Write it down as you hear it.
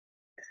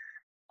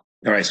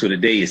All right, so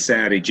today is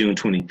Saturday, June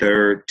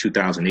 23rd,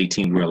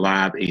 2018. We're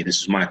live. Hey,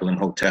 this is Michael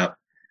Imhotep,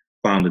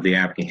 founder of the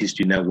African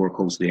History Network,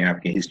 host of the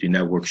African History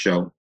Network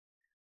show.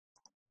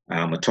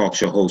 I'm a talk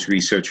show host,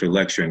 researcher,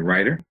 lecturer, and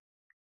writer.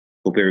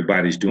 Hope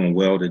everybody's doing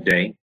well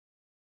today.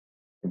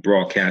 We're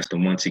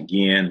broadcasting once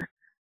again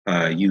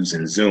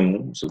using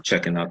Zoom, so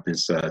checking out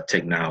this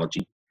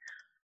technology.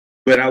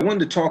 But I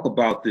wanted to talk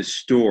about this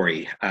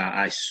story.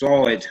 I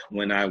saw it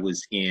when I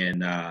was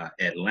in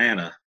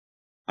Atlanta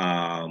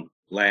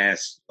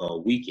last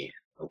weekend.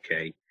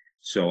 Okay,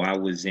 so I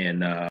was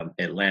in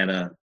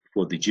Atlanta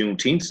for the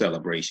Juneteenth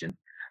celebration,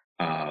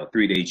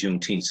 3-day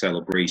Juneteenth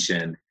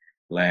celebration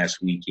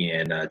last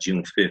weekend,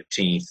 June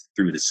 15th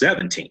through the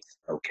 17th.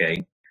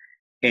 Okay,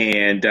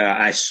 and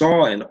I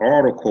saw an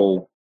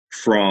article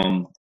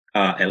from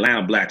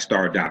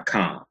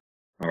AtlantaBlackStar.com.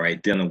 All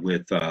right, dealing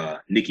with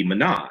Nicki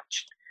Minaj.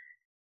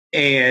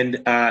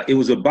 And it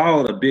was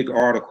about a big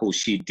article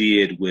she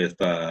did with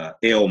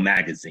Elle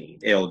Magazine,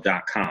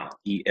 Elle.com,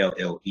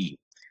 E-L-L-E,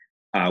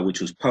 which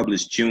was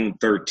published June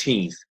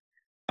 13th,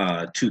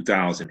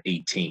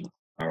 2018.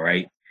 All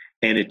right.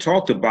 And it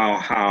talked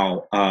about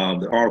how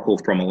the article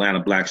from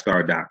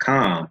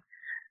AtlantaBlackStar.com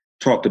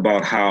talked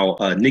about how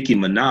Nicki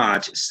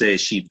Minaj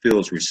says she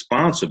feels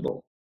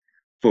responsible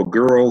for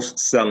girls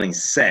selling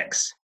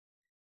sex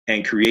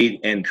and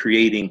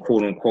creating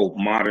quote unquote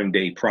modern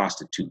day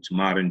prostitutes.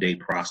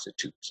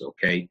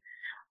 Okay.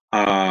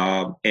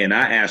 And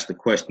I asked the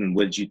question,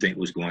 what did you think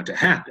was going to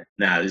happen?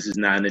 Now, this is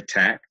not an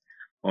attack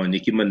on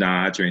Nicki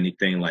Minaj or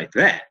anything like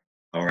that.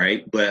 All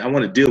right. But I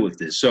want to deal with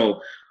this.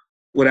 So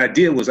what I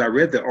did was I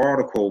read the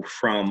article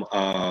from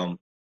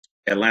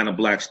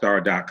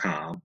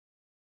AtlantaBlackStar.com,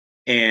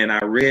 and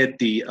I read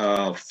the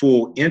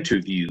full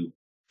interview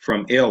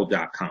from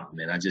Elle.com.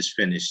 And I just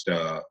finished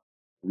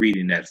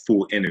reading that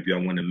full interview. I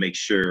want to make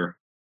sure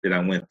that I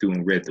went through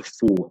and read the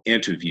full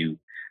interview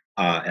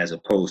as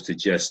opposed to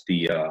just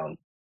the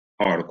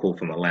article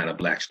from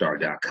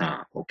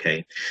AtlantaBlackStar.com.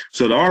 Okay,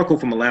 so the article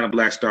from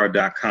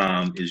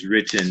AtlantaBlackStar.com is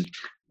written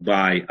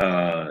by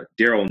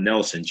Daryl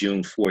Nelson,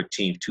 June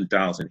 14th,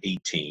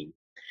 2018,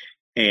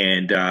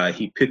 and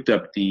he picked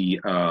up the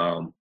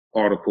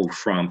article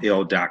from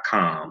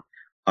Elle.com,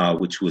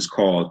 which was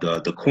called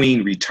 "The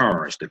Queen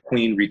Returns." The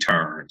Queen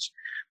Returns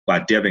by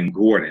Devin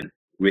Gordon.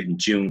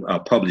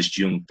 Published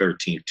June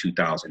 13th,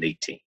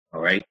 2018. All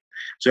right.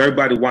 So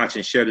everybody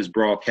watching, share this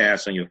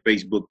broadcast on your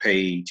Facebook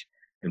page.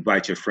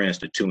 Invite your friends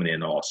to tune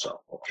in also.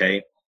 Okay.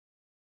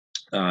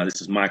 This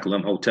is Michael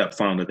Imhotep,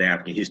 founder of the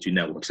African History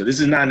Network. So this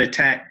is not an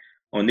attack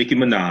on Nicki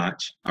Minaj.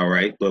 All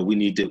right. But we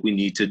need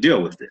to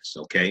deal with this.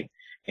 Okay.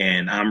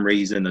 And I'm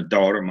raising a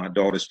daughter. My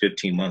daughter's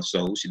 15 months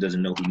old. She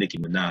doesn't know who Nicki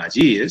Minaj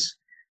is.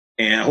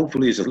 And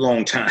hopefully it's a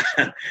long time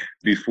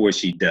before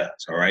she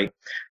does. All right.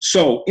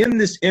 So in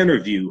this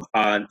interview,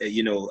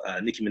 Nicki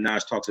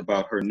Minaj talks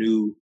about her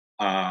new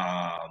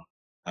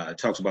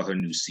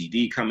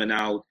CD coming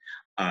out.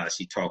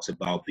 She talks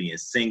about being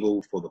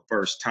single for the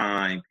first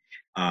time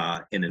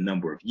in a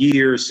number of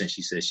years. Since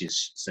she says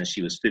since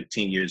she was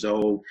 15 years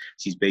old,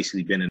 she's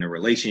basically been in a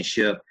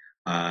relationship.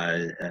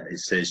 It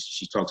says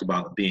she talks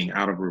about being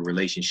out of a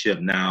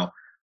relationship now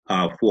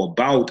for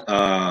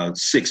about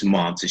 6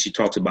 months, and she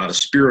talks about a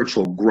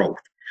spiritual growth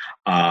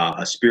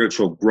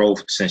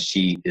since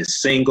she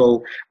is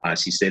single.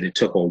 She said it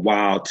took a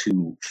while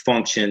to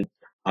function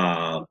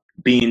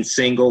being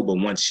single, but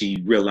once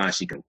she realized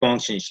she can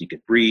function, she can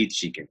breathe,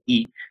 she can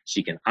eat,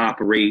 she can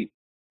operate,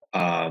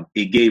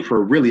 it gave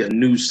her really a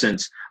new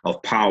sense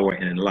of power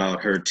and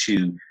allowed her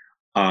to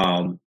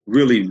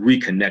really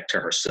reconnect to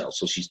herself.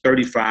 So she's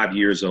 35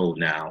 years old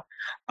now.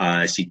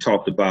 She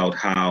talked about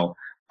how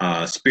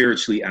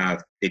spiritually,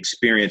 I've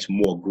experienced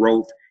more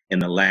growth in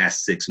the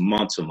last 6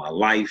 months of my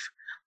life,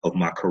 of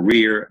my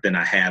career, than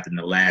I have in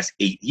the last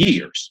 8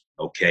 years.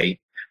 Okay.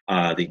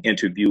 The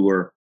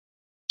interviewer,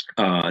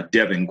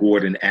 Devin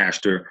Gordon,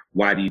 asked her,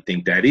 why do you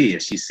think that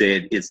is? She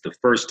said, it's the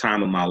first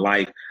time in my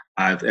life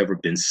I've ever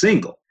been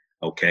single.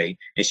 Okay.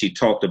 And she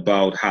talked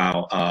about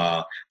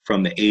how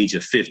from the age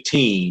of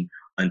 15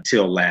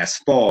 until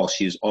last fall,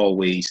 she's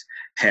always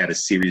had a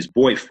serious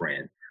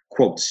boyfriend.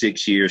 Quote,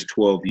 6 years,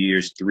 12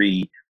 years,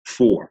 3,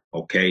 4.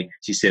 Okay.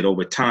 She said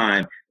over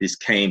time, this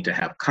came to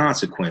have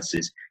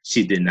consequences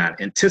she did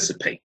not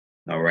anticipate.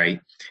 All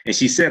right. And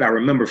she said, I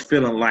remember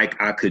feeling like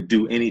I could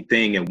do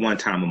anything at one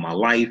time in my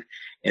life.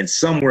 And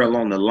somewhere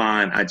along the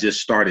line, I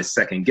just started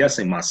second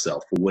guessing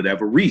myself for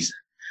whatever reason.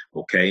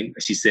 Okay.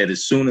 She said,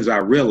 as soon as I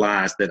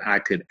realized that I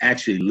could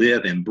actually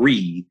live and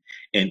breathe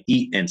and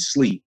eat and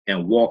sleep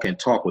and walk and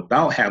talk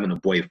without having a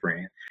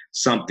boyfriend,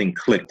 something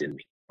clicked in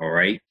me. All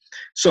right.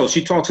 So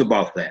she talks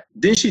about that.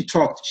 Then she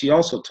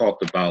also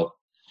talked about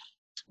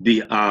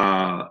the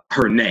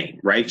her name,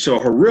 right? So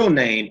her real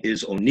name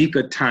is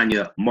Onika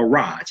Tanya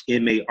Maraj,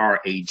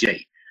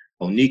 M-A-R-A-J,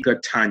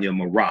 Onika Tanya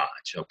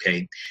Maraj,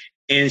 okay?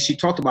 And she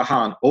talked about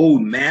how an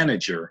old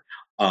manager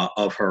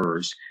of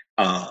hers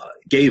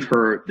gave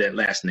her that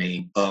last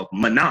name of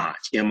Minaj,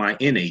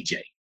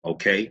 M-I-N-A-J,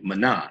 okay,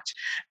 Minaj.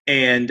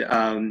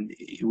 And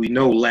we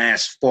know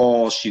last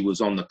fall she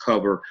was on the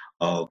cover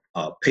of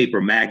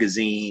Paper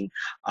Magazine,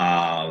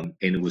 and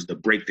it was the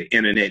Break the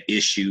Internet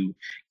issue.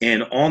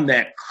 And on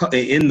that,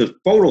 in the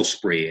photo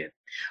spread,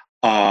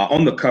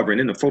 on the cover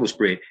and in the photo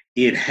spread,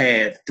 it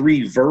had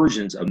 3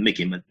 versions of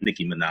Nicki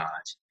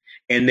Minaj.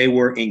 And they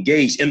were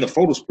engaged in the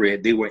photo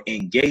spread. They were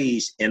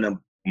engaged in a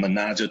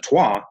menage a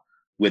trois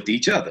with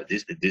each other.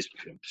 This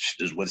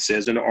is what it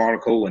says in the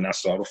article, and I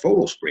saw the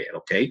photo spread,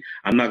 okay?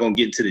 I'm not going to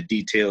get into the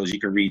details. You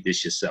can read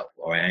this yourself,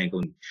 all right? I ain't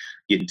going to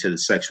get into the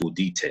sexual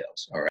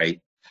details, all right?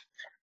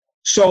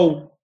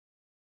 So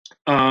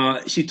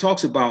she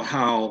talks about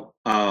how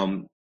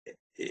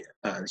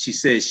she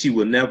says she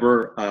will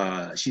never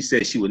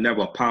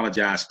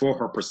apologize for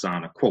her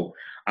persona. Quote,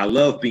 "I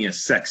love being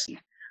sexy.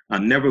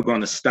 I'm never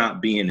going to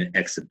stop being an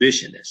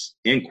exhibitionist,"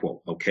 end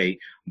quote, okay?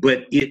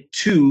 But it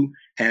too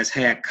has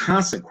had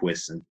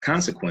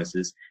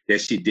consequences that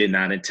she did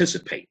not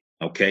anticipate,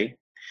 okay?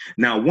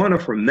 Now, one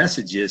of her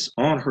messages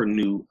on her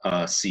new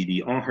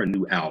CD, on her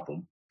new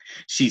album,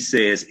 she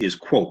says is,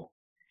 quote,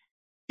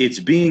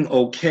 it being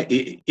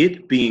okay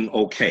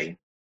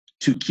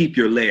to keep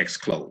your legs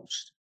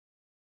closed.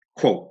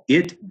 Quote,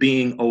 "It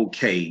being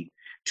okay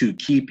to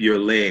keep your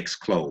legs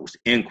closed,"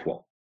 end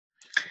quote.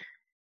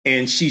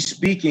 And she's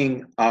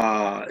speaking,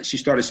 she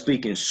started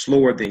speaking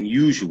slower than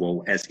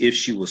usual, as if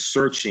she was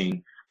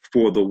searching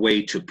for the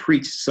way to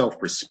preach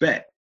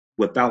self-respect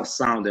without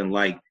sounding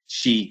like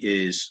she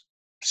is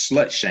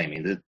slut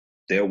shaming.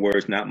 Their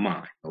words, not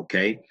mine,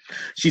 okay?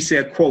 She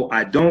said, quote,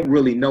 "I don't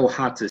really know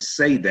how to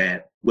say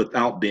that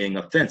without being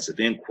offensive,"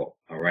 end quote,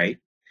 all right?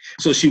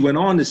 So she went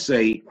on to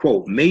say,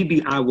 quote,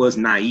 "Maybe I was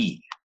naive,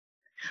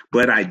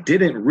 but I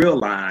didn't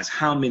realize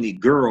how many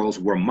girls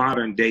were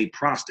modern day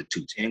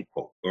prostitutes," end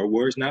quote. Her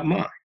words, not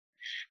mine.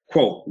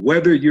 Quote,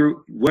 whether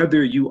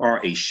you are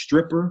a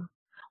stripper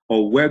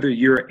or whether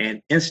you're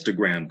an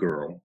Instagram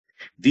girl,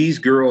 these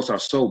girls are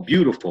so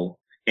beautiful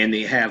and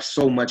they have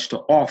so much to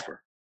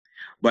offer.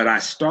 But I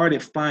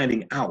started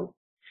finding out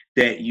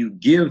that you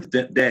give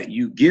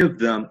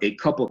them a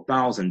couple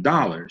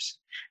 $1,000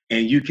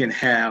 and you can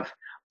have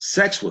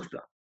sex with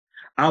them.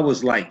 I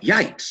was like,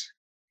 yikes.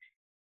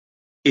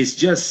 It's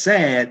just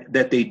sad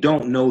that they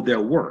don't know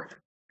their worth.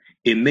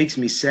 It makes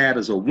me sad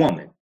as a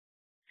woman.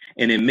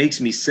 And it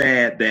makes me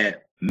sad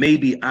that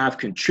maybe I've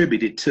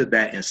contributed to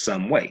that in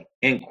some way,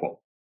 end quote.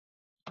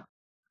 All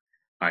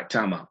right,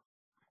 time out.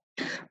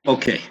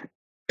 Okay,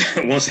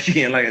 once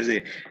again, like I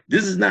said,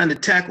 this is not an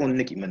attack on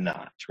Nicki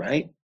Minaj,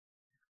 right?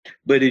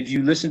 But if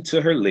you listen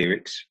to her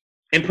lyrics,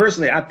 and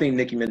personally, I think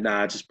Nicki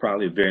Minaj is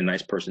probably a very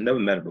nice person. Never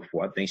met her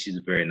before. I think she's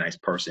a very nice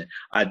person.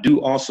 I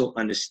do also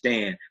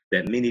understand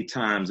that many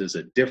times there's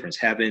a difference.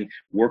 Having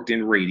worked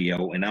in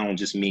radio, and I don't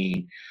just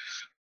mean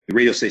the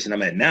radio station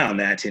I'm at now,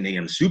 910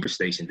 AM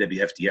Superstation,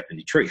 WFDF in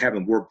Detroit,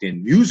 having worked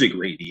in music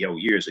radio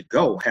years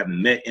ago,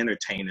 having met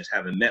entertainers,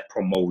 having met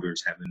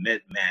promoters, having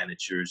met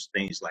managers,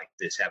 things like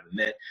this, having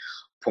met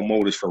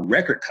promoters for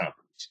record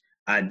companies.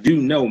 I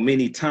do know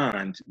many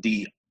times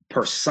the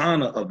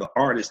persona of the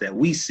artist that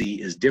we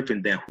see is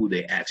different than who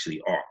they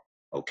actually are,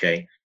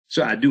 okay?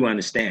 So I do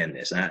understand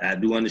this. I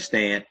do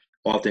understand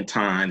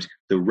oftentimes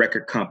the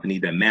record company,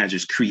 the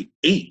managers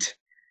create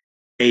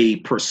a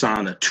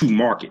persona to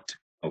market,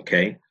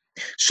 okay?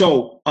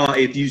 So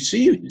if you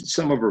see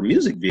some of her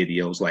music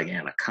videos like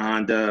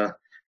Anaconda,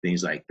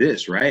 things like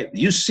this, right?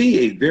 You see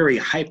a very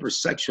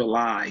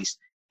hypersexualized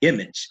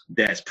image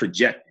that's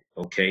projected,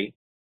 okay?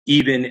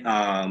 Even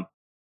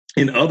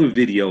in other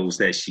videos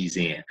that she's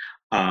in,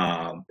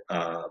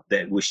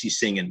 that where she's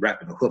singing,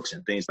 rapping the hooks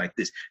and things like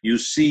this, you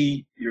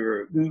see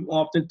you're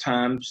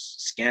oftentimes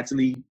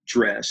scantily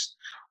dressed,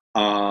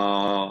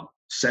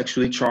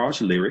 sexually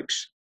charged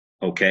lyrics,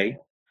 okay?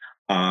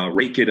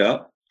 Rake it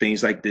up,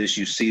 things like this.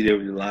 You see there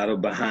was a lot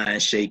of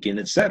behind shaking,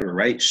 etc.,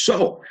 right?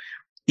 So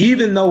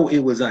even though it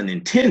was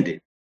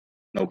unintended,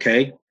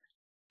 okay,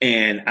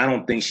 and I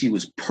don't think she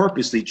was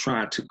purposely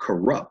trying to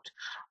corrupt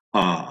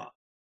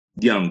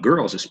young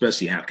girls,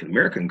 especially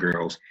African-American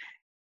girls,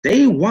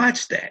 they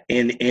watch that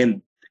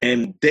and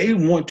they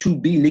want to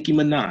be Nicki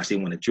Minaj. They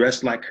want to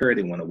dress like her.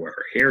 They want to wear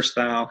her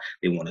hairstyle.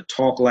 They want to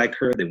talk like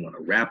her. They want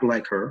to rap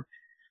like her,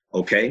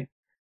 okay?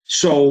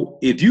 So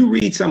if you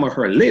read some of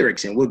her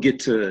lyrics, and we'll get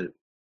to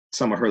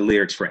some of her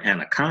lyrics for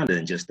Anaconda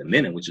in just a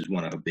minute, which is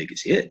one of her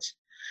biggest hits,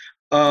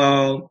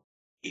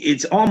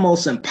 it's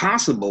almost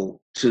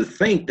impossible to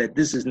think that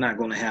this is not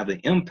going to have an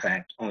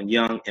impact on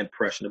young,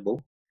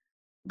 impressionable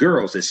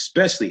girls,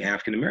 especially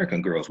African-American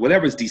girls.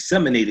 Whatever's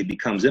disseminated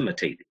becomes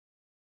imitated.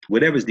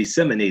 Whatever's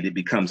disseminated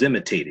becomes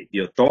imitated.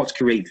 Your thoughts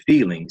create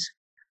feelings.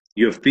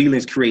 Your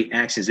feelings create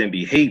actions and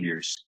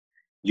behaviors.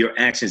 Your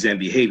actions and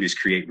behaviors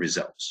create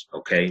results,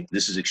 okay?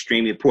 This is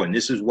extremely important.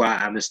 This is why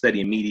I've been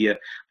studying media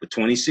for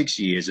 26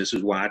 years. This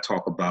is why I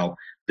talk about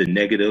the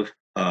negative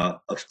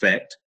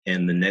effect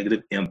and the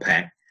negative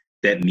impact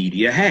that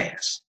media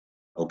has,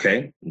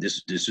 okay?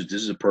 This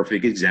is a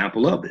perfect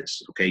example of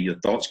this, okay? Your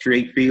thoughts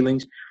create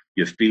feelings.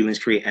 Your feelings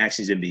create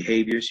actions and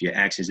behaviors. Your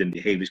actions and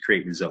behaviors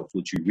create results.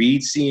 What you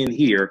read, see, and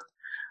hear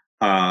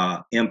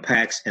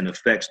impacts and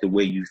affects the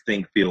way you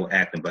think, feel,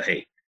 act, and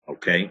behave.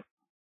 Okay.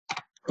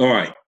 All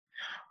right.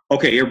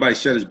 Okay. Everybody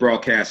share this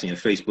broadcasting and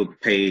Facebook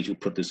page. We'll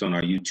put this on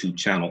our YouTube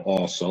channel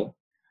also.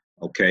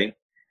 Okay.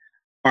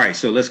 All right.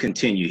 So let's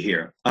continue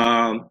here.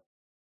 The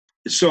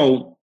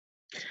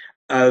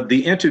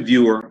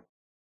interviewer,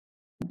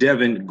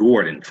 Devin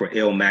Gordon for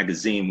Elle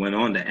Magazine, went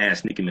on to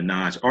ask Nicki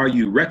Minaj, are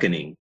you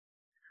reckoning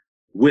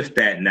with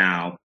that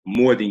now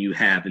more than you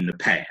have in the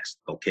past?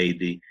 Okay,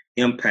 the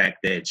impact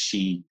that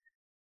she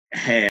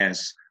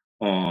has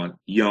on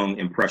young,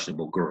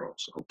 impressionable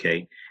girls.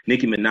 Okay,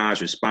 Nicki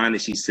Minaj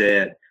responded, she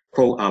said,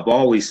 quote, I've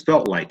always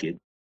felt like it,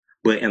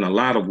 but in a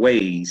lot of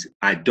ways,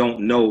 I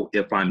don't know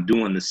if I'm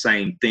doing the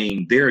same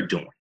thing they're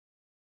doing.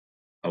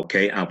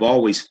 Okay, I've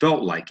always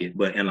felt like it,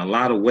 but in a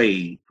lot of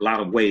ways,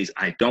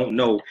 I don't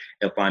know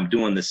if I'm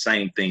doing the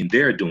same thing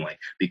they're doing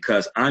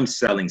because I'm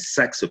selling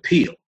sex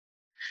appeal.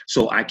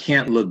 So I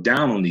can't look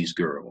down on these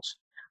girls.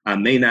 I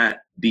may not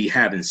be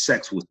having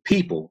sex with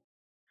people,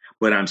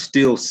 but I'm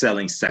still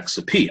selling sex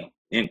appeal,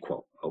 end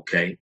quote.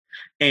 Okay.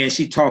 And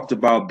she talked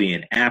about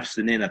being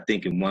abstinent. I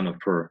think in one of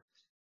her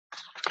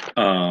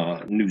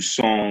new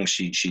songs,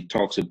 she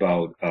talks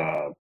about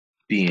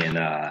being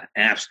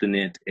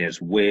abstinent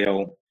as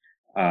well.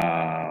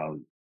 I'll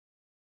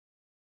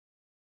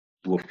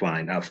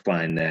find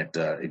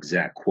that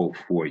exact quote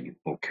for you.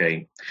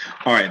 Okay.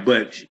 All right.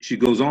 But she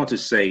goes on to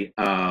say,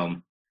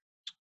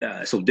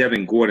 so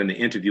Devin Gordon, the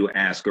interviewer,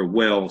 asked her,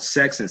 well,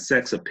 sex and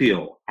sex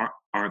appeal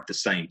aren't the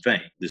same thing.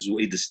 This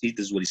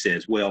is what he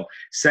says. Well,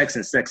 sex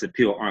and sex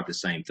appeal aren't the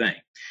same thing.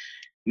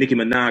 Nicki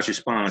Minaj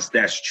responds,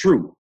 that's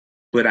true,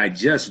 but I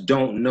just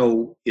don't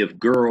know if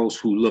girls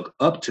who look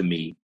up to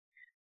me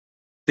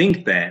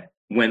think that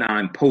when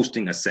I'm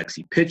posting a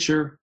sexy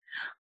picture.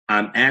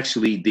 I'm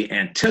actually the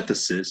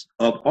antithesis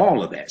of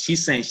all of that.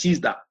 She's saying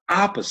she's the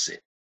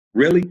opposite,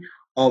 really,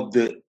 of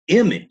the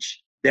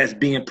image that's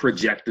being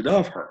projected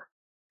of her.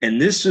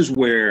 And this is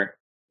where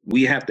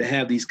we have to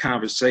have these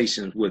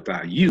conversations with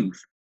our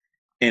youth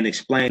and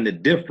explain the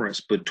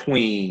difference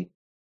between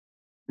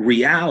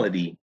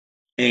reality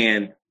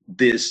and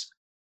this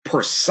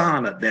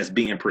persona that's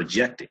being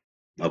projected.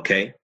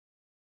 Okay.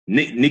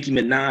 Nicki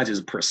Minaj is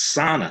a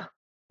persona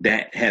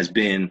that has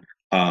been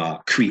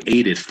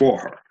created for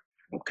her.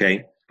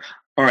 Okay.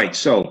 All right.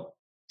 So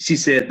she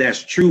said,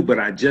 that's true, but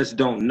I just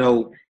don't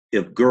know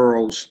if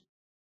girls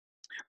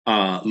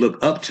look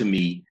up to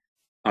me.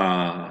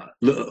 I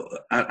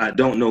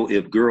don't know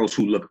if girls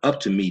who look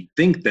up to me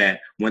think that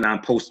when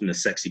I'm posting a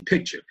sexy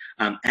picture.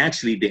 I'm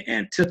actually the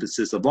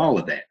antithesis of all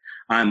of that.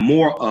 I'm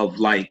more of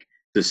like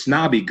the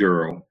snobby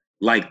girl,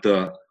 like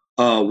the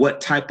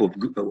what type of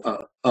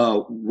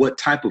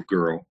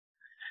girl,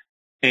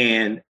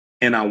 and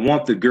I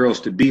want the girls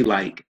to be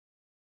like.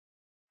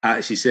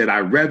 She said,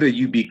 I'd rather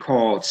you be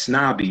called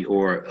snobby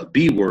or a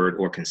B word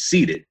or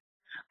conceited.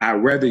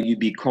 I'd rather you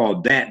be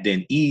called that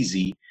than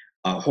easy,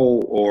 a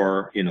hoe,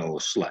 or, a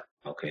slut.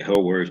 Okay, her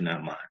words,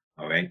 not mine.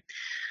 All right.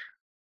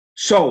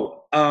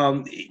 So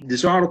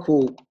this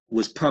article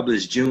was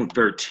published June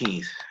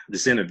 13th,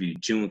 this interview,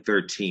 June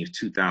 13th,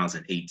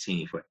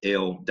 2018 for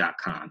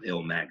Elle.com,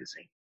 Elle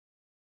Magazine.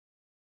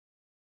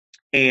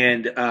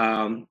 And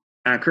I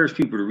encourage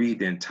people to read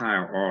the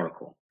entire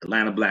article.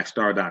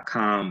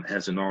 AtlantaBlackStar.com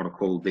has an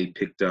article they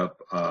picked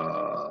up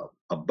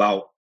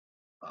about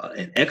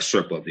an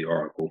excerpt of the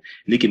article.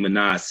 Nicki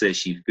Minaj says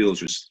she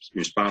feels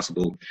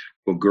responsible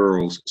for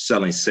girls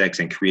selling sex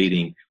and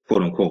creating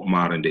quote unquote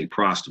modern day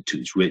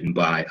prostitutes, written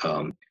by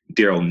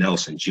Daryl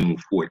Nelson, June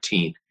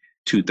 14th,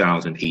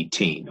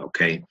 2018.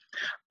 Okay.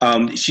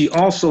 She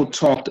also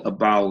talked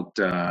about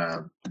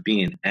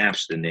being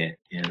abstinent,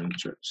 and I'm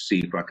trying to see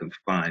if I can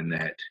find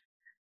that.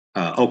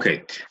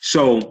 Okay,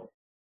 so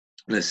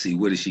let's see,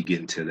 what is she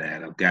getting to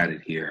that? I've got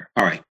it here.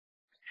 All right.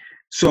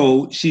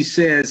 So she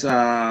says,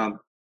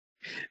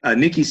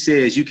 Nicki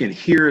says you can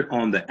hear it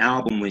on the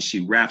album when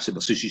she raps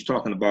about, so she's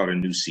talking about her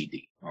new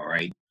CD. All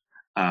right.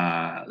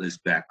 Let's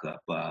back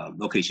up.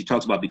 Okay, she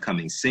talks about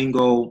becoming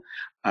single.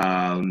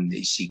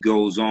 She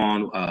goes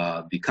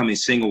on, becoming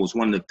single was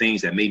one of the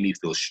things that made me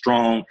feel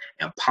strong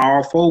and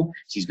powerful.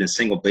 She's been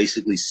single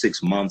basically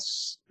 6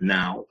 months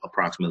now,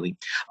 approximately.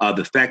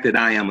 The fact that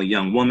I am a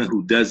young woman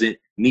who doesn't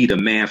need a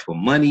man for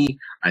money.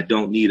 I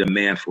don't need a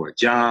man for a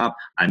job.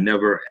 I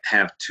never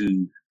have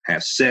to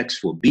have sex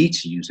for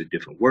beats. You use a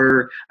different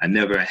word. I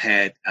never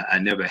had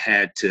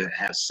to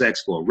have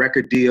sex for a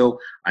record deal.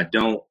 I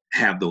don't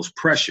have those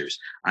pressures.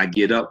 I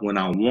get up when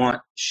I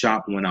want,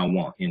 shop when I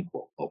want, end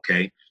quote.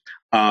 Okay.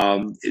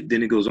 Then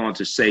it goes on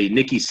to say,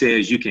 Nicki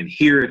says you can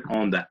hear it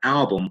on the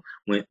album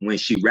when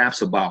she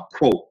raps about,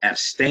 quote,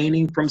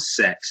 abstaining from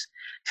sex,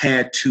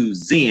 had to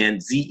zen,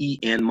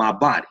 Z-E-N, my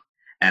body.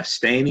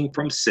 Abstaining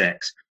from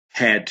sex,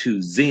 had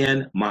to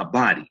zen my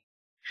body.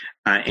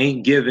 I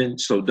ain't giving,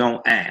 so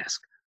don't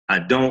ask. I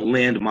don't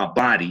lend my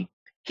body.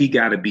 He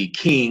got to be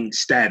king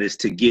status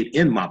to get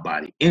in my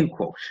body, end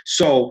quote.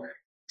 So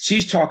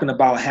she's talking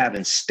about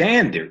having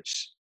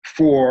standards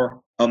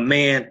for a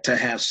man to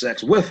have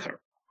sex with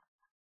her.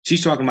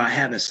 She's talking about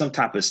having some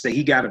type of state.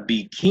 He got to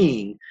be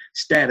king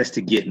status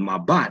to get in my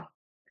body.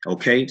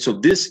 Okay, so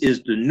this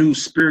is the new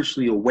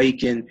spiritually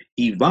awakened,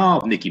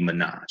 evolved Nicki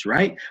Minaj,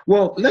 right?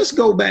 Well, let's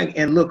go back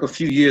and look a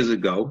few years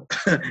ago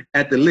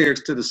at the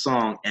lyrics to the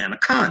song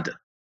Anaconda.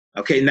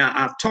 Okay, now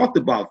I've talked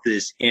about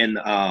this in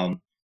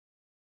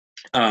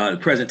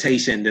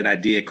presentation that I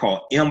did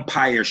called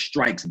Empire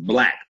Strikes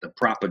Black, the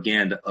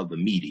propaganda of the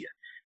media.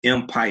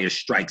 Empire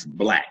Strikes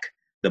Black,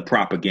 the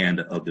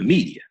propaganda of the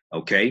media,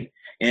 okay?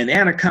 And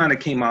Anaconda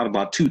came out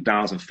about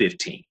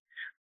 2015.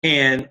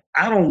 And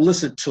I don't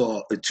listen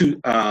to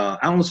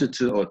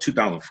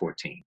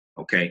 2014,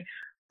 okay?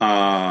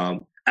 I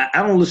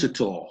don't listen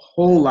to a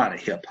whole lot of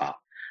hip hop.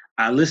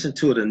 I listen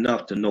to it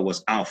enough to know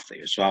what's out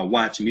there. So I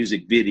watch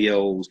music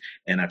videos,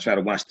 and I try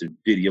to watch the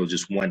video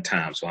just one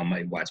time. So I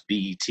might watch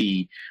BET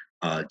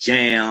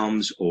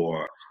jams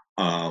or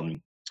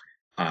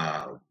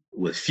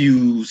with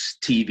Fuse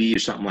TV or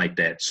something like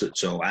that.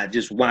 So I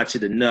just watch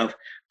it enough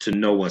to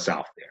know what's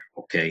out there,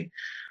 okay?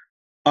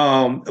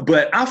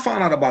 But I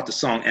found out about the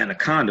song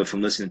Anaconda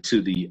from listening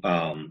to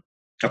I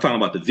found out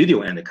about the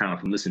video Anaconda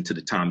from listening to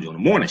the Tom Jones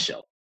Morning Show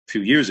a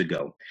few years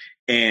ago.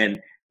 And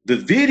the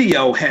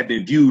video had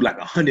been viewed like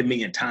 100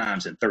 million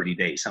times in 30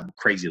 days, something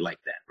crazy like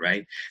that,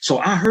 right? So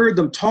I heard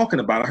them talking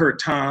about, I heard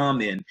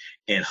Tom and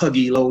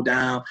Huggy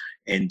Lowdown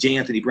and J.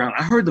 Anthony Brown.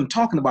 I heard them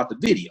talking about the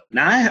video.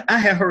 Now, I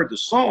had heard the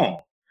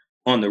song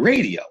on the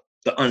radio,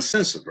 the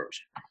uncensored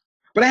version,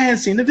 but I hadn't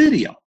seen the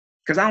video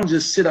because I don't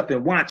just sit up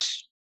and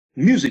watch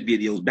music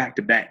videos back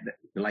to back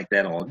like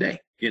that all day.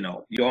 You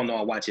know, you all know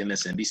I watch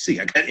MSNBC.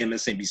 I got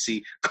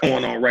MSNBC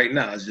going on right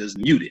now. It's just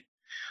muted.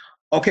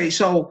 Okay,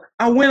 so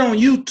I went on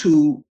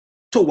YouTube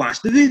to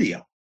watch the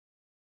video.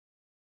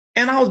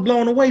 And I was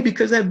blown away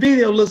because that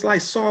video looks like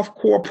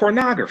softcore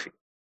pornography.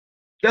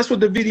 That's what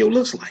the video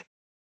looks like.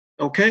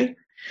 Okay?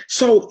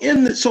 So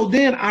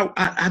then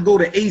I go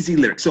to AZ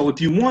lyrics. So if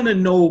you want to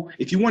know,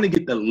 if you want to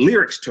get the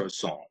lyrics to a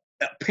song,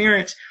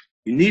 parents,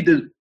 you need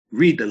to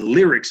read the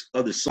lyrics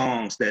of the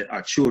songs that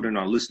our children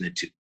are listening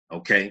to.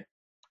 Okay?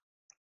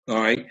 All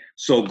right,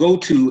 so go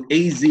to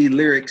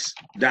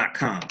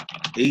azlyrics.com,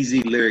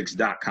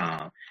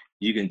 azlyrics.com.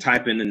 You can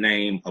type in the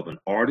name of an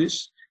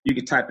artist. You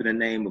can type in the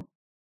name of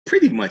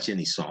pretty much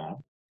any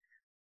song,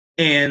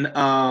 and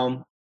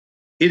it'll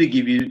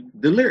give you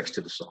the lyrics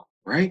to the song,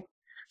 right?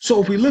 So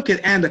if we look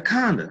at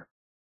Anaconda,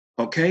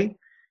 okay,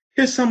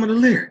 here's some of the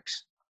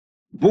lyrics.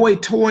 Boy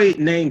toy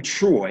named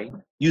Troy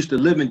used to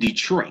live in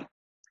Detroit.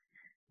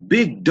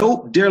 Big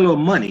dope, dear little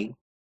money,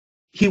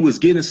 he was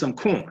getting some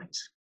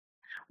coins.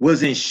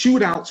 Was in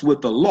shootouts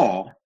with the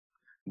law,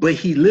 but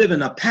he lived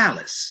in a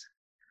palace.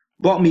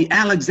 Bought me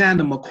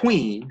Alexander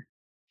McQueen,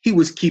 he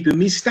was keeping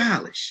me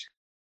stylish.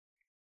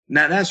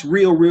 Now that's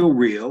real, real,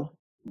 real.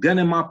 Gun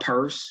in my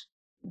purse.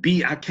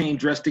 B, I came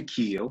dressed to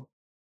kill.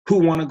 Who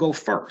wanna go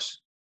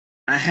first?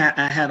 I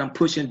had him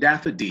pushing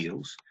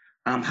daffodils.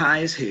 I'm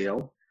high as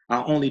hell.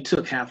 I only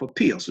took half a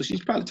pill. So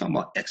she's probably talking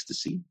about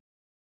ecstasy.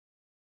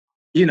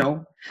 You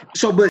know,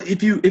 so but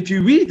if you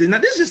read it, now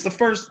this is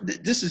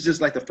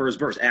just like the first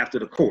verse after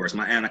the chorus.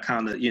 My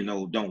Anaconda, you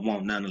know, don't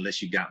want none unless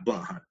you got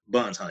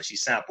buns, honey. She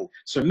sampled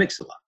Sir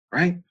Mix-a-Lot,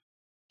 right?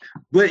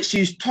 But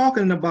she's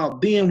talking about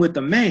being with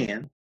a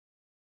man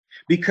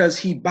because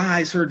he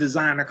buys her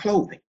designer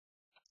clothing,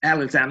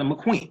 Alexander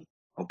McQueen,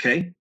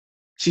 okay?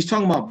 She's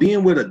talking about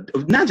being with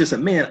not just a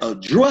man, a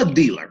drug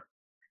dealer.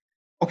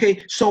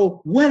 Okay, so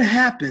what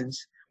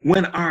happens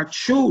when our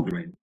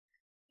children,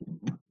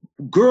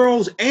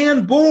 girls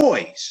and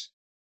boys,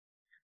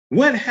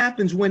 what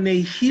happens when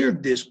they hear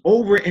this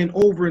over and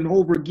over and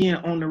over again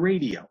on the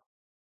radio?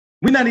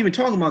 We're not even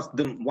talking about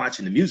them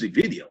watching the music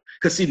video,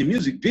 because see, the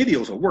music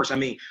videos are worse. I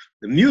mean,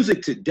 the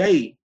music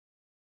today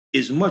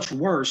is much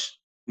worse,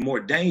 more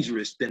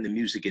dangerous than the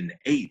music in the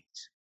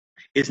 80s.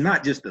 It's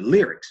not just the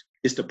lyrics,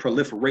 it's the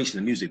proliferation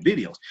of music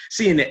videos.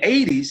 See, in the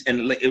 80s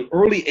and the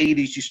early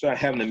 80s, you start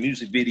having the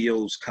music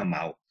videos come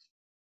out.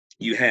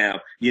 You have,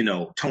 you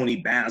know, Tony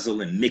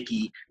Basil and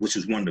Mickey, which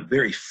was one of the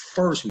very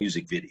first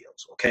music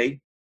videos,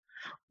 okay?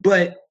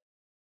 But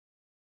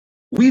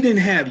we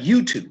didn't have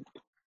YouTube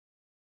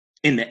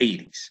in the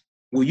 80s,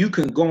 where you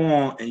can go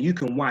on and you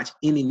can watch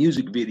any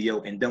music video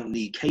and don't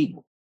need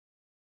cable,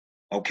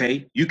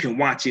 okay? You can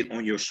watch it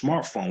on your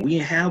smartphone. We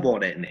didn't have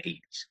all that in the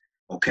 80s,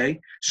 okay?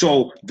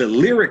 So the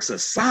lyrics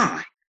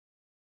aside,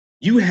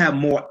 you have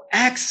more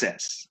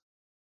access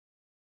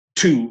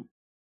to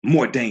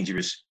more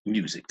dangerous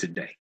music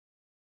today.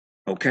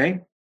 Okay,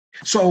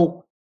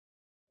 so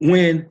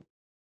when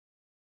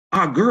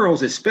our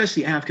girls,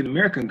 especially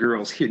African-American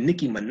girls, hear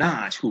Nicki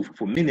Minaj, who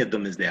for many of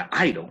them is their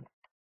idol,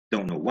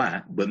 don't know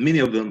why, but many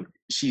of them,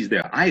 she's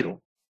their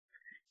idol.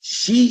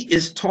 She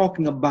is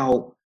talking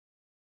about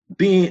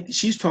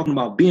she's talking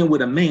about being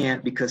with a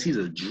man because he's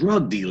a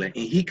drug dealer and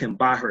he can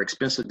buy her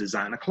expensive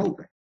designer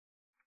clothing.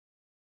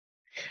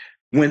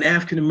 When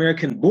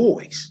African-American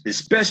boys,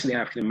 especially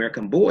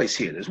African-American boys,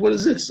 hear this, what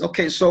is this?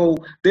 Okay, so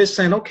they're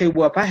saying, okay,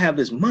 well, if I have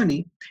this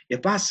money,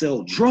 if I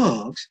sell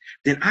drugs,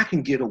 then I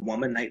can get a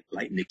woman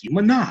like Nicki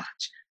Minaj.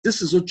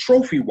 This is a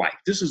trophy wife.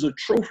 This is a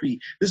trophy.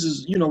 This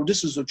is, you know,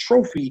 this is a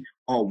trophy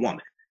woman.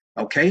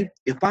 Okay.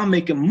 If I'm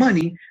making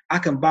money, I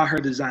can buy her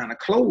designer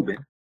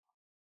clothing.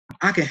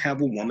 I can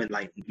have a woman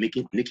like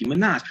Nicki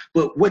Minaj.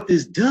 But what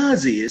this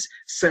does is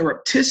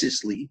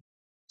surreptitiously,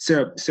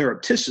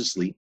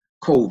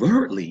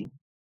 covertly,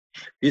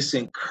 this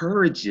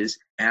encourages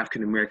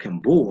African-American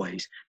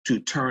boys to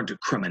turn to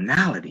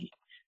criminality,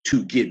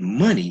 to get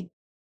money,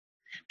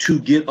 to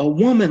get a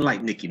woman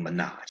like Nicki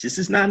Minaj. This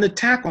is not an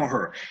attack on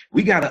her.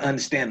 We got to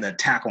understand the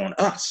attack on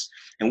us.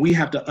 And we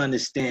have to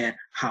understand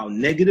how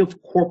negative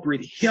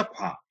corporate hip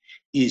hop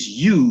is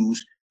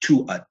used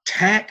to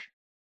attack,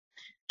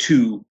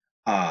 to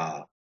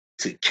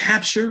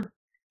capture,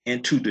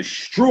 and to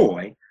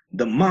destroy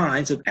the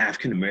minds of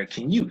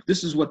African-American youth.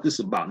 This is what this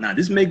is about. Now,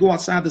 this may go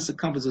outside the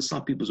circumference of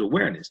some people's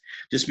awareness.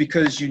 Just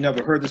because you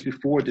never heard this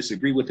before,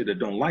 disagree with it, or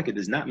don't like it,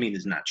 does not mean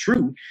it's not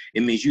true.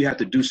 It means you have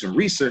to do some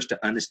research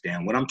to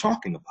understand what I'm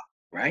talking about,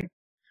 right?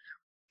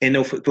 And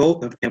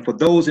for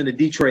those in the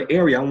Detroit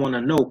area, I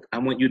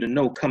want you to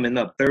know, coming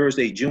up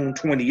Thursday, June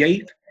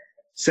 28th,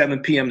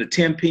 7 p.m. to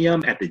 10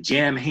 p.m. at the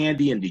Jam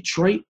Handy in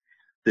Detroit,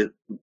 the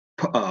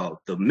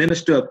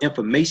Minister of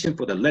Information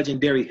for the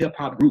legendary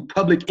hip-hop group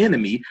Public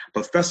Enemy,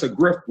 Professor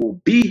Griff, will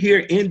be here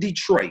in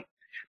Detroit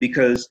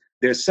because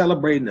they're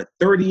celebrating the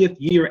 30th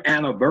year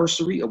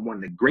anniversary of one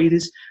of the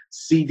greatest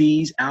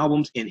CDs,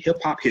 albums in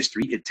hip-hop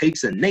history. It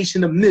takes a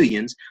nation of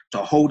millions to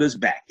hold us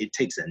back. It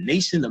takes a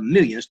nation of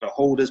millions to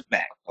hold us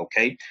back,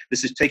 okay?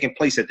 This is taking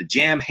place at the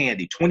Jam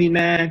Handy,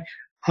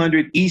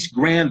 2900 East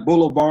Grand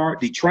Boulevard,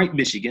 Detroit,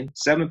 Michigan,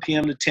 7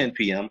 p.m. to 10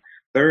 p.m.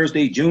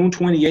 Thursday, June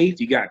 28th,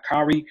 you got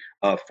Kari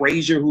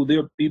Frazier, who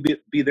will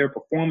be there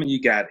performing.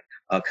 You got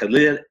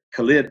Khalid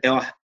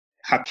El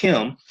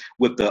Hakim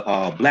with the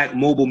Black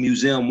Mobile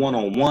Museum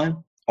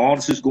one-on-one. All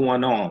this is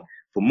going on.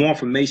 For more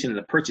information and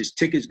to purchase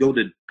tickets, go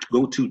to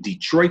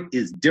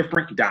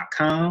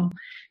DetroitIsDifferent.com.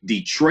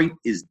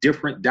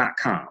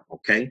 DetroitIsDifferent.com,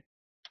 okay?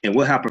 And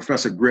we'll have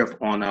Professor Griff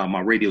on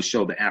my radio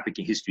show, the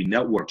African History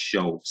Network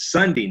show,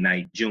 Sunday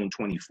night, June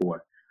 24th.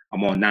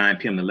 I'm on 9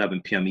 p.m. to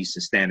 11 p.m.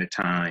 Eastern Standard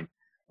Time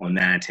on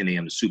 10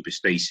 a.m. the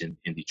Superstation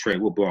in Detroit.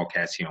 We'll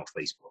broadcast here on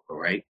Facebook, all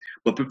right?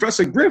 But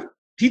Professor Griff,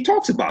 he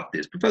talks about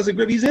this. Professor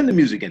Griff, he's in the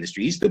music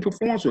industry. He still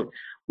performs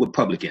with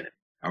Public Enemy,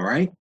 all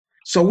right?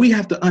 So we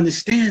have to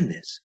understand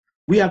this.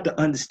 We have to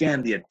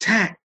understand the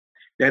attack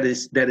that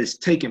is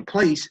taking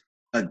place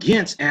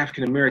against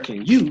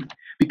African-American youth,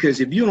 because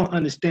if you don't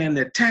understand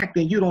the attack,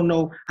 then you don't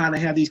know how to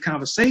have these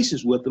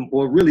conversations with them,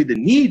 or really the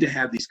need to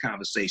have these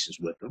conversations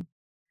with them.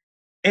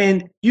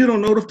 And you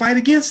don't know to fight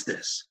against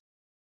this.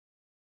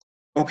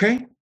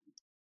 Okay,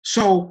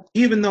 so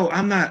even though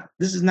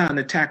this is not an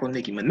attack on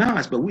Nicki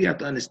Minaj, but we have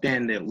to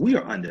understand that we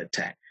are under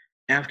attack.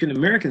 African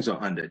Americans are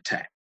under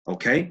attack.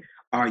 Okay,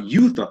 our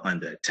youth are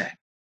under attack.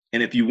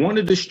 And if you want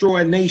to destroy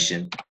a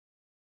nation,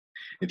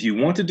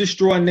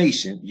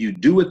 you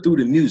do it through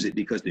the music,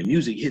 because the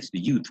music hits the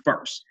youth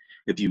first.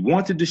 If you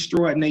want to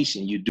destroy a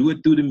nation, you do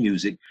it through the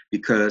music,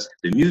 because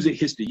the music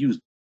hits the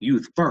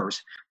youth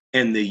first,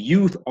 and the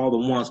youth are the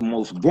ones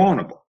most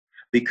vulnerable,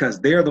 because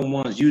they're the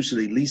ones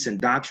usually least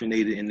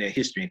indoctrinated in their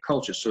history and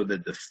culture, so the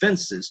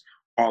defenses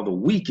are the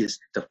weakest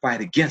to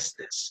fight against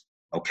this,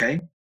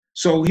 okay?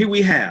 So here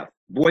we have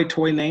boy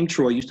toy named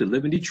Troy, used to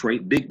live in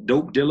Detroit, big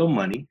dope dealer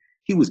money.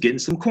 He was getting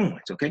some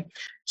coins, okay?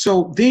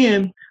 So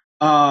then,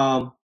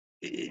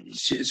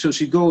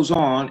 she goes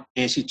on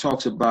and she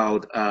talks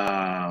about,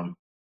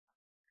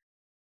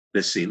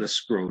 let's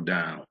scroll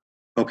down.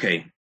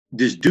 Okay,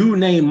 this dude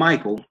named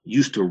Michael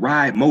used to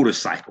ride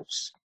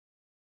motorcycles.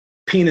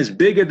 Penis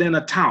bigger than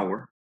a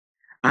tower.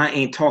 I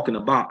ain't talking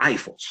about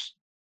Eiffels.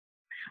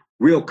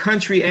 Real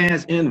country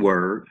ass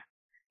N-word.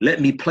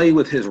 Let me play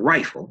with his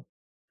rifle.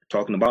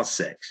 Talking about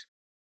sex.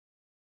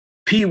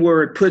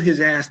 P-word put his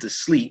ass to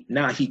sleep.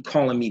 Now he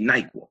calling me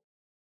NyQuil.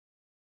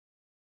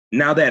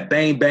 Now that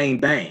bang, bang,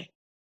 bang.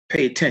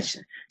 Pay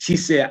attention. She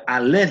said, I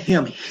let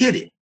him hit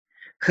it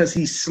because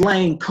he's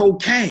slaying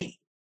cocaine.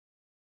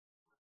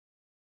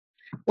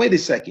 Wait a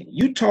second.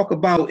 You talk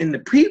about in the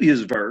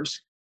previous verse,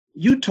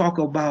 you talk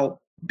about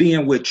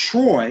being with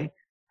Troy,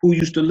 who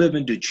used to live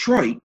in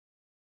Detroit,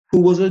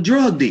 who was a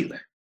drug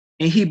dealer,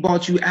 and he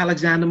bought you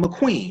Alexander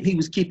McQueen. He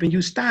was keeping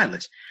you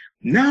stylish.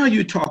 Now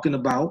you're talking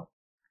about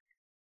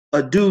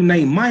a dude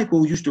named Michael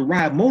who used to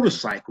ride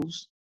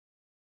motorcycles.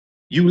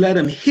 You let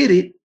him hit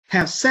it,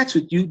 have sex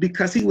with you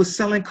because he was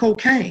selling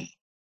cocaine.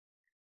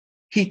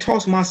 He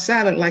tossed my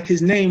salad like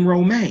his name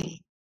Romaine.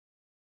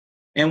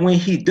 And when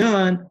he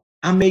done,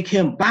 I make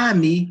him buy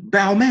me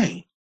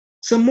Balmain.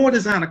 Some more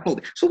designer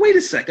clothing. So wait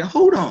a second,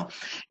 hold on.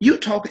 You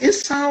talk. It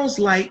sounds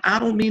like, I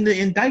don't mean to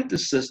indict the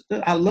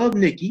sister. I love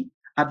Nicki.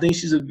 I think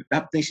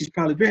she's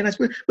probably very nice,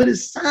 but it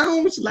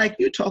sounds like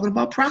you're talking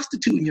about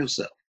prostituting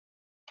yourself.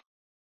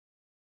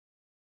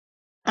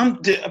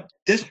 I'm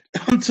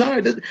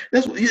sorry.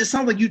 That's what it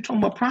sounds like. You're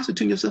talking about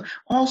prostituting yourself.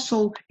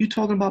 Also, you're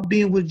talking about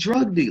being with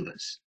drug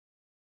dealers.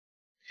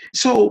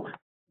 So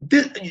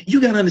you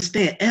got to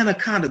understand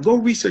Anaconda. Go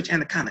research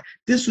Anaconda.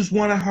 This was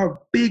one of her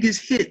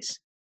biggest hits.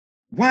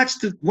 Watch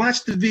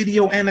the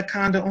video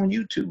Anaconda on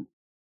YouTube.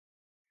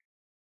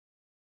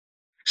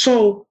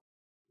 So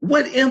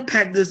what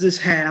impact does this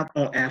have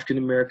on African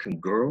American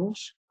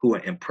girls who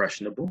are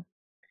impressionable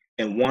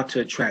and want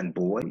to attract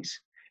boys?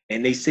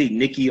 And they see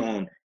Nicki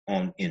in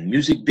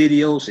music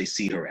videos. They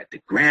see her at the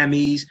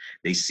Grammys.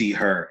 They see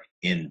her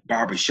in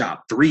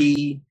Barbershop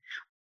 3.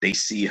 They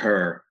see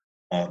her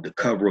on the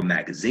cover of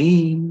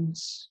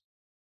magazines.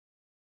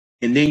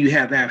 And then you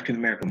have African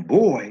American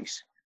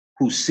boys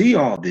who see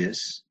all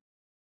this,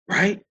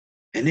 right?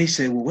 And they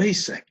say, well, wait a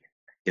second.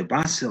 If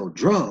I sell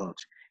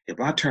drugs, if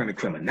I turn to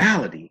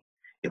criminality,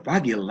 if I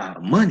get a lot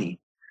of money,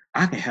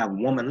 I can have a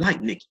woman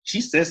like Nicki.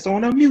 She says so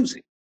in her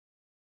music.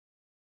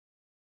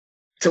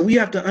 So we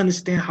have to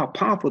understand how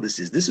powerful this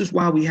is. This is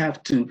why we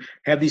have to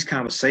have these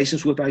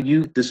conversations with our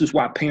youth. This is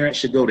why parents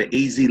should go to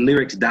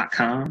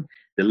azlyrics.com,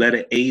 the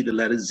letter A, the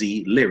letter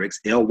Z, lyrics,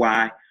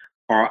 Lyrics,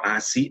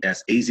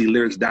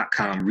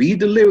 azlyrics.com. Read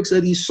the lyrics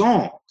of these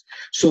songs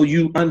so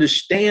you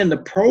understand the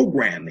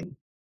programming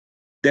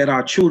that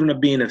our children are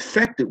being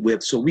affected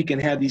with, so we can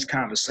have these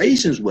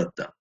conversations with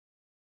them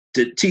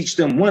to teach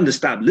them, one, to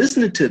stop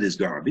listening to this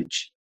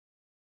garbage,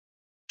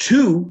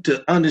 two,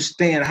 to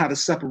understand how to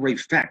separate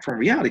fact from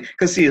reality.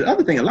 Because see, the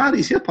other thing, a lot of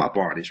these hip hop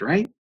artists,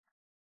 right?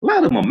 A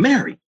lot of them are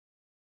married,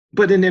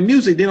 but in their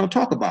music, they don't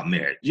talk about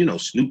marriage. You know,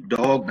 Snoop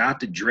Dogg,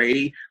 Dr.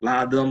 Dre, a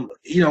lot of them,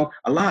 you know,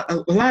 a lot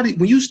of,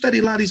 when you study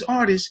a lot of these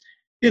artists,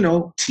 you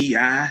know,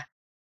 T.I.,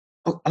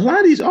 a lot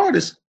of these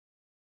artists,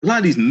 a lot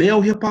of these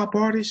male hip hop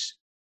artists,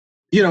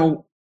 you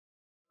know,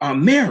 are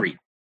married,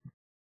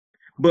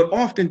 but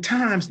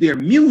oftentimes their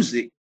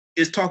music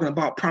is talking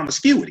about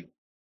promiscuity.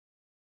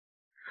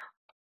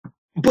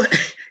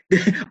 But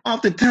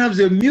oftentimes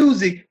their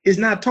music is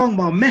not talking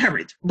about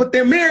marriage, but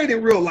they're married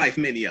in real life,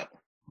 many of them.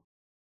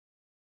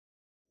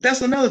 That's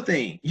another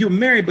thing. You're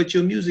married, but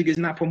your music is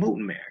not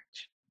promoting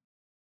marriage.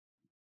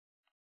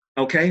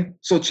 Okay,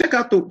 so check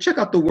out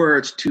the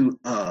words to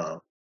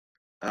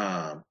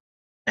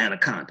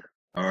Anaconda.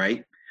 All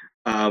right,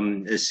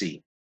 let's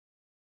see.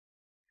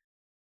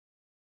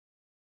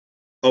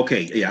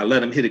 Okay, yeah, I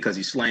let him hit it because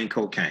he's slaying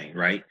cocaine,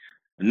 right?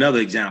 Another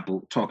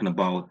example, talking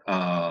about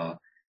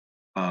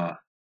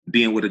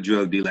being with a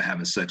drug dealer,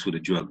 having sex with a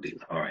drug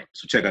dealer. All right,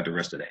 so check out the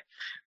rest of that.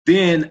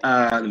 Then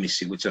let me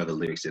see which other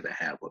lyrics did I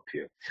have up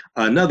here.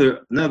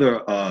 Another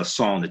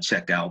song to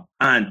check out.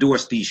 I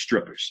Endorse These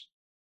Strippers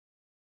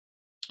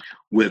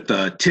with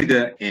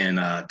Tigger and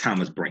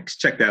Thomas Brinks.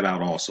 Check that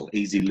out also.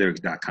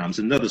 azlyrics.com. It's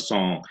another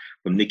song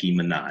from Nicki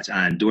Minaj.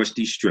 I Endorse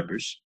These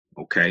Strippers.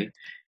 Okay.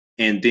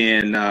 And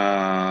then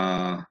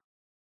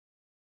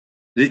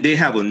they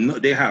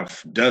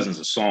have dozens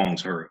of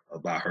songs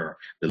about her.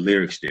 The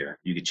lyrics there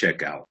you can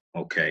check out.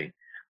 Okay,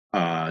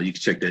 you can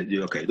check that.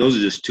 Okay, those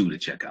are just two to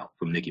check out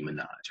from Nicki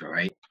Minaj. All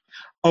right.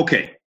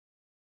 Okay,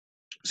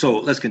 so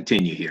let's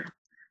continue here.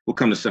 We'll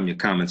come to some of your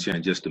comments here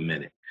in just a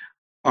minute.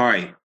 All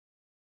right.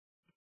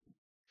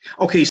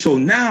 Okay, so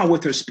now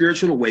with her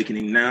spiritual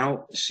awakening,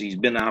 now she's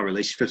been in a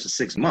relationship for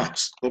 6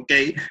 months.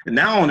 Okay, and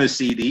now on her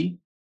CD.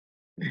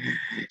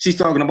 She's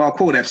talking about,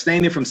 quote,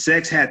 abstaining from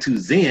sex had to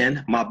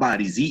zen my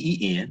body,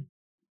 Z-E-N.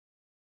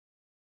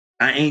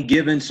 I ain't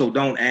giving, so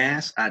don't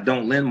ask. I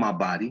don't lend my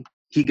body.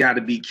 He got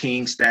to be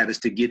king status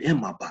to get in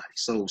my body.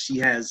 So she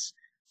has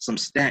some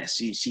stats.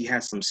 She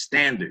has some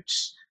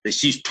standards that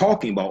she's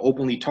talking about,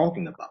 openly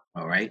talking about.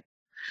 All right.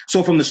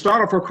 So from the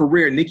start of her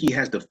career, Nicki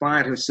has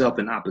defined herself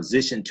in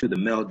opposition to the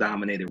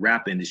male-dominated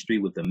rap industry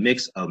with a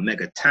mix of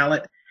mega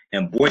talent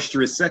and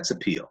boisterous sex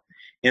appeal.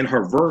 In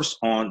her verse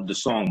on the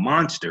song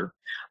Monster,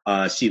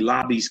 she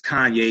lobbies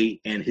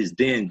Kanye and his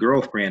then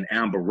girlfriend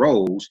Amber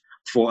Rose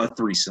for a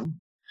threesome.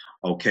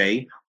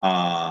 Okay.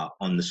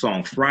 On the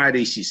song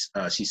Friday, she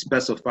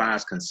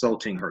specifies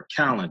consulting her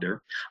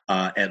calendar.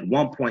 At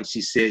one point,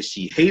 she says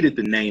she hated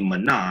the name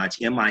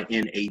Minaj,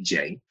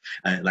 M-I-N-A-J.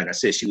 Like I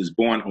said, she was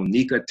born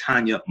Onika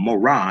Tanya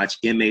Maraj,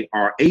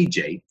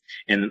 M-A-R-A-J,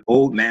 and an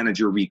old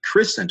manager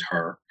rechristened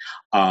her,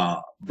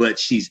 but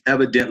she's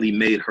evidently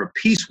made her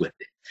peace with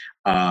it.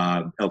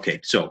 Okay,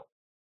 so,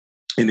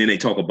 and then they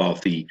talk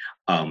about the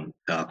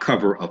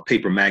cover of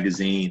Paper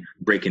Magazine,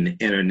 breaking the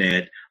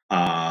internet.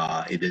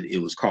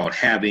 It was called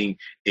Having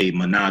a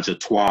Menage a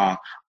Trois,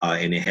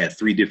 and it had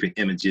 3 different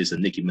images of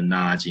Nicki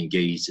Minaj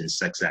engaged in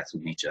sex acts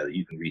with each other.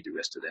 You can read the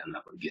rest of that. I'm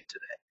not going to get to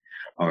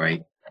that. All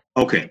right.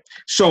 Okay.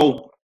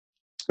 So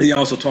they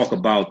also talk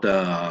about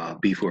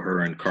beef with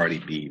her and Cardi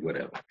B,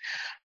 whatever.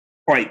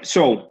 All right.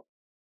 So,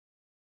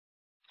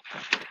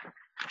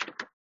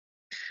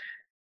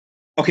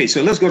 okay,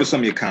 so let's go to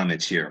some of your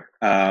comments here.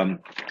 In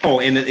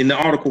the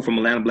article from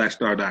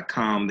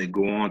AtlantaBlackStar.com, they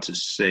go on to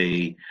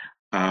say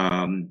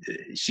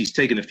she's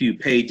taken a few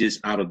pages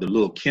out of the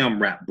Lil' Kim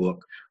rap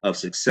book of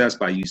success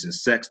by using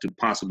sex to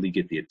possibly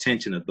get the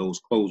attention of those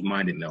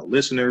closed-minded male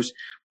listeners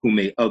who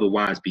may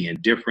otherwise be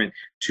indifferent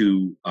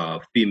to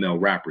female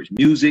rappers'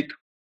 music.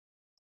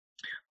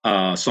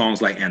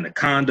 Songs like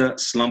Anaconda,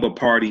 Slumber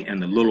Party,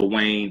 and the Lil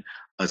Wayne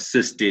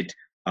assisted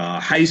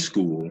high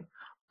school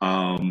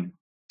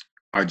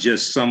are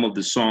just some of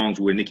the songs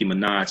where Nicki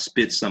Minaj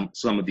spits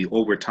some of the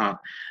over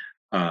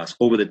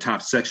the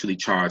top sexually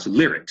charged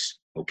lyrics.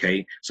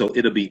 Okay, so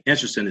it'll be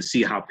interesting to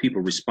see how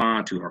people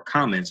respond to her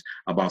comments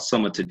about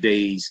some of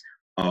today's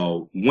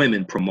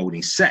women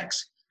promoting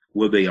sex.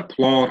 Will they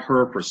applaud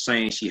her for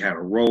saying she had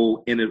a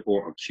role in it,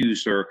 or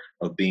accuse her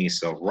of being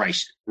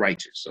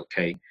self-righteous?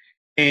 Okay,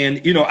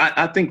 and you know,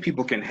 I think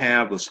people can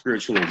have a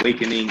spiritual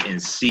awakening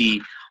and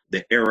see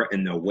the error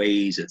in their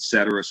ways,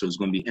 etc. So it's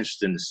going to be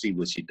interesting to see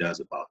what she does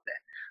about that.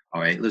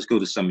 All right, let's go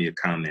to some of your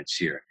comments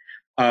here.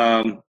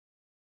 Let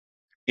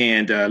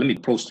me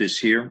post this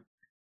here.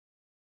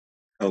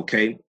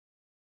 Okay.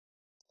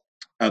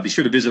 Be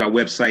sure to visit our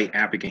website,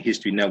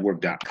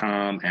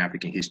 AfricanHistoryNetwork.com,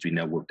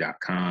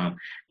 AfricanHistoryNetwork.com.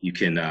 You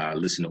can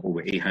listen to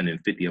over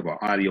 850 of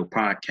our audio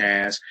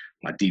podcasts.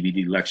 My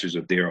DVD lectures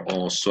are there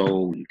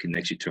also. You can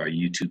connect you to our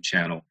YouTube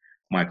channel,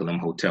 Michael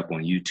Imhotep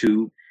on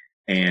YouTube.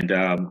 And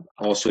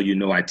also, you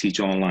know, I teach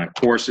online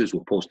courses.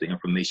 We'll post the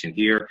information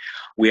here.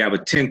 We have a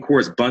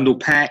 10-course bundle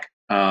pack,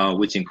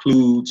 which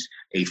includes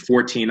a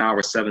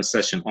 14-hour,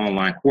 7-session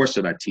online course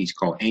that I teach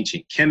called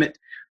Ancient Kemet,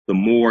 the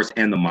Moors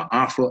and the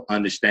Ma'afa,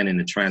 Understanding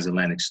the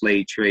Transatlantic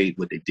Slave Trade,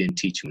 what they didn't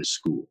teach you in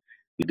school.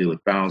 We deal with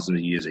thousands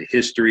of years of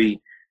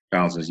history,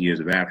 thousands of years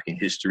of African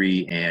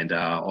history, and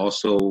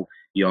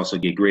you also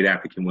get great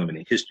African women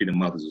in history, the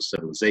mothers of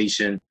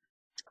civilization,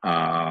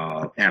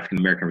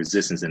 African-American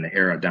resistance in the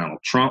era of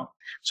Donald Trump.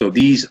 So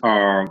these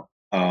are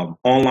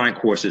online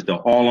courses. They're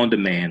all on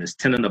demand. It's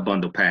 10 in the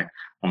bundle pack,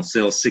 on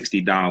sale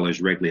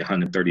 $60, regularly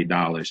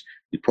 $130.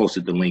 We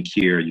posted the link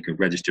here. You can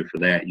register for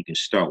that. You can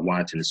start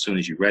watching as soon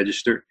as you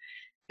register.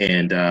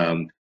 And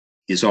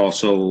it's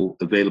also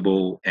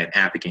available at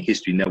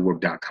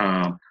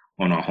AfricanHistoryNetwork.com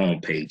on our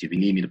homepage. If you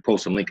need me to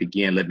post a link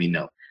again, let me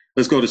know.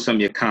 Let's go to some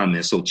of your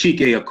comments. So Chike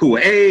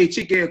Akua. Hey,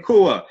 Chike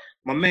Akua.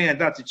 My man,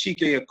 Dr.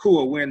 Chike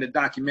Akua. We're in the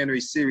documentary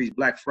series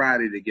Black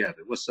Friday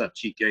together. What's up,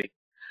 Chike?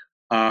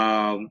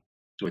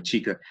 Or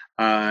Chica.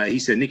 He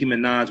said Nicki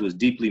Minaj was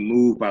deeply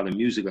moved by the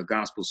music of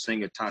gospel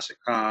singer Tasha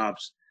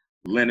Cobbs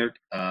Leonard.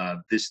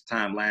 This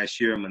time last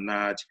year,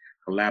 Minaj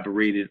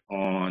collaborated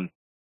on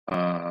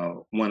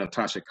one of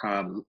Tasha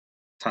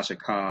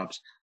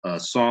Cobbs'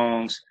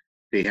 songs.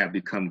 They have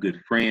become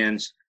good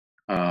friends.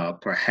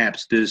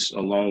 Perhaps this,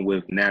 along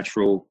with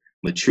natural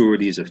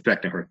maturity, is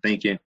affecting her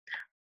thinking.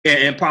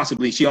 And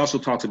possibly, she also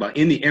talks about,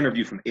 in the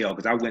interview from Elle,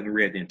 because I went and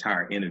read the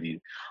entire interview,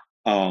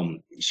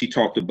 she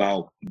talked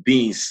about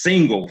being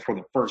single for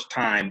the first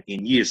time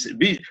in years,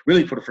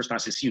 really for the first time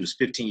since she was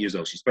 15 years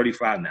old. She's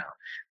 35 now.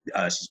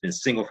 She's been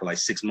single for like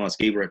 6 months,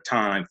 gave her a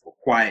time for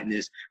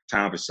quietness,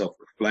 time for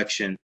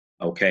self-reflection.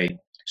 Okay.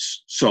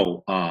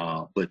 So,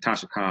 but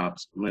Tasha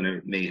Cobbs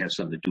Leonard may have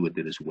something to do with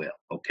it as well.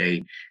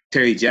 Okay.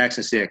 Terry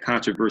Jackson said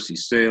controversy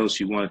sells.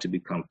 She wanted to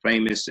become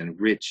famous and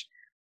rich,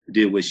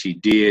 did what she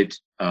did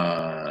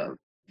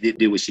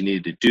what she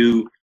needed to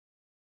do.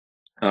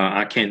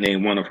 I can't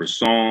name one of her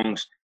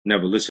songs,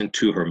 never listened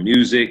to her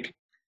music.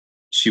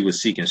 She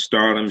was seeking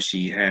stardom.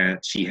 She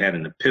had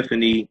an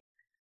epiphany.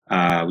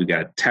 We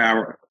got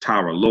Tara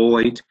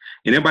Lloyd.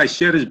 And everybody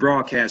share this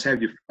broadcast.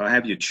 Have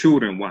your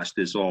children watch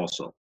this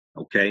also.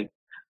 Okay.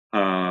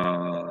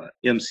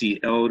 MC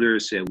Elder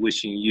said,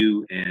 wishing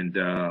you and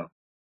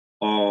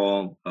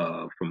all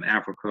from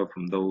Africa,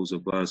 from those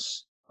of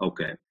us.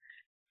 Okay.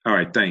 All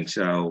right, thanks.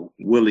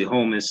 Willie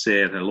Holman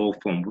said, hello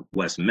from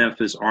West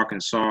Memphis,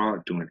 Arkansas,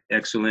 doing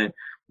excellent.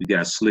 We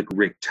got Slick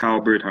Rick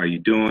Talbert, how you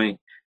doing?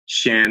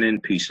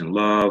 Shannon, peace and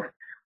love.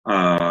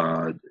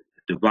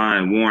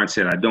 Divine Warren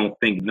said, I don't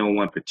think no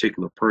one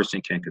particular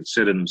person can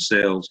consider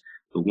themselves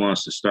the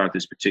ones to start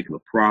this particular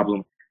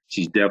problem.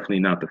 She's definitely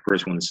not the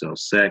first one to sell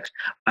sex.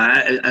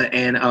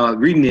 And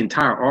reading the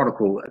entire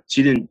article,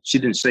 she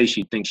didn't say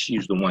she thinks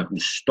she's the one who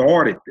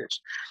started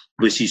this.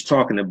 But she's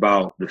talking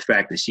about the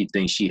fact that she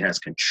thinks she has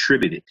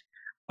contributed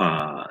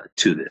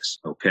to this,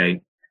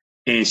 okay?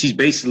 And she's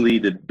basically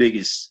the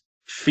biggest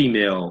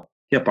female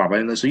hip hop.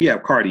 And so you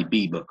have Cardi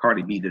B, but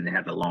Cardi B doesn't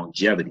have the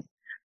longevity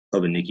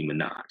of a Nicki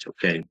Minaj,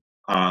 okay?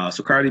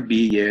 So Cardi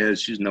B, yeah,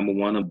 she's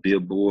 #1 on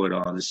Billboard,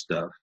 all this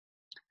stuff.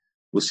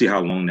 We'll see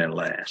how long that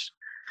lasts.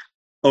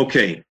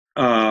 Okay,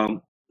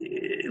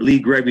 Lee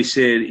Gregory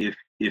said,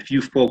 if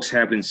you folks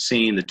haven't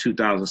seen the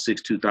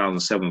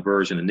 2006-2007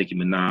 version of Nicki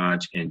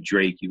Minaj and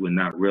Drake, you would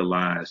not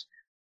realize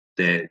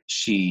that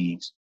she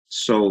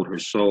sold her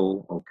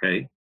soul.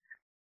 Okay.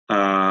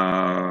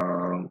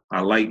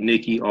 I like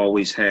Nicki,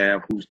 always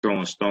have. Who's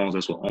throwing stones?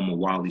 That's what Omar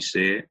Wally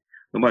said.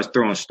 Nobody's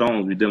throwing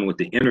stones. We're dealing with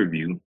the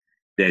interview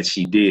that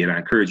she did. I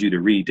encourage you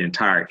to read the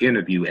entire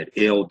interview at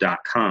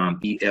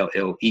Elle.com,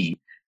 ELLE,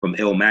 from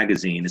Elle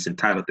Magazine. It's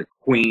entitled The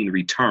Queen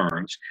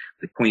Returns.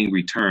 The Queen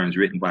Returns,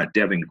 written by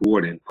Devin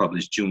Gordon,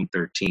 published June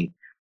 13,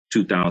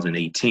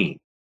 2018.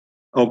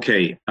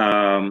 Okay.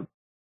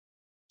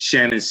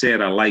 Shannon said,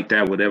 I like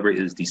that. Whatever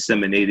is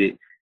disseminated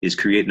is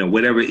created. No,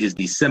 whatever is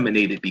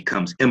disseminated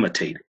becomes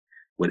imitated.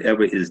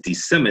 Whatever is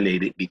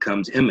disseminated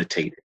becomes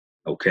imitated.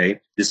 Okay.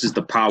 This is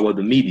the power of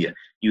the media.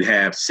 You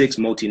have 6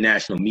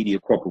 multinational media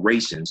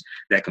corporations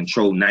that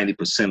control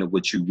 90% of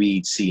what you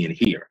read, see, and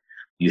hear.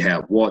 You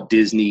have Walt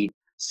Disney,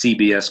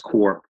 CBS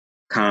Corp,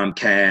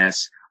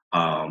 Comcast,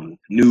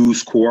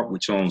 News Corp,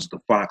 which owns the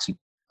Fox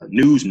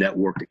News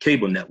Network, the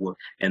cable network,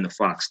 and the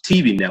Fox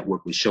TV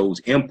network, which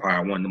shows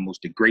Empire, one of the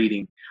most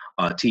degrading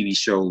TV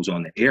shows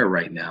on the air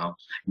right now.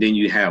 Then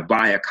you have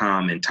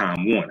Viacom and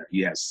Time Warner.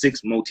 You have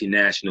 6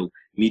 multinational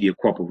media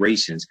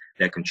corporations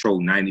that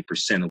control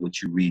 90% of what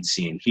you read,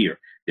 see, and hear.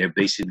 They're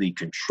basically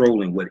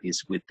controlling what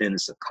is within the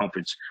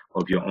circumference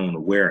of your own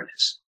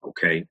awareness,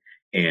 okay?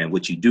 And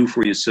what you do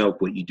for yourself,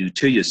 what you do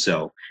to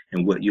yourself,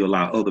 and what you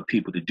allow other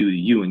people to do to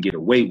you and get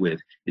away with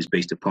is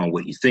based upon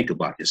what you think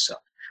about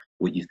yourself.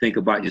 What you think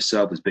about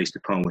yourself is based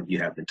upon what you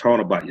have been taught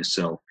about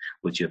yourself.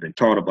 What you have been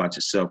taught about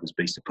yourself is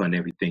based upon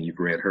everything you've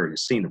read, heard, and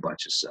seen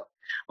about yourself.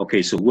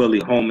 Okay, so Willie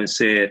Holman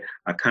said,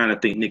 I kind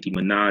of think Nicki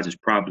Minaj is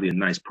probably a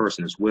nice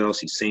person as well.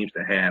 She seems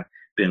to have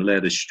been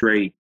led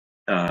astray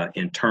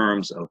in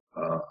terms of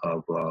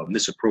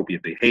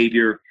misappropriate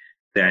behavior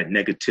that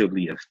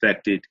negatively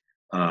affected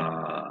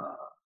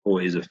or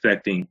is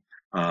affecting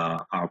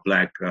our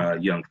Black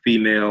young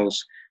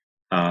females.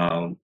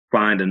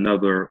 Find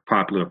another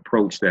popular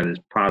approach that is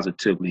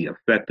positively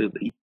effective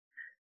 /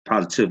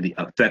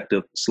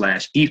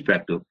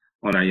 effective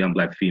on our young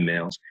Black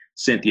females.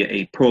 Cynthia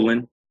A.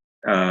 Pullen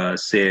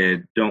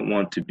said, I don't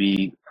want to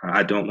be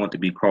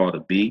called a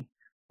B.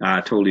 I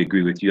totally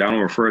agree with you. I don't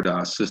refer to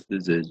our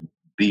sisters as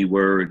B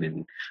word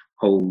and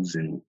hoes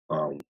and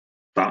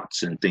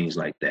thoughts and things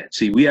like that.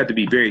 See, we have to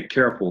be very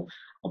careful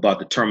about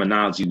the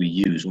terminology we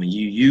use. When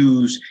you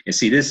use, and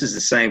see, this is the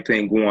same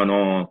thing going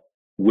on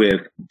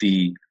with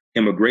the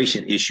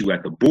immigration issue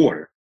at the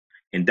border.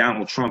 And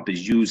Donald Trump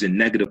is using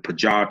negative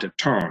pejorative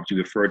terms. He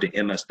referred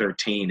to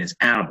MS-13 as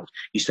animals.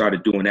 He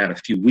started doing that a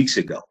few weeks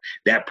ago.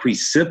 That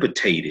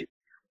precipitated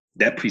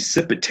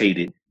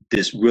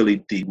this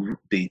really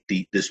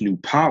this new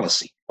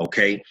policy,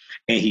 okay?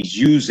 And he's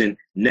using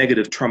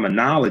negative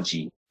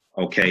terminology,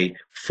 okay,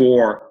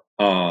 for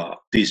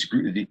this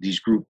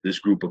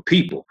group of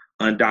people.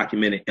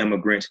 Undocumented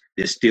immigrants,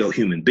 they're still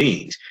human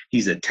beings.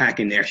 He's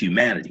attacking their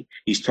humanity.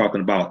 He's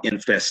talking about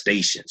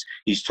infestations.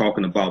 He's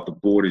talking about the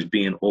borders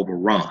being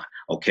overrun,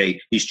 okay?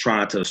 He's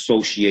trying to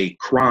associate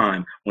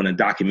crime on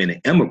undocumented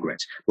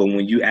immigrants. But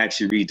when you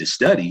actually read the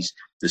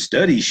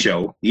studies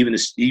show,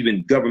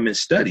 even government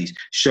studies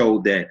show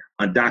that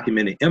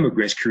undocumented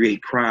immigrants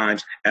create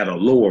crimes at a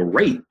lower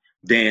rate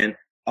than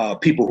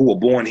people who are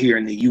born here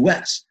in the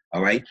U.S.,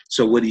 all right?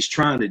 So what he's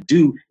trying to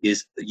do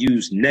is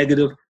use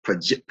negative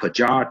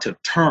pejorative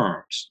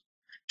terms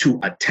to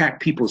attack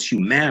people's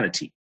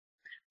humanity,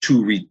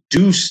 to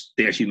reduce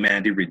their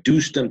humanity,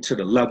 reduce them to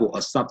the level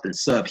of something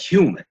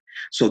subhuman.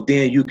 So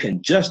then you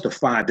can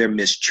justify their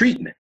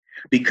mistreatment,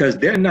 because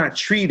they're not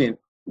treating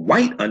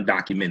white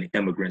undocumented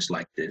immigrants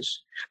like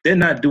this. They're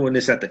not doing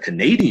this at the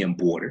Canadian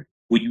border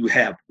where you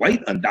have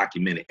white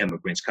undocumented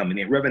immigrants coming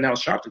in. Reverend Al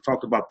Sharpton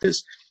talked about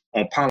this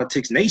on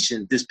Politics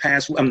Nation this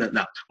past, on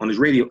his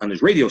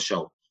radio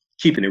show,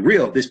 Keeping It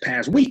Real, this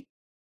past week.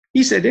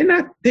 He said they're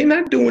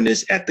not doing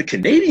this at the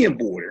Canadian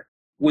border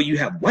where you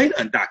have white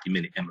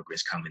undocumented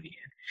immigrants coming in.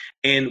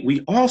 And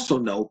we also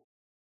know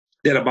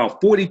that about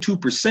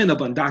 42% of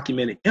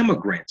undocumented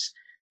immigrants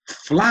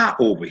fly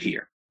over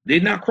here.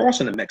 They're not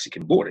crossing the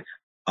Mexican border.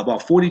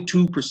 About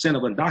 42%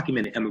 of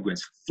undocumented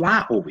immigrants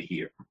fly over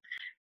here.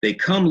 They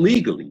come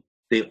legally.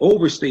 They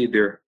overstay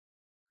their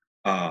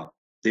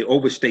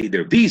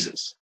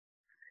visas,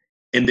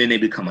 and then they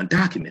become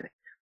undocumented.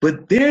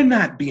 But they're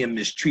not being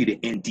mistreated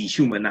and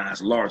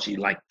dehumanized largely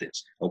like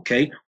this,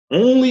 okay?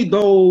 Only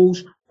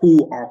those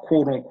who are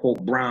quote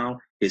unquote brown,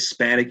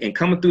 Hispanic, and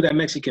coming through that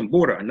Mexican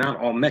border are not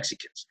all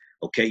Mexicans,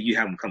 okay? You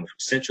have them coming from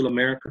Central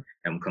America, you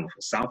have them coming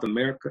from South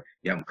America,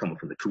 you have them coming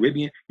from the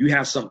Caribbean. You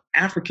have some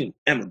African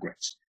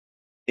immigrants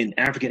from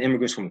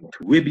the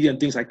Caribbean,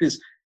 things like this,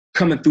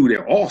 coming through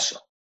there also,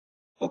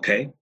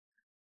 okay?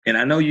 And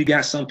I know you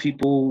got some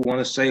people want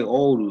to say,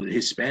 oh,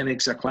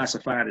 Hispanics are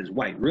classified as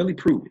white. Really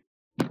prove it.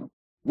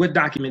 What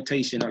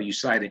documentation are you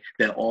citing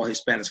that all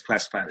Hispanics are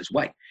classified as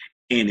white?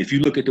 And if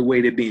you look at the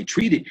way they're being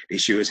treated, they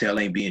sure as hell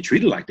ain't being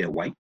treated like they're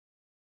white.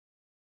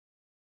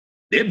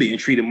 They're being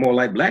treated more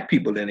like Black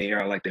people than they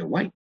are like they're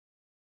white.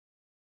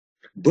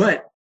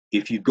 But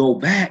if you go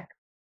back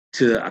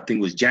to, I think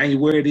it was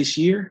January this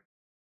year,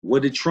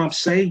 what did Trump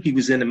say? He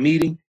was in a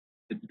meeting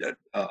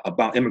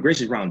about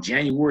immigration around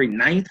January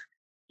 9th.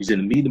 He was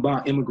in a meeting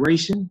about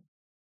immigration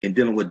and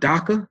dealing with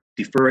DACA,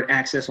 deferred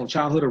access on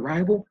childhood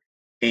arrival.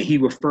 And he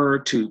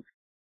referred to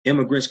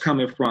immigrants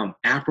coming from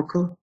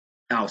Africa,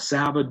 El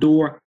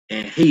Salvador,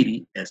 and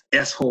Haiti as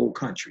S-hole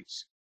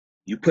countries.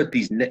 You put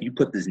this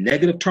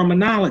negative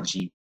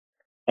terminology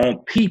on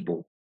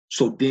people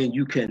so then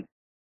you can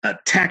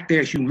attack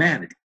their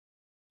humanity.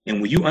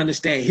 And when you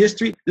understand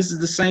history, this is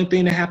the same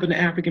thing that happened to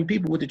African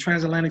people with the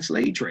transatlantic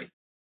slave trade.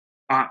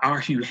 Our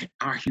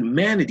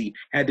humanity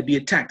had to be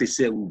attacked. They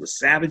said we were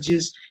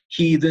savages,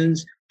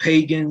 heathens,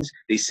 pagans.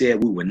 They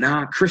said we were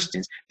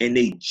non-Christians, and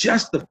they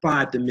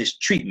justified the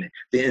mistreatment,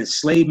 the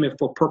enslavement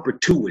for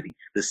perpetuity,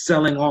 the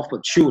selling off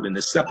of children,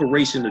 the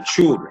separation of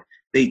children,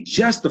 They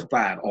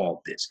justified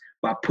all this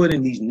by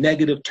putting these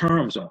negative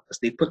terms on us.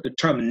 They put the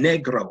term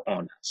negro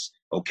on us,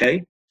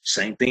 okay?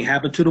 Same thing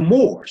happened to the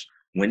Moors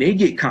when they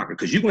get conquered,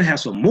 because you're going to have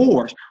some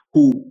Moors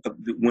who,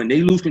 when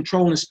they lose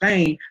control in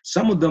Spain,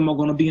 some of them are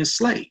going to be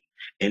enslaved,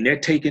 and they're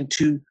taken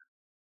to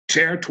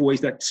territories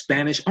that the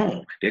Spanish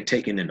own. They're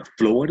taken into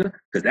Florida,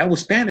 because that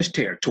was Spanish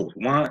territory.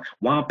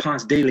 Juan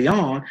Ponce de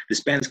Leon, the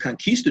Spanish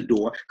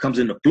conquistador, comes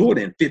into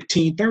Florida in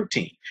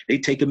 1513. They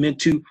take him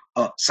into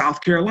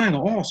South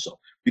Carolina also,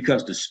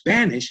 because the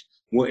Spanish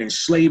were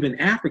enslaving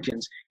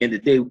Africans in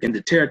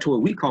the territory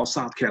we call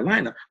South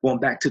Carolina, going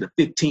back to the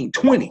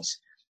 1520s.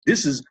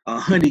 This is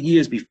 100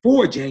 years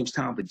before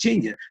Jamestown,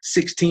 Virginia,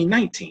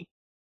 1619.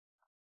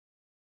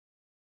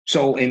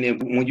 So, and then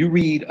when you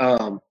read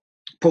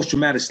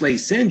Post-Traumatic Slave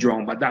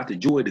Syndrome by Dr.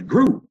 Joy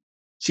DeGruy,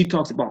 she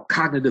talks about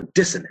cognitive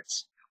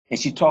dissonance. And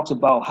she talks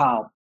about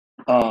how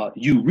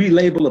you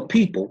relabel a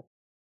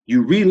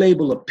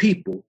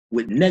people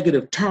with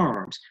negative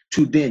terms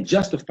to then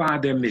justify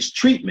their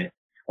mistreatment,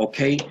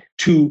 okay,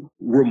 to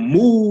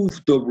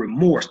remove the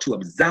remorse, to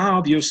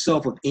absolve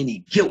yourself of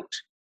any guilt.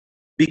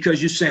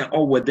 Because you're saying,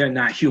 oh, well, they're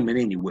not human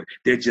anyway.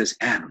 They're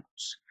just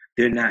animals.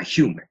 They're not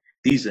human.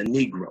 These are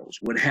Negroes,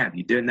 what have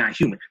you. They're not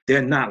human.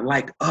 They're not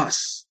like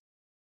us.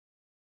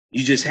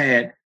 You just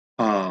had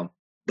the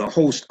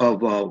host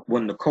of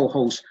one of the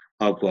co-hosts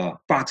of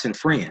Fox and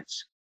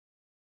Friends,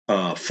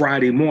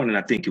 Friday morning,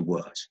 I think it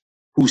was,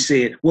 who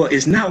said, well,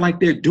 it's not like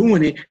they're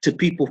doing it to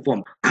people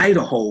from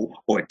Idaho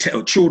or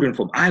children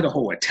from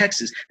Idaho or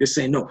Texas. They're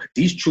saying, no,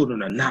 these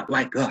children are not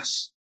like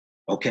us.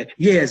 Okay,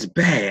 yeah, it's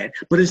bad,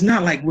 but it's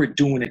not like we're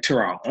doing it to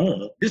our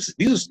own. These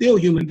are still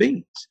human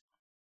beings.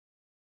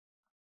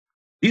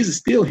 These are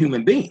still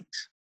human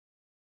beings.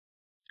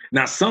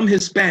 Now, some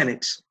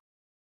Hispanics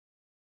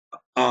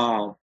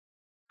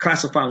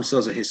classify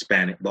themselves as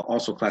Hispanic, but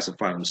also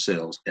classify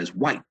themselves as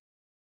white.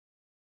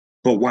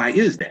 But why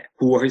is that?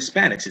 Who are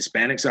Hispanics?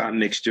 Hispanics are a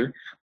mixture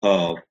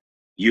of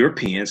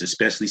Europeans,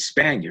 especially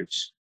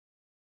Spaniards,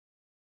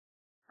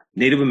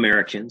 Native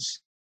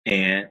Americans,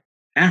 and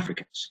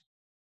Africans.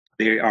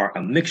 They are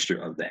a mixture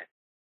of that,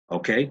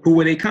 okay? Who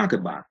were they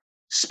conquered by?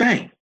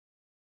 Spain.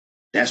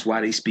 That's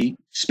why they speak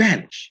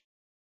Spanish.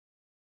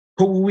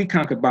 Who were we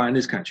conquered by in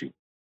this country?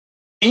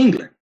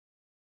 England.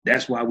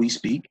 That's why we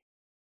speak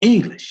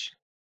English.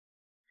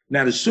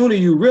 Now, the sooner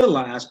you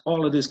realize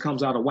all of this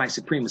comes out of white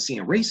supremacy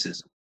and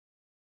racism,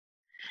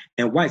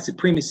 and white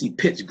supremacy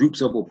pits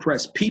groups of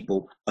oppressed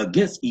people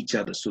against each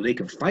other so they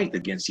can fight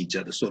against each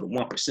other so the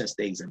 1%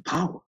 stays in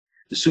power,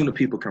 the sooner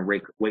people can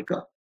wake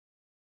up.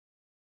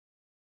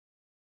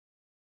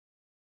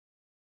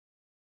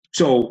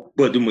 So,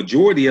 but the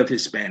majority of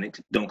Hispanics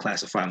don't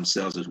classify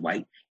themselves as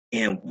white,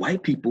 and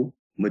white people,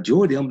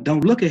 majority of them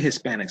don't look at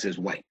Hispanics as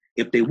white.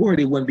 If they were,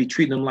 they wouldn't be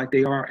treating them like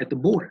they are at the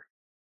border.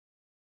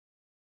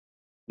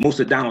 Most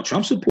of Donald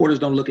Trump supporters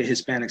don't look at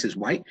Hispanics as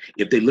white.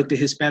 If they looked at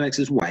Hispanics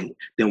as white,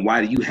 then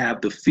why do you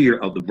have the fear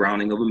of the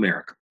browning of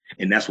America?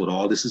 And that's what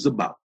all this is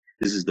about.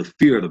 This is the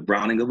fear of the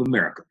browning of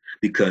America,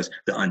 because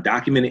the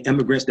undocumented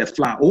immigrants that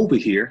fly over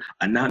here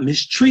are not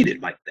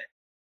mistreated like that.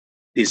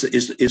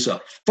 It's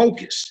a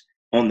focus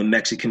on the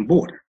Mexican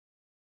border.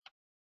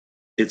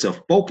 It's a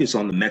focus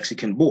on the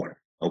Mexican border,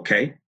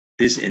 okay?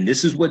 This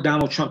is what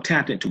Donald Trump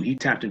tapped into. He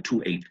tapped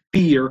into a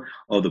fear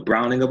of the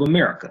browning of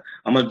America.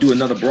 I'm going to do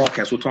another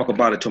broadcast. We'll talk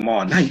about it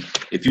tomorrow night.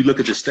 If you look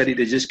at the study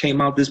that just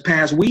came out this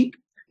past week,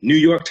 New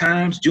York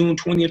Times, June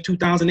 20th,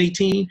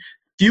 2018,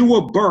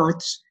 fewer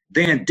births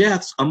than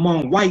deaths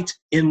among whites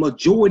in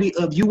majority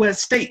of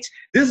U.S. states.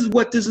 This is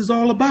what this is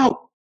all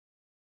about.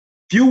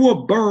 Fewer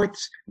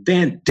births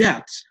than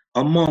deaths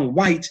among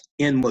whites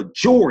in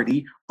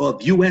majority of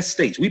U.S.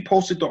 states. We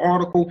posted the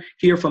article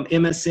here from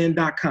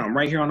MSN.com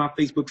right here on our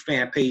Facebook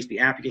fan page, the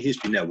African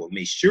History Network.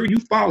 Make sure you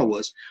follow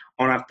us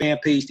on our fan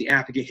page, the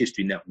African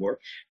History Network,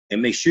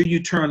 and make sure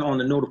you turn on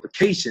the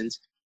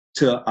notifications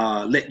to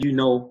let you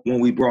know when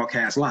we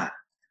broadcast live.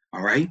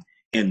 All right?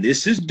 And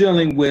this is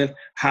dealing with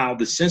how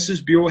the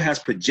Census Bureau has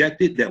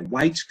projected that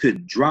whites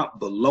could drop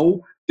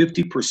below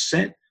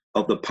 50%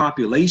 of the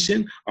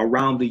population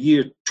around the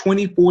year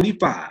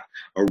 2045,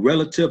 a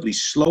relatively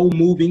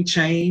slow-moving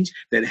change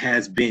that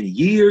has been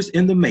years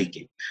in the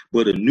making.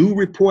 But a new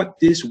report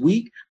this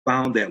week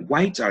found that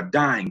whites are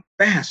dying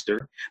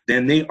faster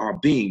than they are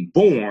being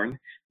born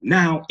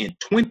now in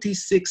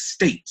 26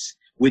 states,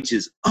 which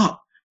is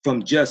up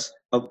from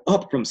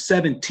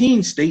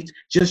 17 states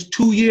just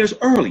 2 years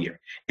earlier.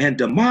 And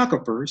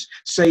demographers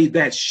say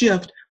that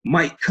shift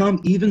might come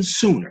even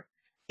sooner.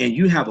 And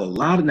you have a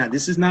lot of, now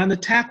this is not an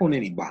attack on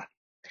anybody,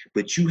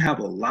 but you have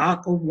a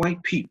lot of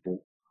white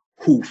people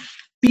who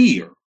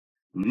fear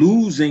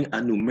losing a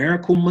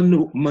numerical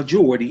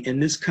majority in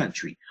this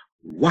country.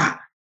 Why?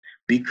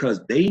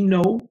 Because they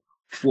know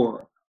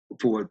for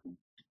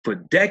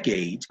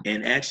decades,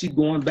 and actually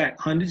going back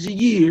hundreds of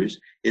years,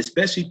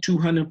 especially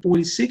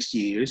 246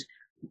 years,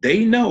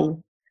 they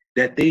know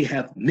that they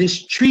have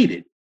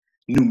mistreated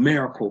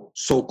numerical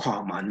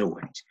so-called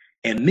minorities.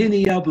 And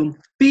many of them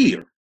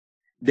fear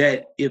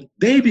that if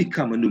they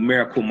become a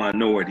numerical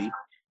minority,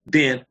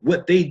 then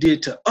what they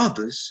did to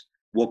others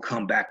will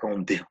come back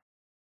on them.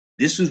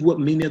 This is what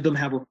many of them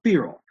have a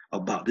fear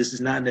about. This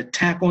is not an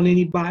attack on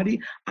anybody.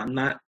 I'm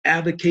not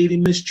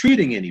advocating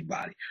mistreating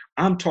anybody.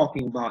 I'm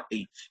talking about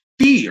a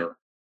fear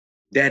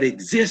that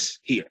exists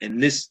here.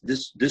 And this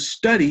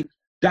study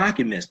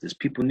documents this.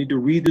 People need to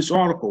read this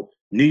article.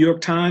 New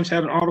York Times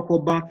had an article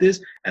about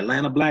this.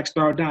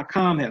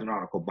 AtlantaBlackStar.com had an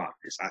article about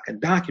this. I can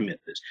document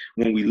this.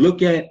 When we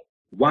look at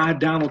why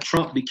Donald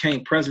Trump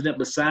became president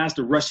besides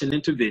the Russian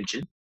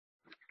intervention,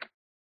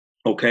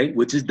 okay,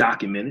 which is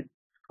documented,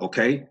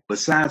 okay,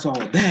 besides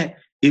all of that,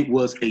 it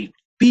was a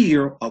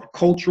fear of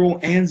cultural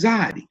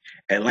anxiety.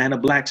 Atlanta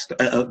Blackstar,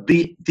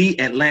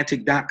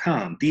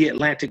 TheAtlantic.com,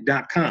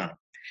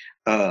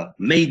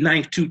 May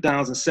 9th,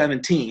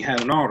 2017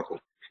 had an article.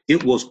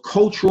 It was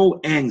cultural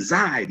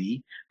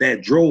anxiety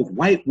that drove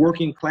white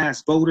working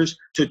class voters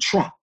to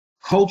Trump.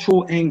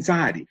 Cultural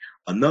anxiety.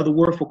 Another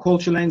word for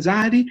cultural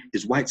anxiety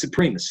is white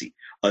supremacy.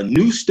 A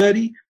new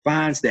study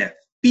finds that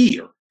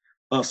fear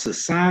of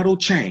societal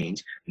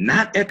change,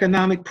 not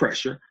economic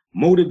pressure,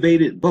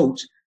 motivated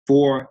votes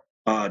for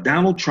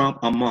Donald Trump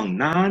among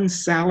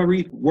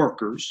non-salaried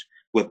workers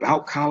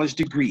without college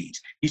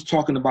degrees. He's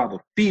talking about the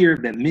fear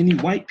that many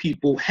white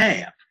people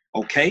have.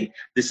 Okay,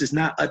 this is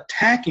not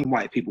attacking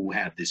white people who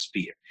have this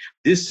fear.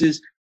 This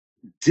is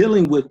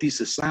dealing with these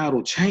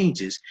societal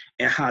changes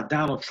and how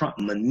Donald Trump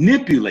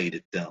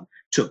manipulated them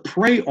to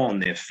prey on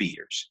their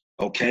fears.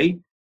 Okay,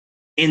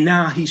 and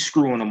now he's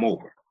screwing them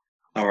over.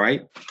 All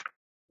right,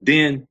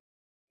 then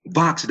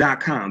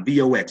Vox.com,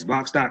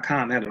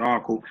 Vox.com had an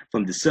article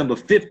from December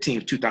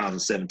 15th,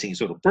 2017.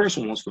 So the first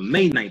one was from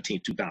May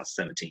 19th,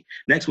 2017.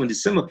 Next one,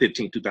 December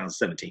 15th,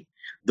 2017.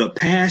 The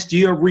past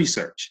year of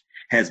research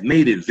has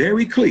made it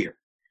very clear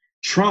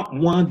Trump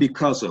won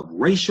because of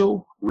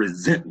racial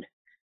resentment.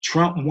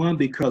 Trump won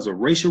because of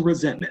racial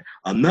resentment.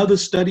 Another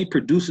study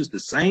produces the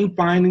same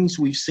findings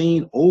we've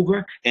seen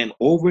over and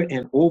over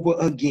and over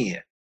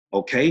again.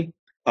 Okay?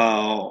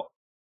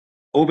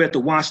 Over at the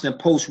Washington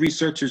Post,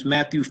 researchers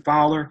Matthew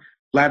Fowler,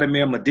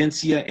 Vladimir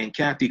Medencia, and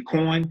Kathy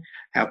Coyne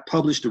have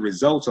published the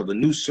results of a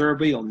new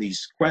survey on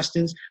these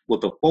questions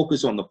with a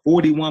focus on the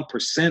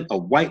 41%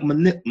 of white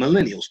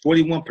millennials,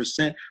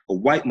 41% of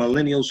white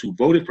millennials who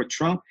voted for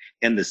Trump,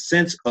 and the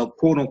sense of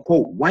quote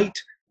unquote white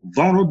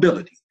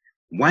vulnerability.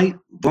 White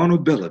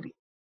vulnerability.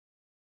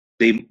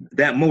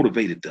 That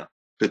motivated them.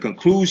 The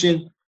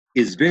conclusion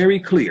is very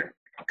clear.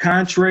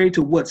 Contrary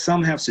to what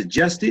some have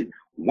suggested,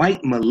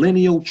 white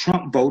millennial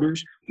Trump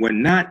voters were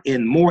not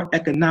in more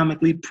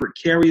economically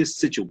precarious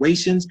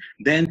situations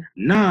than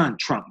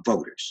non-Trump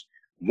voters.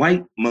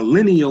 White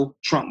millennial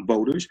Trump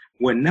voters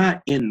were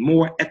not in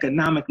more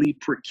economically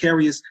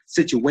precarious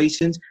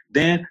situations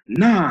than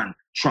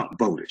non-Trump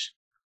voters.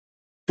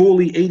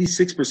 Fully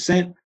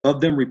 86%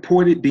 of them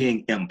reported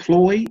being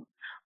employed,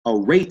 a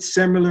rate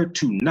similar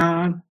to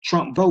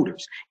non-Trump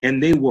voters,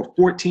 and they were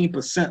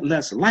 14%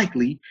 less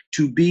likely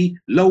to be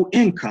low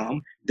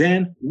income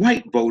than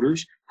white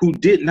voters who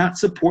did not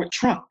support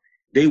Trump.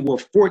 They were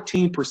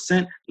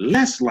 14%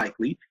 less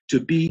likely to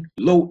be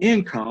low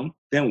income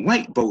than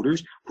white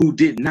voters who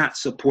did not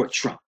support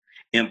Trump.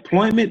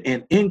 Employment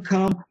and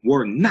income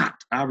were not,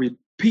 I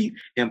repeat,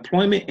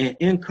 employment and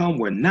income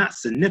were not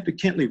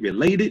significantly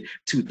related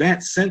to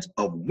that sense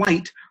of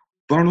white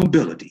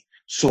vulnerability.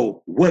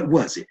 So what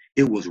was it?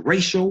 It was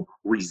racial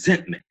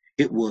resentment.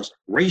 It was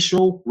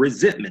racial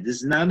resentment. This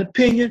is not an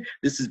opinion.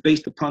 This is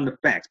based upon the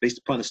facts, based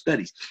upon the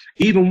studies.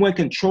 Even when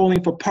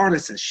controlling for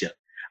partisanship,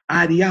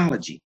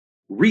 ideology,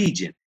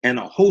 region, and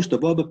a host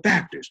of other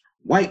factors,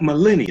 white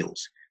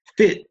millennials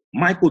fit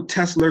Michael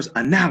Tesler's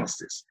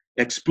analysis,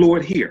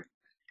 explored here.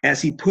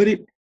 As he put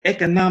it,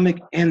 economic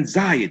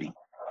anxiety.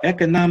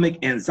 Economic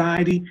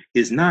anxiety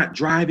is not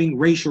driving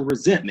racial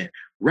resentment.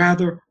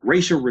 Rather,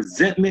 racial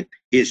resentment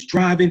is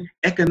driving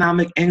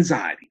economic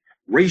anxiety.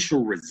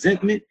 Racial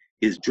resentment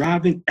is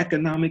driving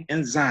economic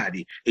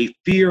anxiety, a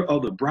fear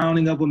of the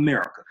browning of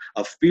America,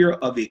 a fear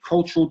of a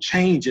cultural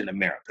change in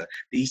America.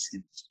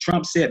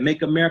 Trump said,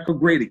 make America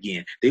great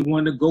again. They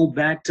wanted to go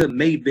back to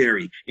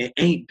Mayberry and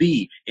Aunt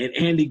B and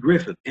Andy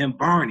Griffith and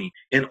Barney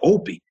and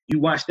Opie. You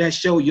watch that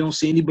show, you don't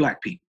see any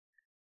black people,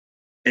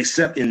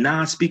 except in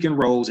non-speaking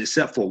roles,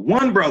 except for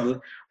one brother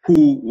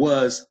who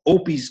was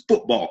Opie's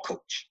football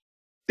coach.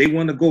 They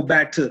want to go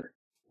back to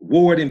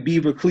Ward and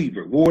Beaver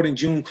Cleaver, Ward and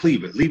June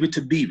Cleaver, Leave It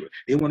to Beaver.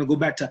 They want to go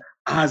back to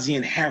Ozzie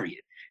and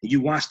Harriet. And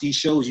you watch these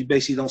shows, you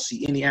basically don't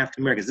see any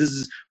African Americans. This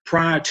is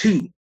prior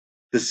to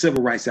the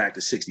Civil Rights Act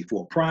of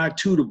 64, prior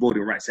to the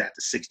Voting Rights Act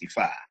of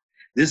 65.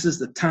 This is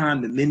the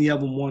time that many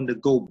of them wanted to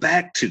go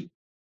back to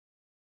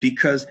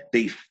because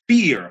they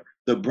fear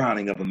the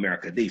browning of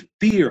America. They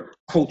fear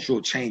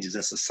cultural changes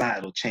and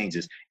societal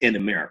changes in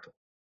America.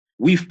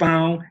 We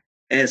found,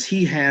 as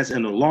he has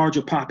in a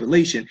larger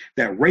population,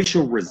 that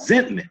racial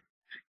resentment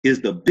is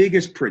the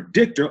biggest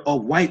predictor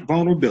of white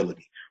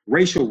vulnerability.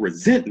 Racial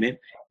resentment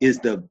is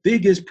the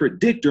biggest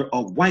predictor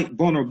of white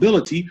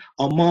vulnerability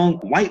among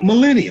white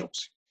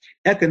millennials.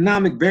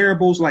 Economic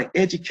variables like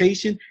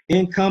education,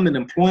 income, and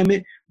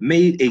employment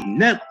made a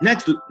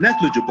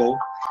negligible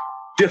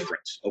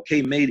difference.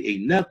 Okay, made a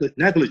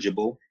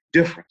negligible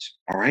difference.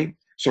 All right.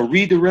 So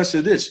read the rest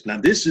of this. Now,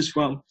 this is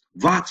from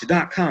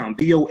Vox.com,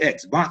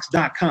 V-O-X,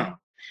 Vox.com.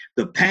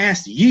 The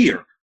past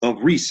year of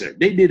research,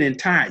 they did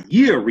entire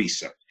year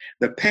research.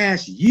 The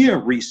past year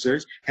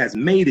research has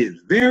made it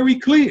very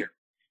clear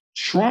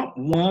Trump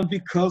won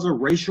because of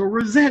racial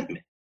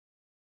resentment.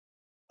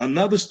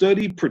 Another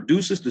study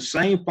produces the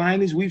same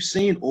findings we've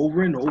seen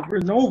over and over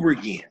and over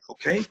again.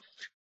 Okay.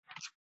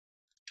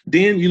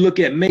 Then you look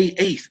at May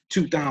 8th,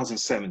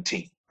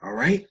 2017. All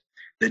right.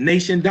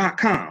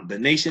 TheNation.com.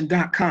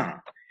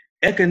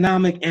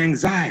 Economic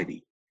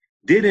anxiety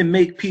didn't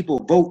make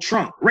people vote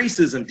Trump.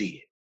 Racism did.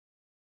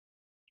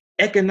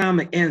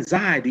 Economic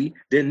anxiety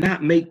did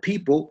not make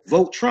people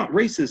vote Trump.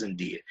 Racism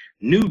did.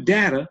 New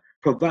data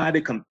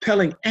provided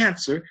compelling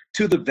answer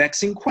to the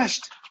vexing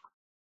question.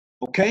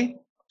 Okay,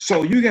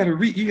 so you got to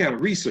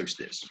research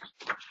this.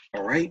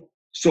 All right.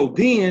 So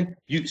then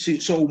you see.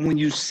 So when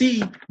you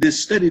see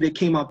this study that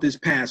came out this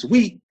past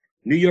week,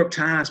 New York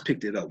Times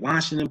picked it up.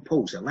 Washington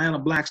Post,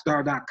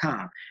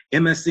 AtlantaBlackStar.com,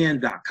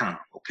 MSN.com.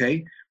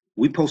 Okay,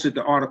 we posted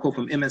the article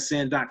from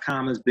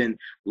MSN.com. Has been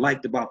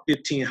liked about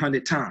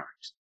 1,500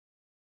 times.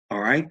 All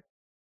right,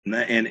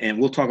 and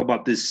we'll talk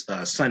about this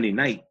Sunday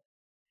night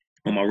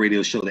on my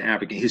radio show, the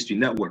African History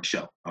Network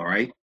show. All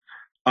right,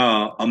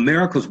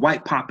 America's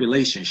white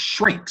population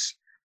shrinks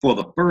for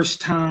the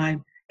first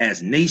time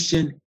as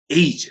nation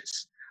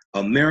ages.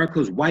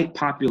 America's white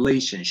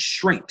population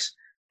shrinks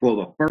for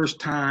the first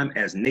time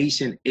as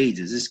nation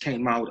ages. This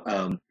came out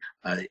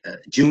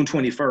June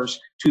 21st,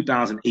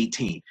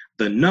 2018.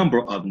 The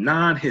number of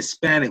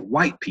non-Hispanic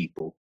white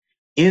people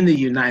in the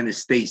United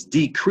States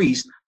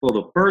decreased for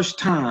the first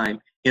time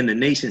in the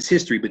nation's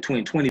history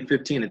between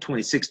 2015 and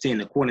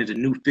 2016, according to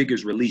new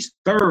figures released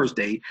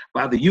Thursday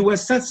by the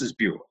U.S. Census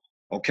Bureau.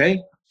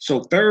 Okay, so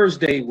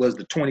Thursday was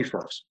the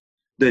 21st.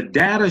 The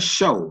data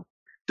show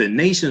the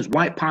nation's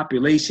white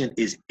population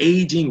is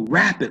aging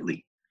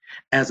rapidly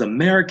as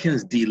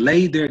Americans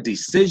delay their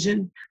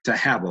decision to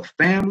have a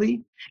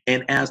family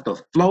and as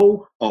the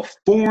flow of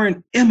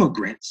foreign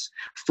immigrants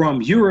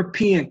from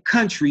European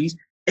countries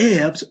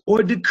ebbs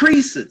or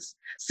decreases.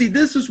 See,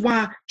 this is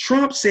why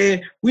Trump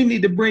said we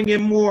need to bring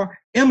in more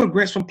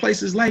immigrants from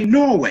places like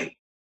Norway.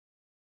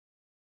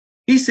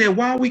 He said,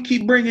 why we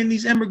keep bringing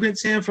these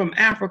immigrants in from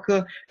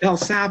Africa, El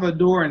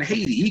Salvador, and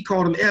Haiti? He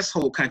called them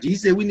S-hole countries. He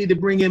said we need to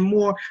bring in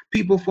more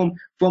people from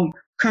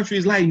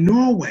countries like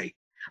Norway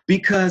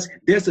because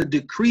there's a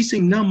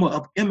decreasing number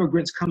of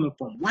immigrants coming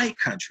from white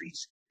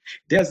countries.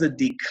 There's a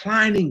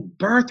declining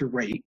birth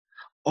rate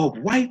of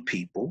white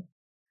people.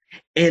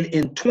 And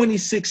in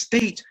 26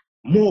 states,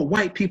 more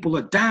white people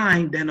are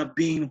dying than are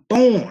being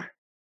born.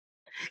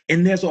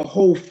 And there's a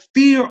whole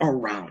fear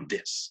around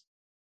this,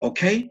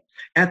 okay?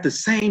 At the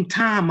same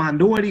time,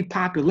 minority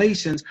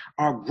populations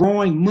are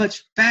growing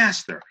much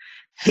faster,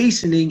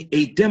 hastening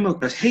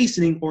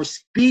or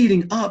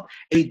speeding up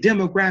a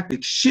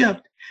demographic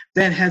shift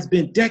that has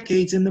been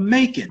decades in the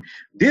making.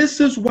 This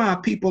is why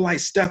people like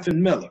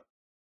Stephen Miller,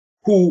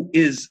 who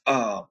is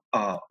a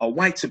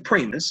white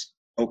supremacist,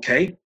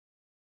 okay,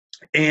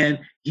 and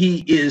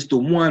he is the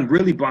one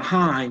really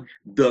behind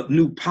the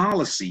new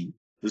policy.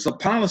 There's a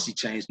policy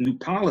change, new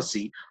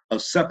policy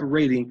of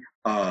separating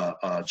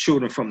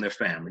children from their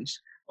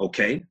families,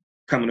 okay,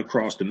 coming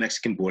across the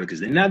Mexican border, because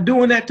they're not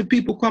doing that to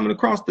people coming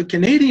across the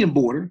Canadian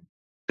border.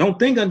 Don't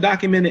think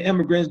undocumented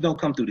immigrants don't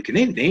come through the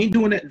Canadian. They ain't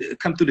doing that,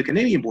 come through the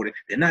Canadian border.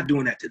 They're not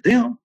doing that to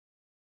them.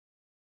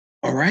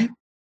 All right.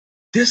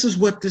 This is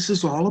what this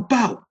is all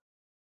about.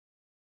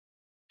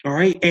 All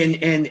right.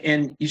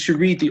 And you should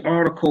read the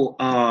article.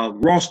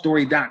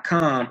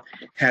 Rawstory.com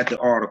had the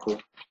article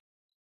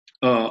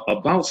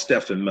about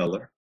Stephen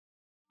Miller.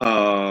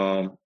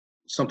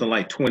 Something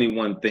like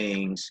 21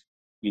 things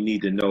you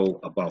need to know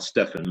about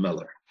Stephen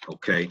Miller.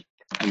 Okay.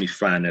 Let me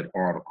find that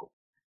article.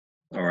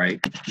 All right.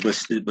 But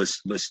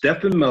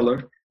Stephen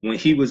Miller, when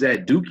he was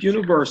at Duke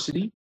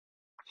University,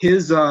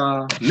 his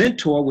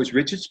mentor was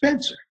Richard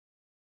Spencer.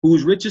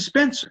 Who's Richard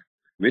Spencer?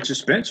 Richard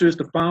Spencer is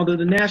the founder of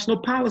the National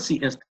Policy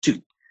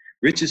Institute.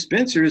 Richard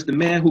Spencer is the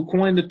man who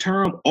coined the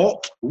term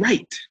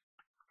alt-right.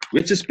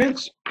 Richard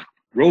Spencer.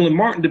 Roland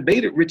Martin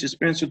debated Richard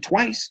Spencer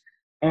twice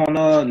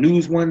on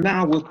News One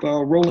Now with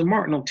Roland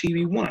Martin on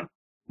TV One.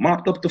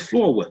 Mopped up the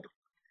floor with him.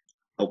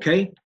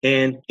 Okay?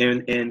 And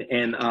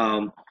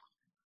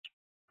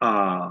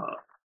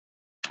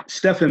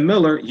Stephen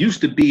Miller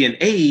used to be an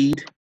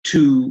aide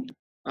to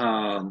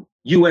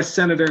U.S.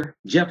 Senator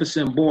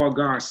Jefferson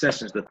Beauregard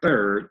Sessions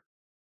III,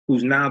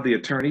 who's now the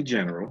Attorney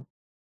General,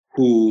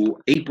 who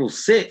April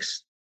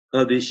 6th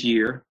of this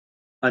year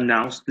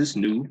announced this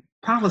new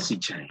policy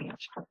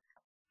change.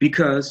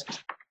 Because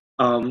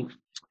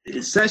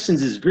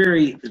Sessions is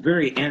very,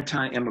 very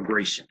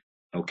anti-immigration,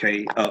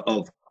 okay,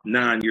 of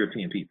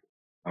non-European people,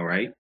 all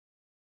right?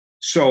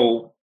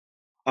 So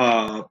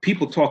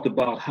people talked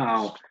about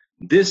how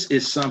this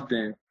is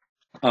something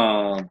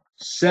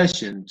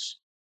Sessions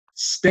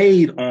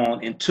stayed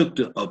on and took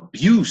the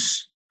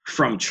abuse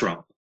from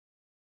Trump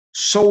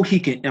so he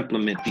can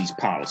implement these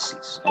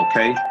policies,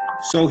 okay?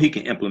 So he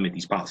can implement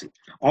these policies.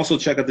 Also,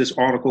 check out this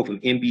article from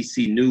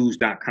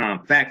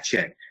NBCnews.com. Fact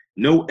check.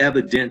 No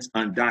evidence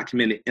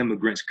undocumented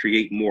immigrants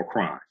create more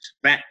crimes.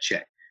 Fact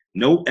check.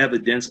 No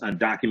evidence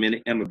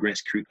undocumented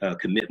immigrants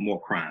commit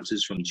more crimes. This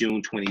is from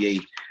June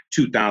 28,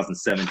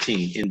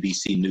 2017,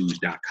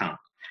 NBCnews.com.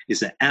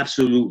 It's an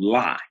absolute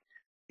lie.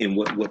 And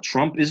what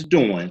Trump is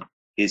doing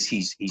is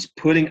he's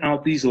putting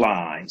out these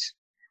lies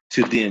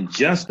to then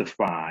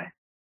justify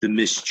the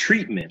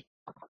mistreatment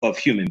of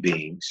human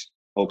beings,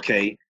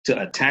 okay,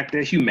 to attack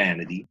their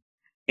humanity.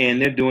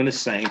 And they're doing the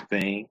same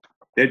thing.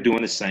 They're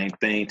doing the same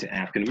thing to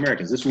African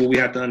Americans. This is what we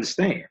have to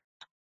understand,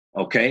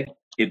 okay?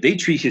 If they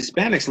treat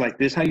Hispanics like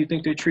this, how do you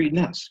think they're treating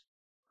us?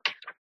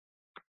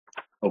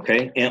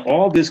 Okay, and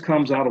all this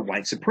comes out of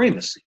white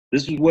supremacy.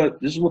 This is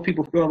what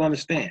people fail to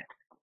understand.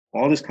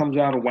 All this comes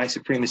out of white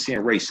supremacy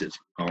and racism.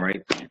 All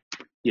right.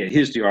 Yeah,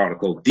 here's the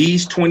article.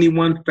 These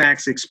 21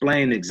 facts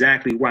explain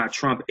exactly why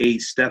Trump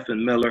aides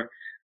Stephen Miller.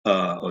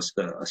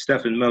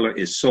 Stephen Miller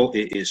is so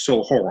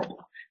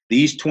horrible.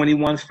 These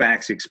 21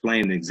 facts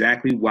explain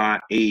exactly why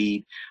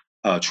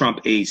Trump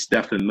aides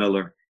Stephen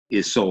Miller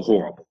is so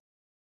horrible.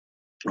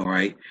 All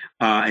right.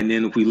 And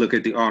then if we look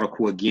at the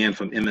article again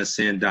from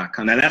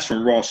MSN.com, now that's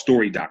from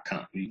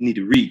rawstory.com. You need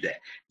to read that.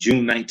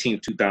 June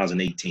 19,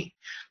 2018.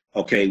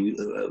 Okay,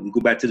 we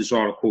go back to this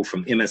article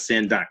from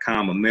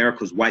MSN.com.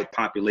 America's white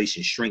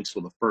population shrinks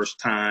for the first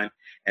time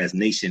as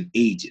nation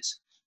ages.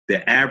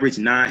 The average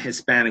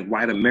non-Hispanic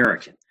white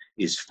American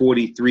is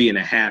 43 and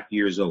a half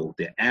years old.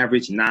 The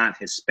average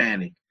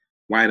non-Hispanic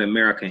white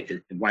American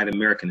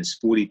is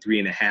 43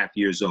 and a half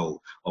years old,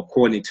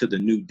 according to the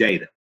new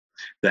data.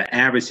 The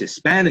average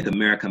Hispanic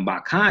American, by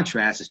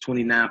contrast, is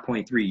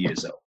 29.3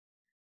 years old.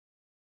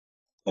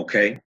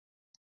 Okay,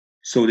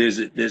 so there's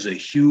a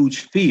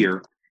huge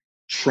fear.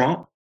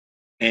 Trump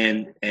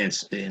and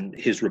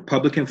his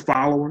Republican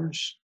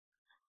followers,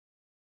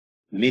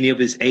 many of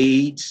his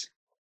aides,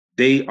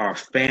 they are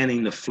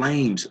fanning the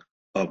flames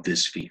of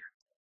this fear,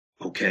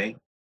 okay?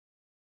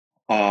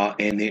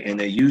 And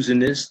they're using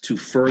this to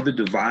further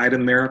divide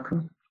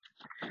America.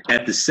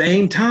 At the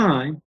same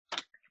time,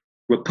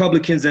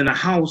 Republicans in the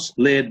House,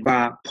 led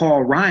by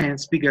Paul Ryan,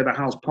 Speaker of the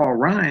House Paul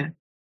Ryan,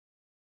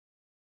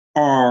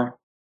 are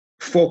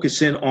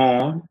focusing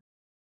on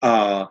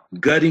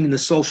gutting the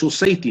social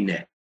safety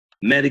net,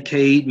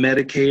 Medicaid,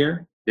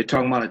 Medicare. They're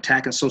talking about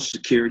attacking Social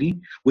Security,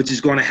 which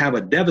is going to have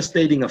a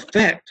devastating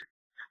effect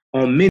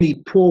on many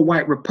poor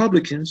white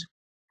Republicans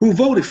who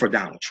voted for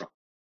Donald Trump.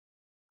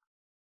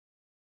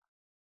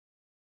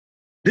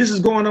 This is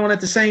going on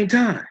at the same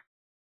time.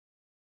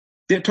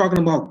 They're talking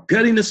about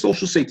gutting the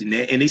social safety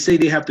net, and they say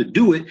they have to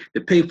do it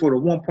to pay for the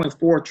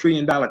 $1.4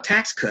 trillion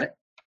tax cut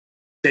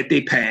that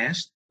they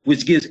passed,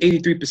 which gives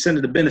 83%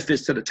 of the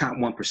benefits to the top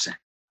 1%.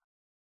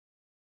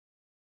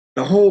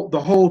 The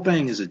whole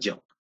thing is a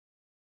joke.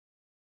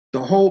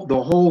 The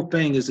whole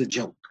thing is a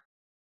joke.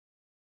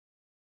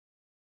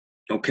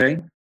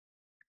 Okay?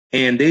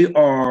 And they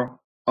are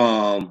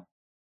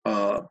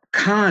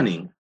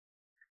conning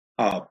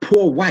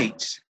poor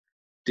whites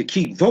to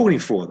keep voting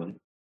for them,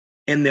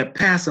 and they're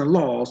passing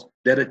laws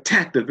that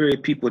attack the very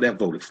people that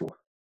voted for them.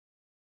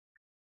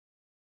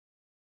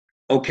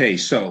 Okay,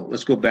 so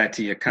let's go back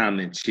to your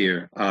comments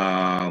here.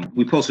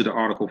 We posted an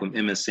article from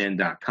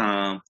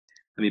MSN.com.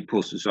 Let me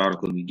post this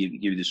article. Let me give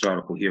you this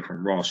article here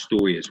from Raw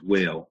Story as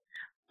well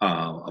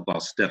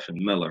about Stephen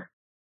Miller.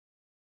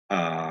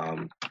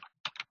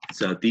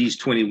 So these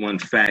 21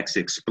 facts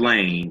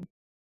explain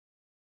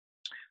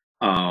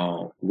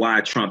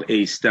why Trump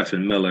aides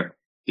Stephen Miller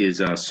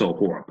is so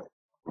horrible.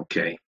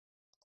 Okay.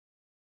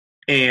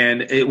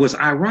 And it was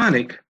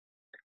ironic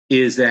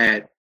is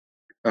that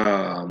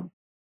Kirstjen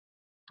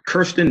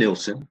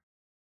Nielsen,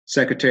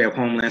 Secretary of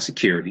Homeland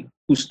Security,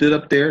 who stood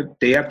up there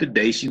day after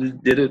day, she was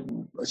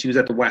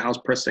at the White House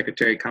press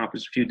secretary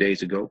conference a few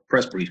days ago,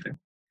 press briefing,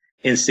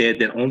 and said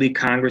that only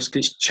Congress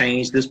could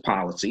change this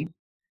policy.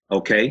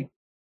 Okay,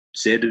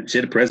 said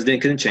the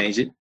president couldn't change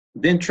it.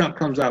 Then Trump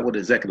comes out with an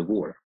executive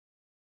order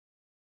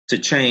to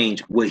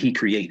change what he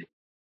created.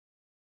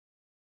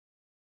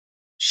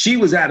 She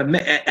was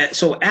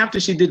so after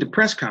she did the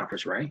press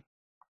conference, right?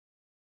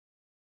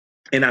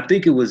 And I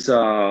think it was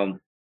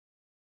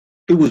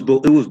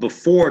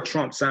before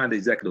Trump signed the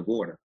executive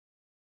order.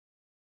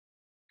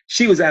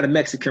 She was at a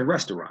Mexican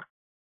restaurant,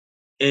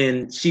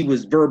 and she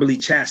was verbally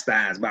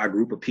chastised by a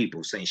group of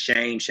people saying,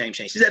 shame, shame,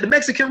 shame. She's at the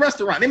Mexican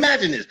restaurant.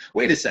 Imagine this.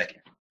 Wait a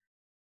second.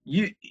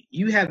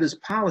 You have this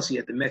policy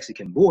at the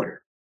Mexican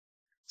border.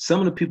 Some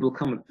of the people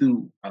coming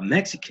through are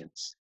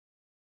Mexicans.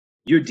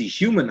 You're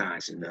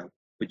dehumanizing them,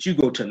 but you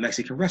go to a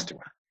Mexican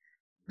restaurant.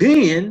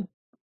 Then,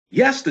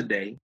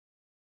 yesterday,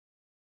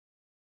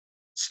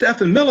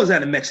 Stephen Miller's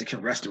at a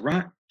Mexican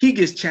restaurant. He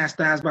gets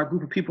chastised by a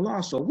group of people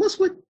also. What's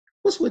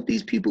with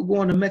these people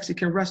going to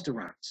Mexican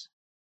restaurants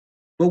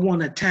but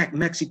want to attack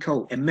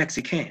Mexico and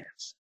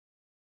Mexicans?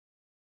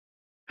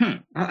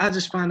 I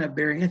just find that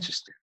very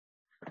interesting.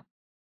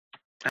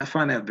 I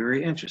find that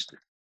very interesting.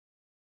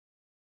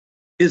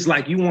 It's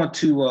like you want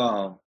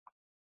to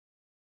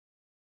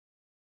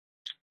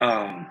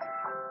um,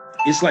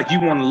 it's like you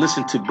want to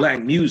listen to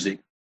black music,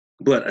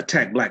 but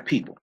attack black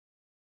people.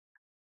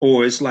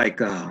 Or it's like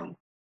during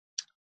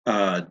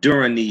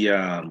the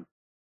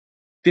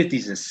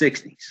 50s and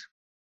 60s,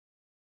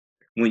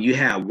 when you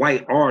have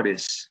white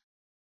artists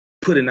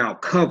putting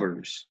out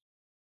covers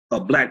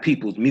of black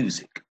people's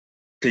music,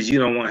 because you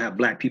don't want to have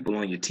black people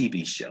on your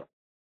TV show,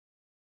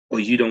 or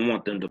you don't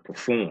want them to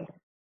perform.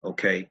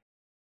 Okay,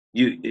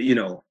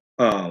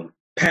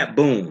 Pat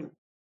Boone,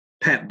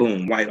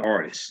 white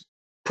artist,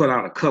 put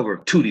out a cover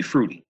of Tutti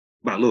Frutti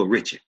by Little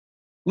Richard.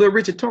 Little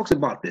Richard talks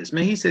about this,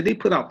 man. He said they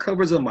put out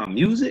covers of my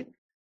music.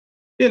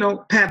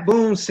 Pat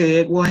Boone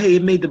said, well, hey,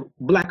 it made the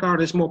black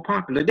artists more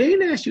popular. They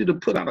didn't ask you to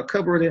put out a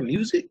cover of their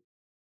music.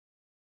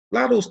 A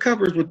lot of those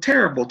covers were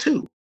terrible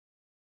too.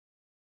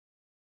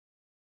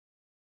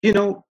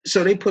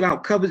 So they put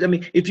out covers. I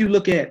mean, if you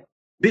look at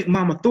Big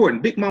Mama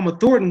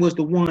Thornton was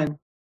the one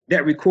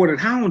that recorded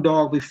Hound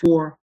Dog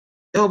before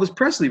Elvis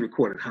Presley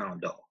recorded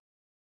Hound Dog.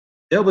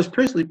 Elvis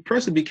Presley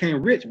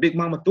became rich. Big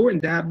Mama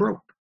Thornton died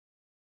broke.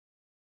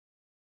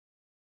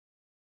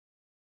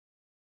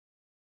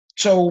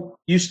 So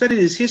you study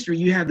this history,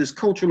 you have this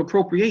cultural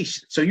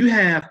appropriation. So you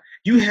have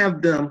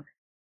them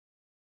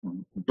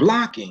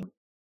blocking,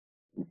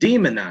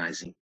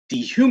 demonizing,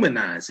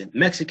 dehumanizing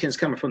Mexicans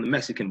coming from the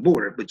Mexican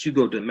border, but you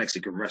go to a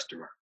Mexican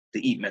restaurant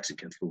to eat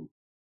Mexican food.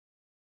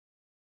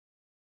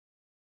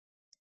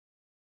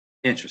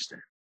 Interesting.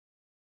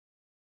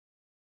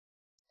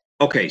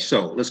 Okay,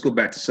 so let's go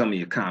back to some of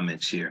your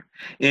comments here.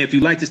 And if you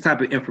like this type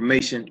of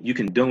information, you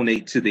can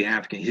donate to the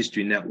African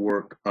History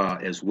Network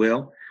as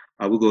well.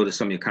 We'll go to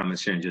some of your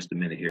comments here in just a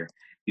minute here.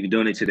 You can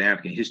donate to the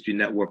African History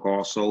Network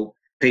also.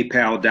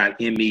 PayPal.me/the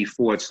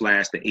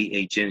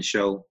AHN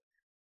show.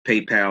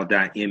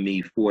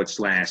 PayPal.me/the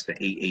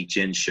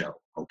AHN show.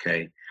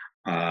 Okay.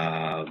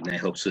 That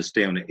helps us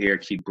stay on the air,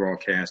 keep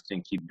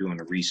broadcasting, keep doing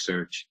the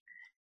research.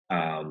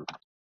 We'll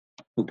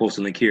post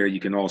a link here.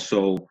 You can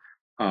also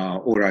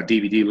order our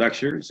DVD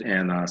lectures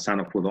and sign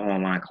up for the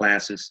online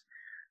classes.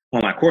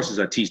 Online courses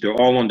I teach, they're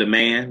all on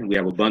demand. We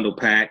have a bundle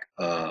pack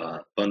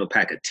of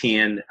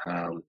 10.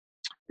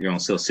 They're on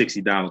sale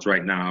 $60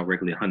 right now,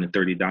 regularly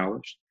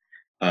 $130.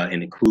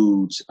 And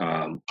includes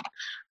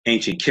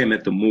Ancient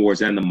Kemet, the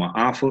Moors, and the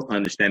Ma'afa,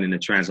 Understanding the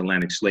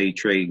Transatlantic Slave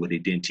Trade, what they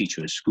didn't teach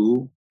you in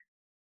school.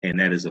 And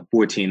that is a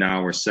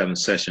 14-hour,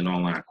 7-session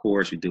online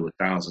course. We deal with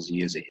thousands of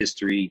years of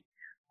history.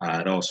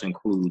 It also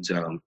includes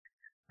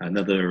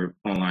another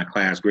online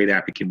class, Great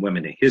African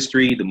Women in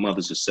History, the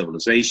Mothers of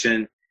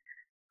Civilization,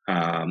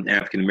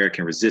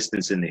 African-American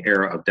Resistance in the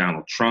Era of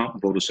Donald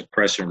Trump, Voter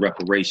Suppression,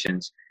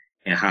 Reparations,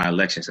 and How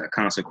Elections Have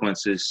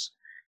Consequences,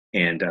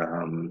 and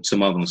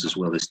some other ones as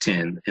well as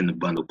 10 in the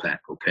bundle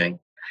pack, okay? As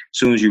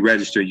soon as you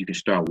register, you can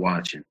start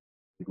watching.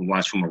 You can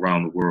watch from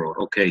around the world.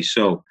 Okay,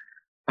 so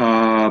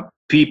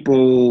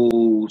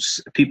people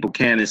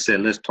Candace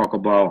said, let's talk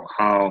about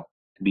how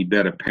to be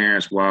better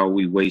parents. Why are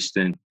we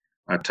wasting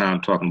our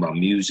time talking about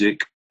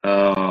music?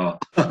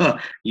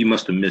 You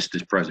must have missed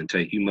this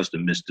presentation. You must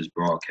have missed this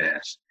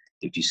broadcast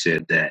if you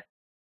said that.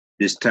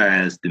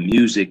 The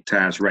music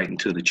ties right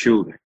into the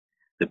children.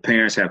 The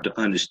parents have to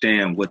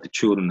understand what the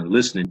children are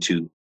listening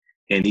to.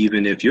 And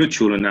even if your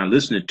children are not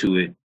listening to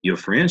it, your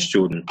friends'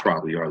 children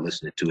probably are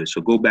listening to it.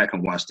 So go back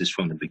and watch this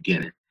from the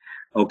beginning.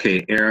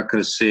 Okay,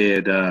 Erica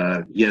said,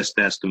 yes,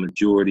 that's the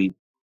majority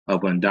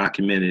of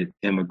undocumented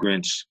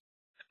immigrants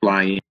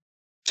fly in,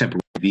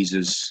 temporary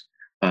visas.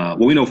 Well,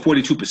 we know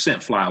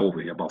 42% fly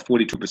over here, about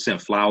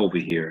 42% fly over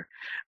here,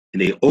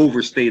 and they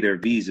overstay their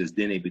visas,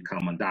 then they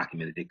become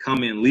undocumented. They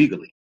come in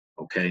legally,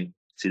 okay?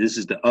 See, this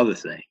is the other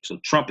thing. So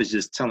Trump is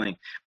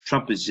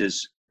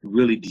just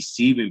really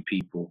deceiving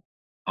people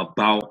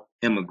about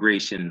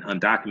immigration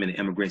and undocumented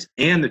immigrants.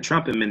 And the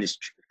Trump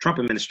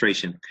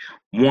administration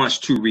wants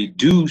to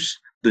reduce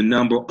the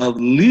number of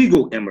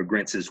legal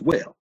immigrants as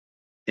well.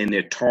 And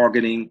they're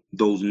targeting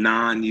those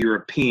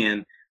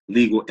non-European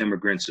legal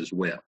immigrants as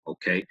well,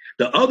 okay?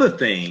 The other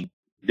thing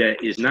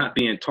that is not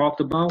being talked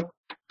about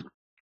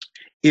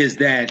is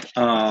that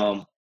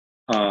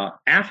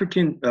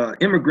African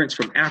immigrants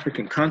from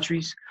African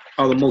countries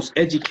are the most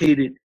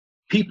educated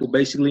people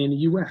basically in the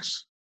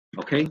U.S.,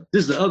 okay?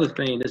 This is the other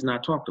thing that's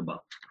not talked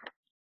about,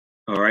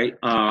 all right?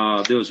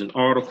 There was an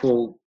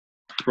article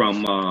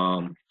from,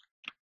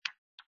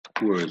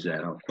 where is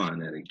that? I'll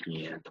find that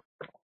again.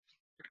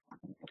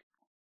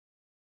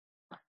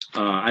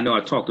 I know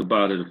I talked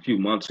about it a few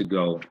months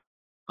ago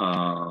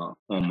on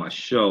my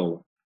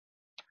show.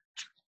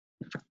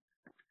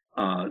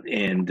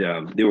 And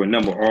there were a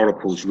number of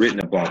articles written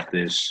about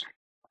this.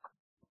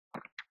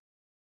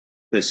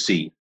 Let's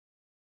see.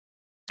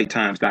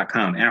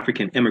 Times.com.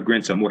 African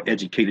immigrants are more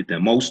educated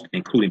than most,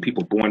 including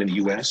people born in the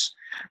U.S.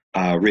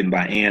 Written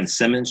by Ann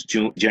Simmons,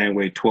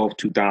 January 12,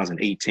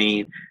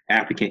 2018.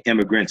 African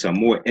immigrants are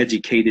more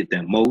educated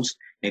than most,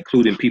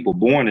 including people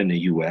born in the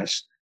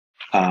U.S.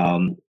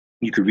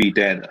 You could read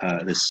that.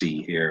 Let's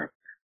see here.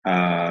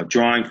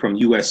 Drawing from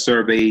U.S.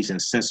 surveys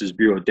and Census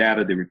Bureau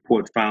data, the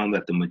report found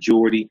that the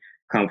majority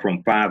come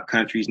from 5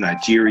 countries: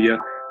 Nigeria,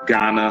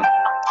 Ghana,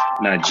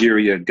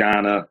 Nigeria,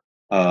 Ghana,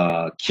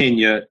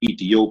 Kenya,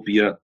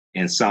 Ethiopia,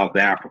 and South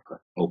Africa.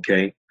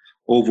 Okay.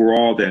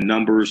 Overall, their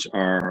numbers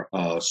are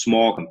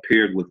small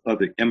compared with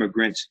other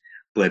immigrants,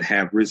 but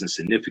have risen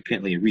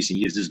significantly in recent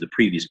years. This is the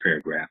previous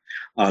paragraph.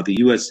 The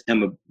U.S.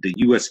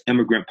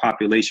 immigrant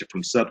population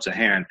from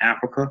sub-Saharan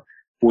Africa,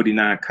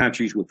 49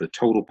 countries with a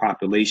total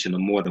population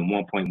of more than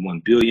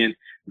 1.1 billion,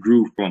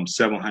 grew from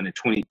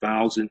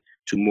 720,000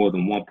 to more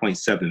than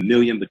 1.7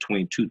 million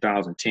between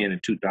 2010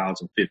 and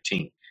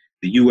 2015.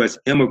 The U.S.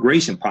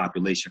 immigration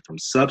population from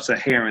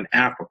sub-Saharan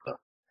Africa,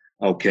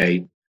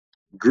 okay,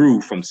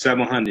 grew from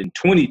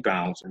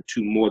 720,000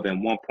 to more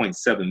than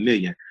 1.7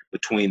 million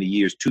between the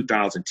years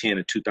 2010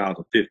 and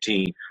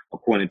 2015,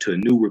 according to a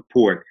new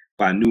report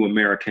by New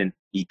American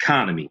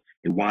Economy,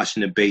 a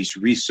Washington-based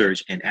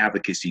research and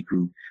advocacy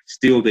group.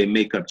 Still, they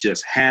make up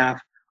just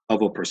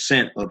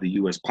 0.5% of the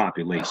U.S.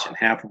 population,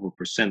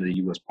 0.5% of the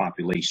U.S.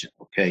 population,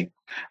 okay?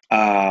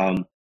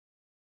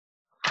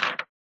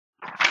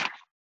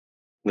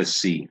 Let's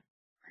see.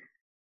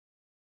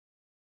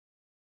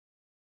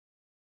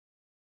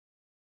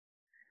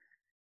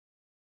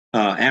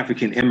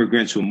 African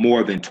immigrants were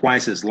more than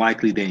twice as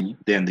likely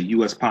than the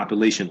U.S.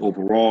 population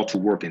overall to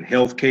work in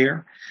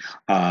healthcare.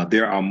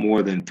 There are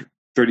more than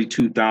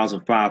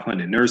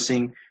 32,500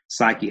 nursing,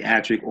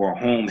 psychiatric, or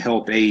home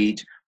health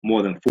aides,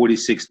 more than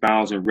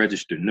 46,000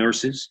 registered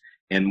nurses,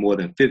 and more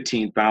than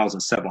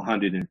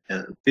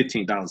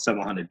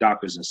 15,700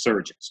 doctors and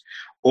surgeons.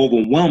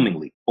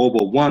 Overwhelmingly,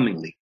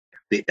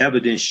 the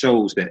evidence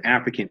shows that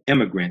African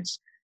immigrants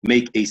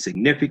make a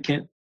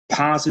significant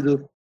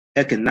positive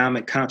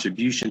economic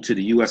contribution to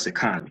the U.S.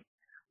 economy,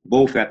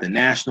 both at the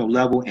national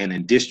level and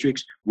in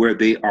districts where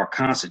they are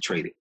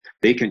concentrated.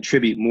 They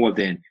contribute more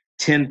than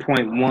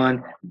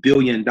 $10.1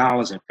 billion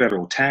in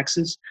federal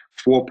taxes,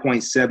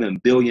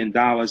 $4.7 billion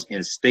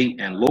in state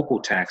and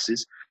local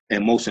taxes,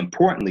 and most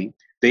importantly,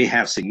 they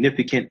have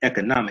significant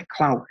economic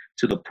clout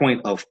to the point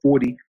of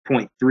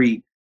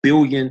 $40.3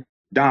 billion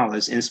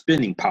in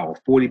spending power,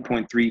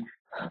 $40.3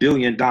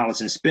 billion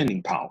in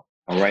spending power.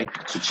 All right,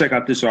 so check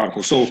out this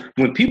article. So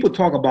when people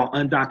talk about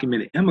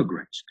undocumented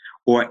immigrants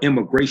or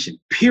immigration,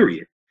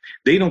 period,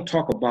 they don't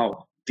talk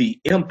about the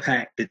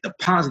impact, the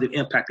positive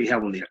impact they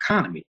have on the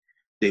economy.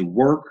 They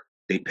work,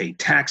 they pay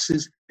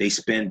taxes, they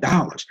spend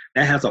dollars.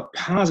 That has a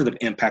positive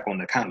impact on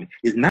the economy.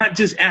 It's not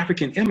just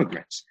African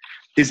immigrants,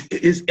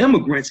 it's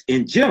immigrants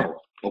in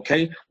general,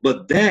 okay?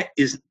 But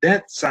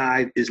that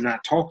side is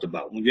not talked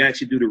about when you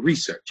actually do the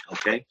research,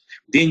 okay?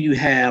 Then you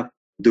have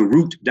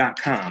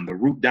theroot.com,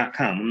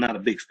 theroot.com. I'm not a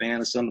big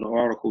fan of some of the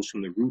articles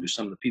from The Root or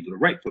some of the people that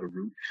write for The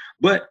Root,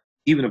 but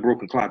even a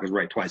broken clock is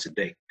right twice a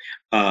day.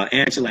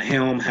 Angela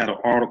Helm had an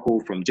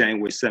article from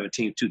January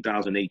 17,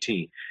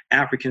 2018.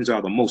 Africans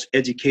are the most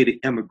educated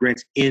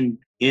immigrants in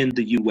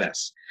the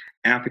U.S.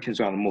 Africans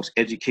are the most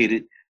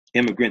educated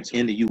immigrants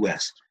in the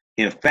U.S.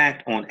 In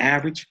fact, on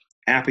average,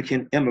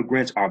 African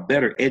immigrants are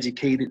better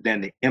educated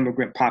than the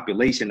immigrant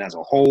population as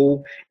a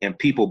whole and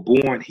people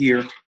born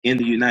here in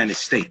the United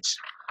States.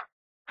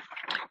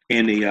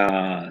 And they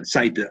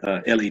cite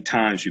the LA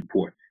Times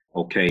report,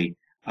 okay,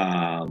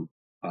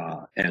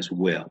 as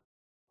well.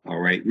 All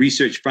right.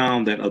 Research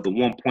found that of the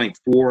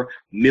 1.4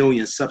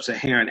 million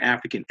sub-Saharan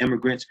African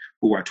immigrants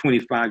who are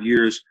 25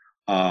 years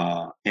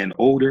and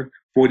older,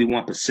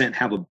 41%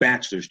 have a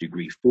bachelor's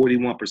degree.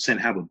 41%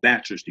 have a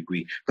bachelor's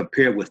degree,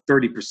 compared with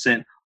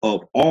 30%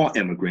 of all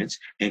immigrants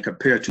and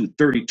compared to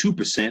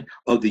 32%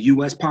 of the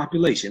U.S.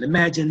 population.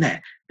 Imagine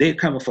that. They're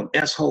coming from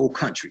S-hole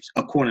countries,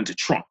 according to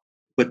Trump,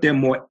 but they're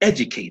more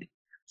educated.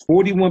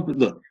 41,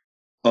 look,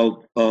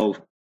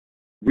 of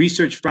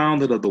research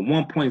found that of the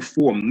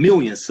 1.4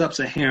 million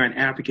sub-Saharan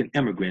African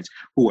immigrants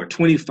who are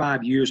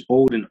 25 years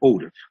old and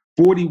older,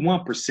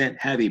 41%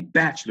 have a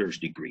bachelor's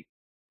degree,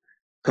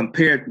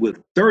 compared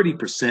with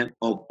 30%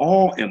 of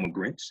all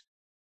immigrants.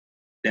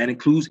 That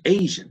includes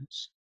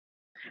Asians,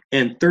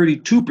 and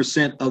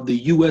 32% of the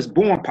U.S.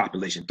 born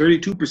population.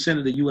 32%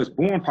 of the U.S.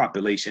 born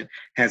population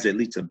has at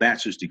least a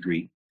bachelor's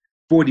degree.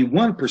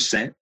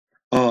 41%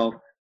 of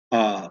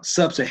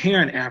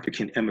sub-Saharan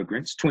African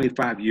immigrants,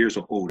 25 years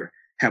or older,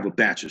 have a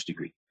bachelor's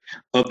degree.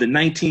 Of the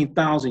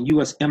 19,000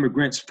 U.S.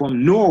 immigrants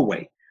from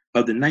Norway,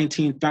 a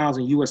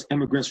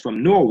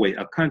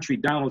country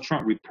Donald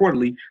Trump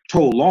reportedly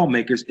told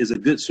lawmakers is a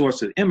good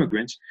source of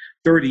immigrants,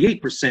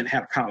 38%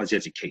 have college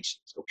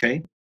educations,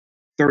 okay?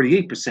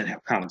 38%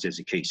 have college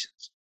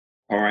educations,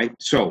 all right?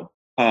 So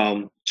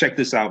check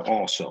this out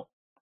also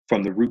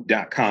from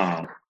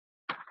theroot.com.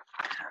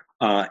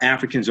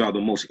 Africans are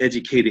the most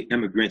educated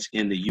immigrants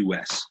in the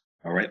U.S.,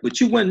 all right? But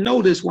you wouldn't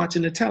know this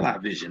watching the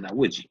television, now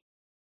would you?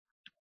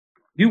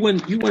 You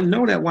wouldn't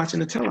know that watching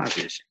the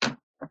television.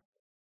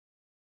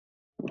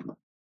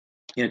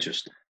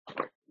 Interesting.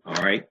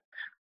 All right.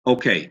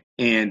 Okay.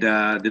 And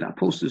did I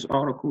post this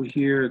article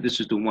here?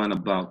 This is the one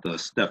about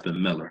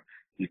Stephen Miller.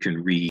 You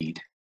can read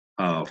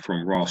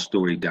from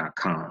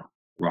rawstory.com.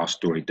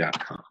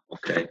 Rawstory.com.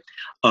 Okay.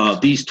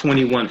 These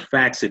 21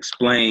 facts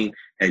explain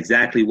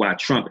exactly why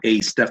Trump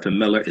aide Stephen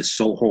Miller is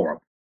so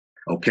horrible.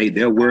 Okay,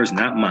 their words,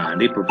 not mine.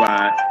 They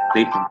provide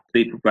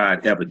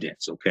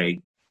evidence.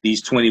 Okay,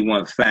 these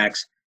 21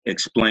 facts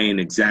explain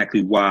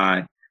exactly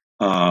why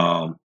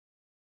um,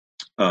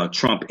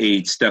 Trump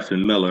aide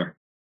Stephen Miller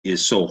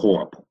is so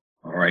horrible.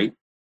 All right.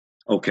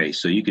 Okay,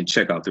 so you can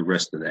check out the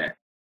rest of that.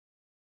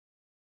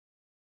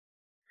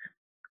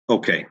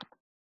 Okay.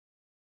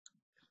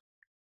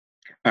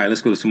 All right,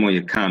 let's go to some more of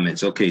your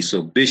comments. Okay,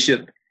 so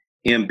Bishop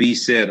MB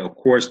said, of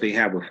course, they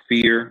have a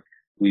fear.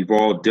 We've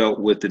all dealt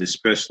with it,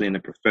 especially in the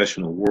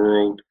professional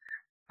world.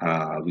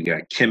 We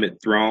got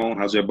Kemet Throne.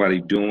 How's everybody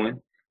doing?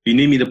 If you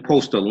need me to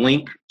post a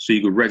link so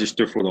you can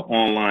register for the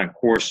online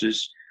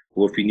courses,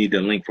 or if you need the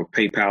link for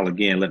PayPal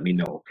again, let me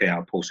know. Okay,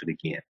 I'll post it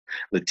again.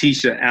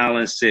 Letitia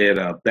Allen said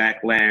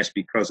backlash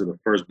because of the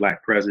first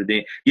black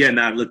president. Yeah,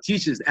 now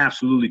Letitia is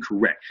absolutely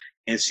correct.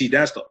 And see,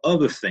 that's the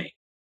other thing.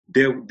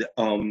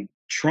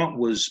 Trump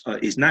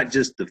is not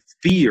just the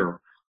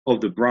fear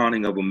of the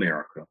browning of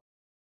America.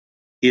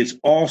 It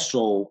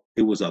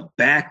was a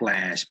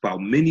backlash by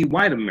many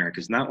white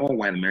Americans, not all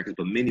white Americans,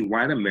 but many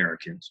white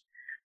Americans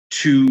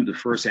to the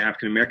first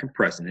African American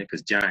president,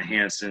 because John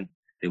Hanson,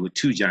 there were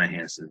two John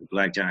Hansons.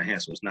 Black John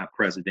Hanson was not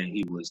president.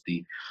 He was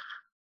the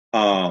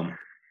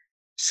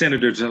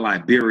senator to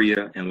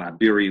Liberia, and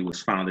Liberia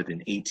was founded in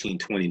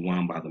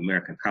 1821 by the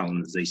American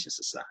Colonization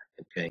Society.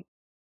 Okay.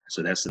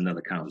 So that's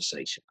another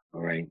conversation.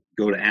 All right.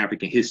 Go to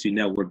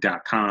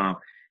AfricanHistoryNetwork.com,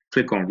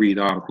 click on read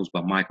articles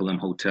by Michael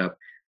Imhotep.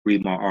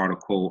 Read my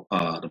article,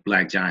 The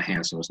Black John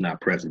Hanson Was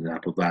Not President. I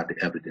provide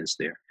the evidence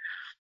there.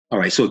 All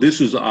right, so this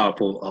was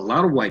for a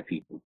lot of white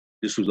people,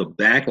 this was a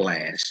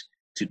backlash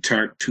to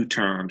two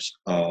terms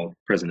of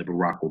President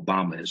Barack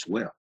Obama as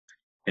well.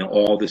 And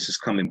all this is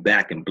coming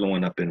back and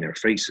blowing up in their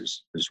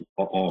faces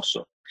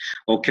also.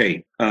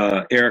 Okay,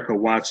 Erica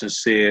Watson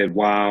said,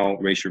 wow,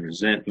 racial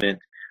resentment.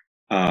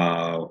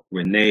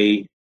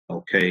 Renee,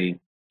 okay.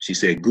 She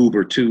said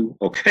Goober too.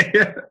 Okay.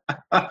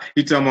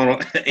 You talking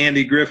about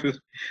Andy Griffith?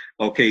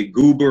 Okay,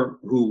 Goober,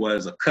 who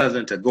was a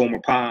cousin to Gomer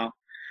Pyle.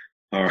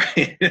 All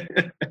right.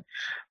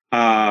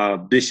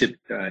 Bishop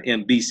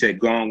MB said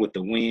Gone with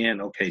the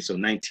Wind. Okay, so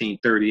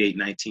 1938,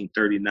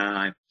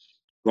 1939,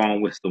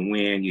 Gone with the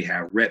Wind. You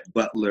have Rhett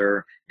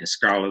Butler and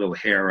Scarlett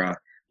O'Hara.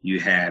 You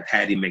have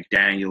Hattie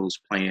McDaniels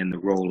playing the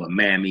role of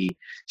Mammy.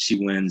 She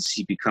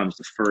becomes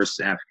the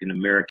first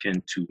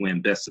African-American to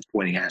win Best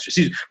Supporting Actress.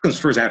 She becomes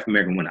the first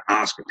African-American to win an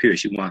Oscar, period.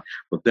 She won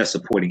for Best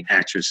Supporting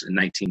Actress in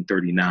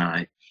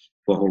 1939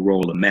 for her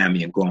role of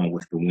Mammy in Gone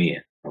with the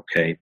Wind,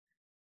 okay?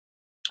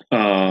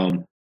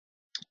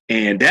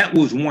 And that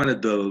was one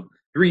of the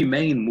three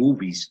main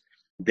movies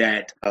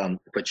that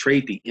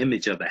portrayed the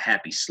image of the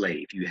happy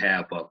slave. You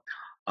have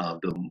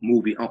the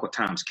movie Uncle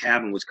Tom's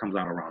Cabin, which comes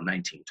out around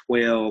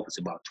 1912. It's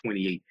about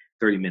 28,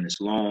 30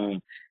 minutes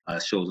long.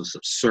 Shows a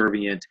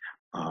subservient,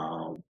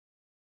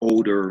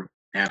 older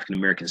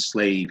African-American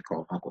slave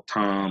called Uncle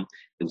Tom.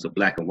 It was a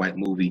black and white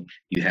movie.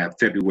 You have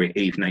February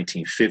 8th,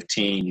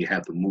 1915. You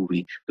have the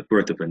movie The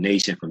Birth of a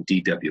Nation from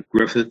D.W.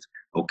 Griffith,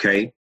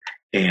 okay?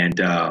 And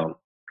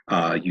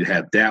you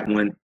have that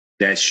one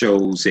that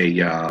shows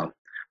the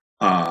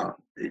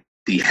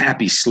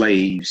happy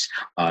slaves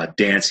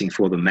dancing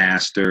for the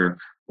master,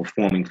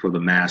 performing for the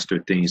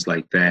master, things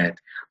like that.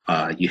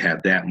 You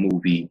have that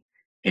movie,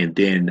 and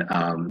then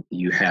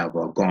you have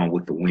Gone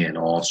with the Wind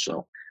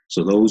also.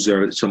 So those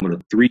are some of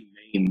the three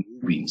main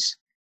movies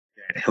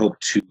that help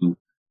to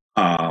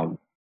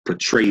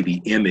portray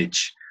the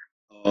image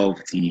of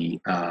the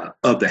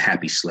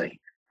happy slave.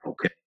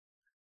 Okay,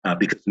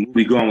 because the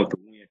movie Gone with the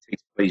Wind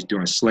takes place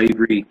during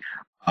slavery,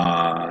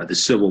 the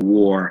Civil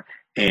War,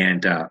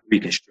 and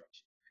Reconstruction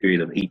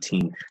period of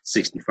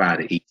 1865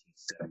 to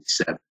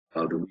 1877.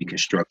 The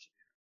Reconstruction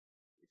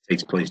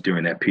takes place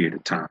during that period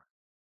of time.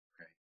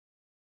 Okay.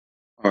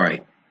 All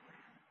right.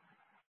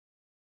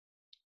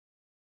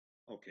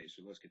 Okay,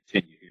 so let's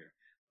continue here.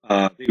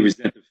 They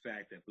resent the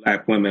fact that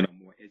black women are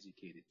more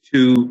educated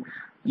too.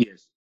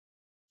 Yes.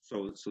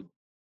 So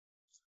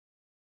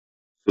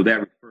that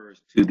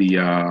refers to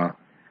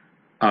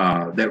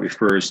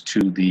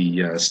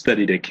the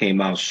study that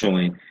came out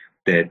showing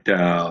that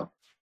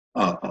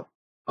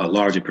a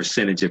larger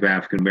percentage of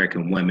African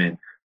American women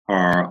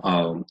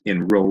are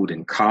enrolled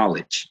in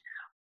college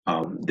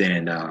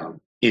than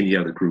any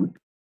other group.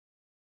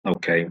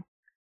 Okay.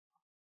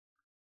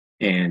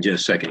 And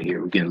just a second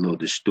here, we're getting a little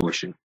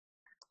distortion.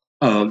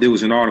 There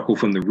was an article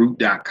from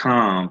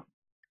theroot.com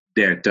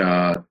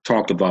that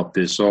talked about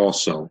this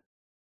also.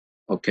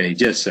 Okay,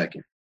 just a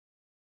second.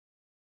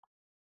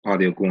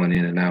 Audio going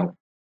in and out.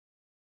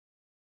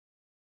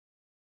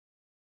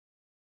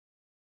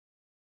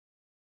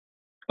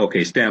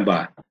 Okay, stand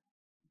by.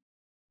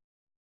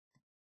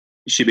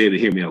 You should be able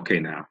to hear me okay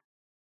now.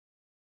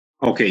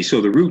 Okay,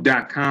 so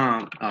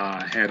theroot.com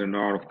had an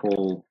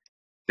article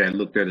that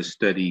looked at a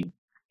study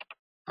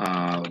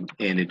and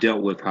it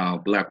dealt with how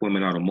black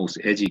women are the most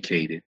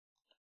educated.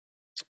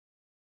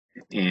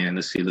 And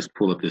let's see, let's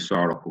pull up this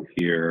article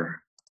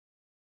here.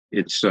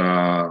 It's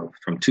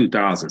from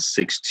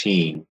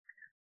 2016.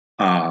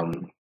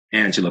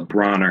 Angela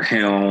Bronner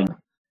Helm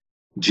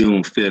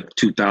June 5th,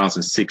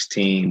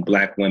 2016,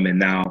 Black women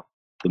now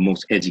the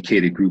most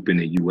educated group in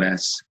the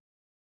U.S.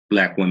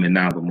 Black women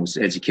now the most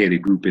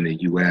educated group in the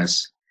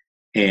U.S.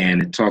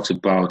 And it talks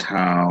about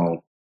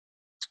how,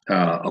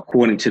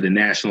 according to the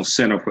National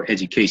Center for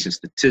Education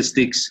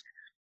Statistics,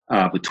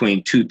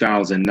 between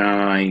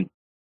 2009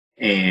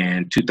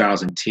 and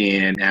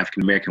 2010,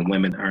 African American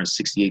women earned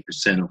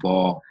 68% of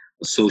all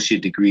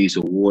associate degrees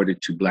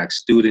awarded to Black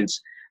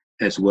students,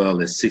 as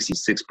well as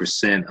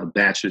 66% of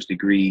bachelor's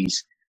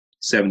degrees,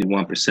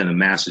 71% of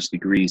master's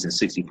degrees, and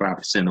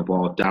 65% of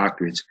all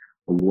doctorates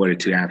awarded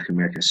to African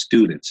American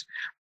students.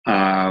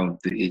 So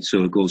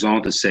it goes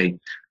on to say,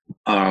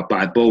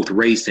 by both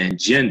race and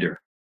gender,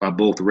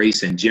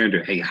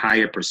 a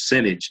higher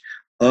percentage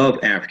of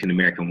African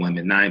American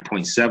women,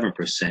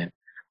 9.7%,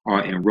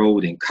 are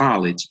enrolled in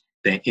college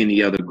than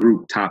any other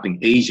group, topping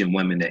Asian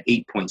women at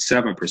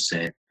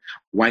 8.7%,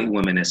 white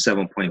women at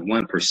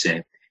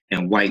 7.1%,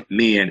 and white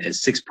men at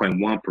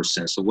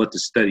 6.1%. So what the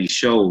study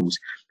shows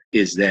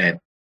is that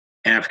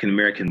African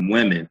American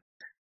women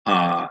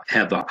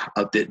have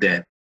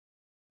that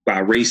by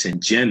race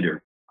and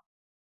gender,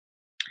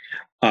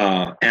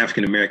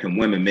 African American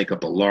women make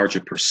up a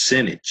larger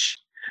percentage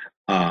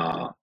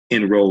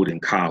enrolled in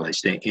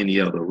college than any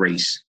other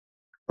race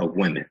of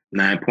women.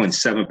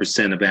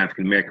 9.7% of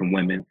African American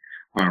women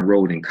are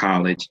enrolled in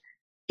college,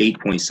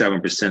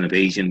 8.7% of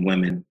Asian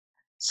women,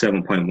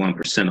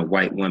 7.1% of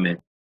white women,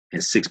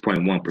 and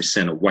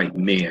 6.1% of white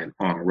men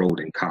are enrolled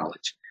in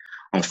college.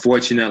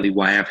 Unfortunately,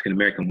 while African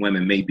American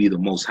women may be the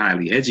most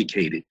highly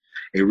educated,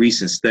 a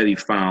recent study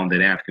found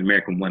that African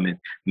American women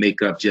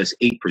make up just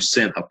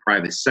 8% of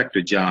private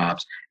sector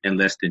jobs and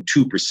less than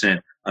 2%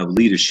 of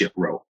leadership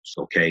roles,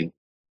 okay?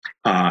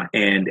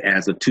 And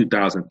as of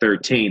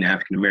 2013,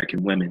 African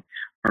American women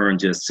earned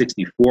just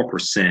 64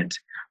 cents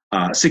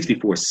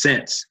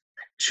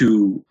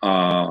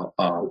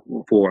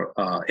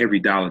for every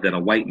dollar that a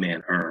white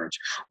man earns,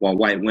 while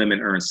white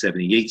women earn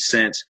 78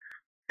 cents,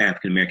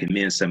 African American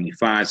men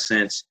 75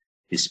 cents,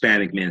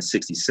 Hispanic men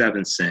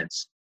 67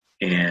 cents,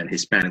 and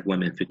Hispanic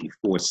women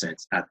 54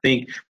 cents. I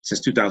think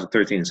since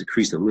 2013 it's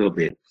increased a little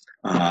bit.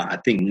 I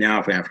think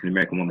now for African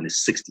American women is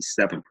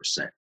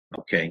 67%.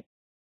 Okay.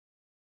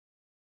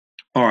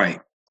 All right.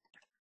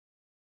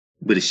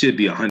 But it should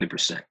be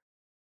 100%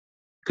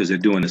 because they're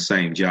doing the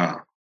same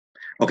job.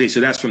 Okay, so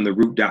that's from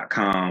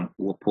theroot.com.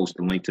 We'll post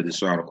a link to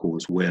this article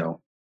as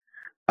well.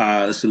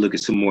 Let's look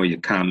at some more of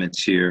your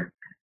comments here.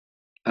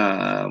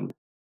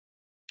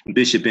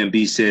 Bishop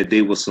MB said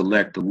they will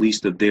select the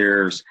least of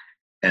theirs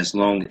as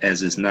long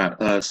as it's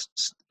not us,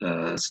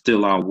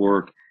 steal our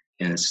work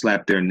and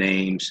slap their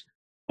names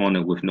on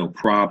it with no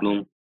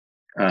problem.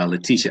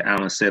 Letitia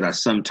Allen said, I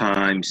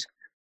sometimes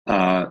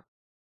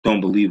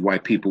don't believe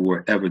white people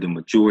were ever the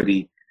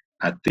majority.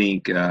 I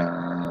think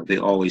they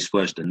always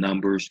fudge the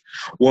numbers.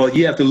 Well,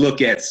 you have to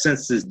look at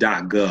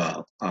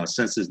census.gov.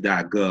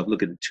 Census.gov,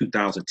 look at the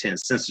 2010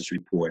 census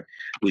report,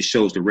 which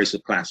shows the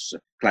racial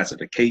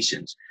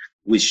classifications,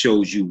 which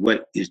shows you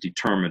what is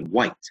determined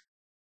white.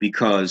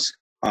 Because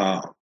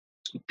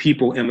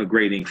people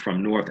immigrating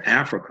from North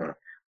Africa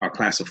are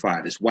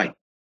classified as white,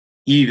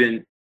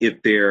 even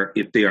if they are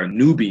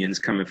Nubians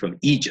coming from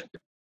Egypt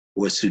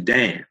or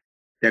Sudan,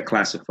 they're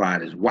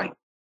classified as white.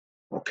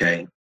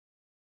 Okay.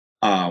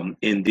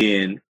 And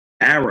then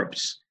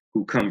Arabs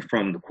who come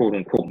from the quote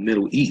unquote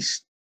Middle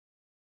East,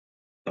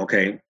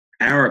 okay,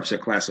 Arabs are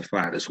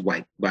classified as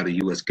white by the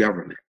US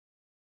government.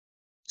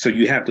 So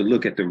you have to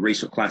look at the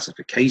racial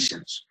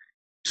classifications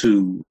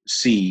to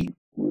see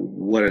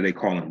what are they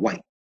calling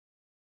white.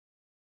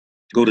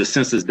 Go to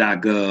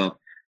census.gov,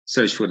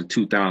 search for the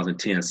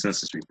 2010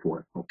 census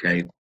report,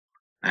 okay?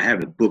 I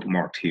have it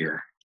bookmarked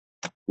here.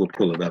 We'll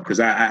pull it up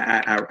because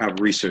I've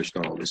researched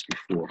all this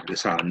before.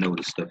 That's how I know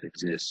this stuff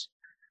exists.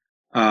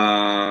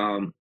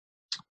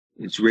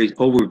 It's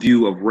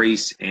overview of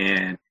race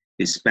and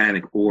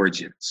Hispanic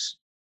origins.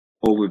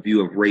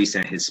 Overview of race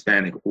and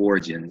Hispanic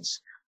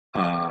origins,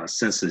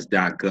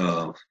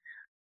 census.gov,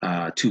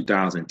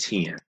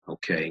 2010,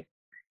 okay?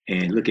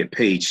 And look at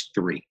page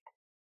 3.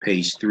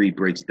 Page 3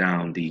 breaks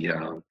down the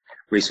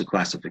racial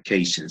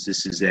classifications.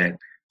 This is at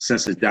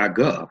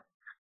census.gov.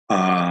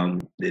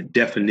 The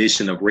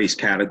definition of race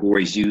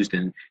categories used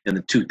in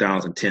the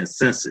 2010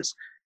 census.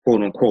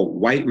 Quote unquote,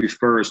 white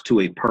refers to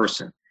a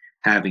person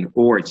having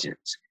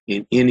origins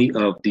in any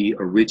of the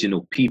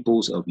original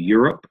peoples of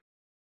Europe,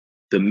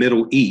 the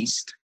Middle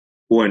East,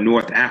 or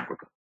North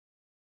Africa.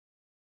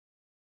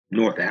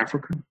 North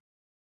Africa?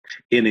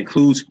 It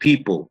includes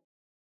people,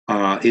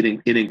 it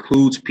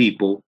includes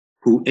people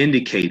who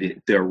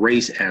indicated their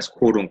race as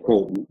quote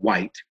unquote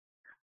white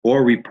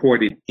or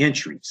reported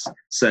entries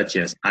such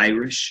as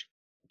Irish,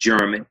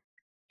 German,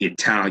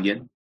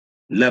 Italian,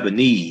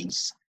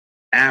 Lebanese,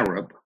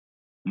 Arab,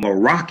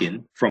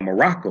 Moroccan from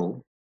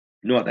Morocco,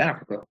 North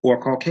Africa,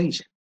 or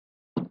Caucasian.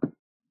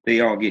 They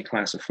all get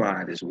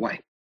classified as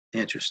white.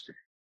 Interesting.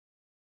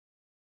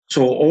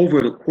 So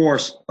over the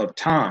course of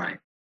time,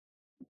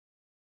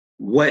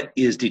 what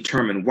is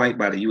determined white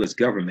by the US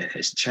government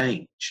has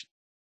changed.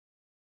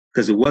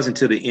 because it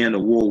wasn't until the end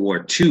of World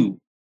War II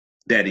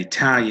that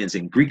Italians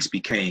and Greeks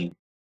became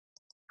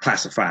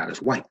classified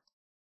as white.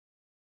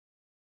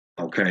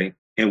 Okay,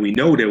 and we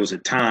know there was a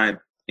time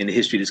in the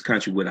history of this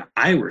country where the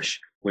Irish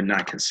were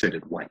not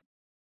considered white.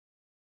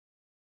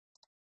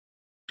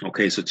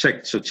 Okay, so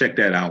check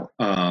that out.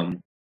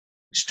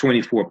 It's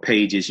 24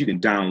 pages. You can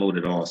download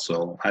it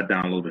also. I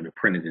downloaded and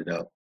printed it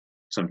up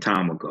some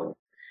time ago.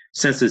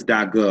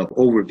 Census.gov,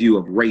 overview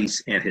of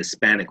race and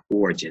Hispanic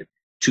origin,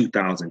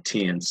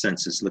 2010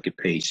 census. Look at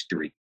page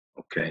 3.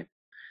 Okay.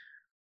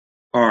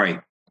 All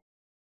right.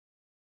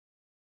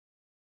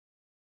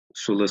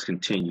 So let's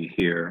continue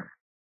here.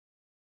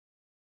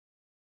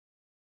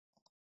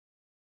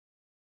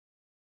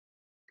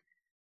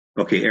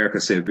 Okay, Erica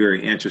said,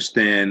 very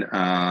interesting.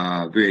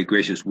 Very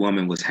gracious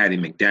woman was Hattie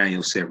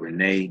McDaniel, said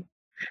Renee.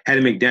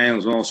 Hattie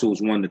McDaniels also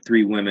was one of the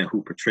 3 women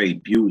who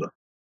portrayed Beulah,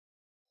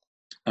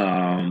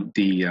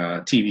 the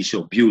TV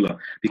show Beulah,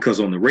 because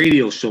on the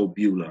radio show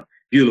Beulah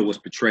was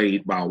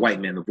portrayed by a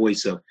white man. The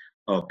voice of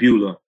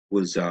Beulah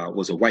was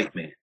a white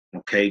man.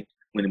 Okay,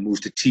 when it moves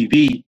to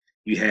TV,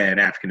 you had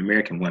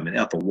African-American women.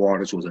 Ethel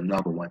Waters was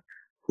another one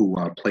who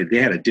played. They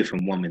had a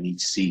different woman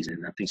each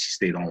season. I think she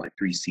stayed on like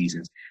 3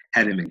 seasons.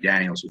 Hattie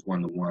McDaniels was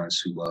one of the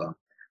ones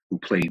who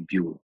played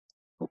Beulah.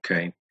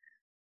 Okay,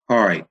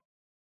 all right.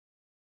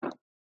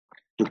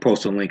 We'll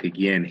post a link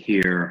again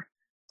here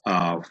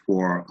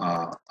for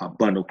a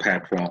bundle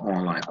pack for our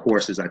online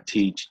courses I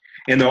teach.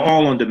 And they're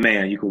all on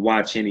demand. You can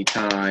watch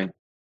anytime,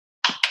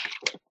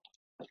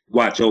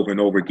 watch over and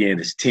over again.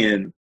 It's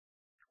 10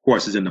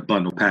 courses in the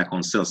bundle pack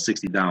on sale,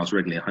 $60,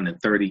 regularly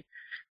 $130.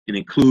 It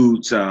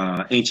includes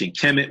ancient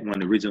Kemet, one of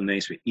the original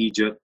names for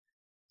Egypt,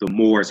 the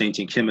Moors,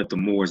 ancient Kemet, the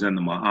Moors, and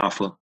the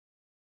Ma'afa.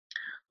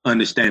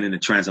 Understanding the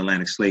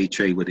transatlantic slave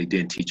trade, what they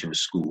didn't teach in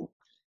school.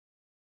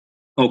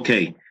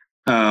 Okay.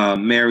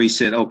 Mary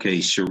said, okay,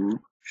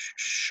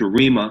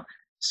 Sharima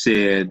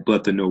said,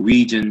 but the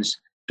Norwegians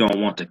don't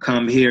want to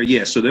come here.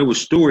 Yeah, so there were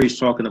stories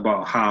talking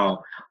about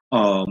how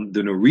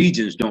the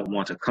Norwegians don't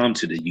want to come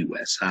to the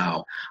U.S.,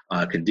 how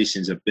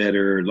conditions are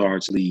better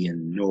largely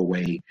in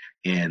Norway,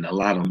 and a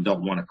lot of them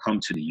don't want to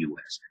come to the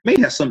U.S. May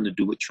have something to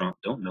do with Trump,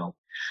 don't know.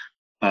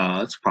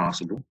 It's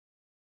possible.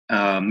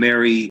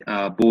 Mary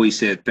Bowie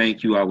said,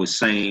 thank you. I was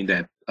saying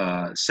that,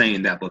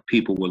 but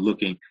people were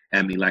looking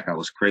at me like I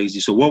was crazy.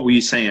 So what were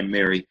you saying,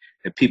 Mary,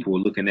 that people were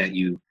looking at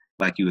you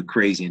like you were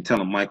crazy? And tell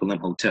them Michael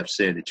Imhotep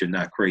said that you're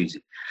not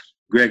crazy.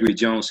 Gregory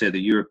Jones said the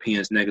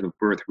Europeans' negative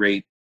birth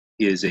rate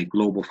is a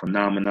global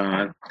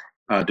phenomenon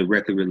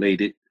directly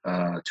related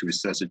to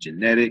recessive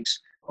genetics.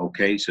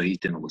 Okay, so he's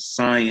dealing with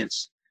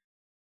science,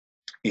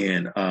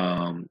 and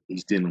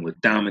he's dealing with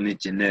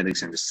dominant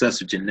genetics and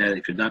recessive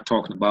genetics. You're not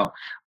talking about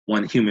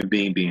one human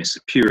being being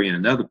superior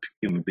and another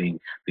human being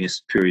being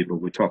superior, but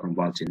we're talking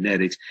about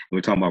genetics. And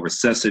we're talking about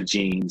recessive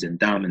genes and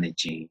dominant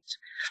genes.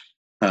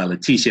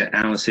 Letitia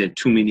Allen said,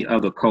 too many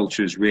other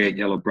cultures, red,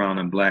 yellow, brown,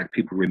 and black.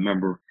 People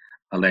remember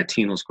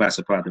Latinos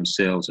classify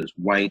themselves as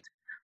white.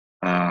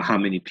 How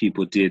many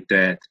people did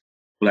that?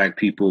 Black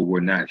people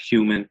were not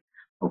human.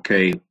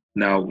 Okay,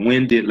 now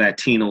when did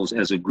Latinos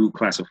as a group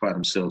classify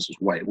themselves as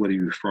white? What are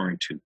you referring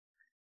to?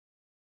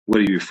 What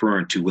are you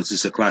referring to? Was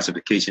this a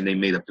classification they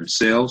made up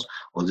themselves,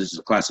 or this is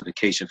a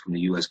classification from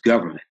the U.S.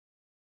 government?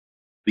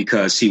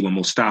 Because see, when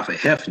Mustafa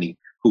Hefni,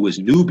 who was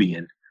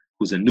Nubian,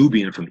 who's a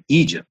Nubian from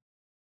Egypt,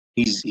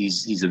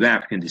 he's of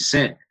African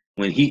descent.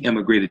 When he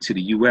immigrated to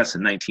the U.S.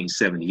 in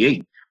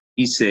 1978,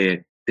 he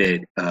said that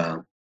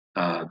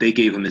they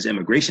gave him his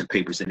immigration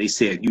papers and they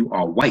said, you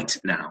are white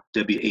now,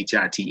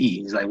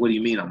 W-H-I-T-E. He's like, what do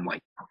you mean I'm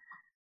white?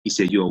 He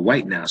said, you're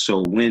white now.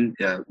 So when,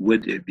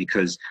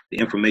 because the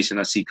information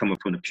I see coming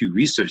from the Pew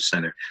Research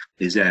Center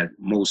is that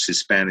most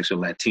Hispanics or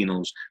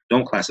Latinos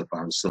don't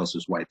classify themselves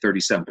as white.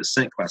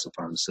 37%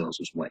 classify themselves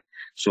as white.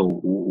 So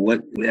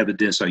what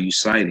evidence are you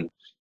citing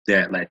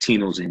that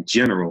Latinos in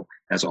general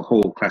as a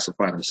whole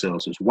classify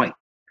themselves as white?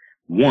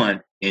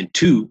 1, and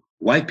 2,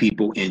 white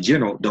people in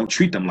general don't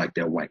treat them like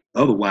they're white.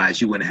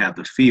 Otherwise, you wouldn't have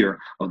the fear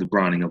of the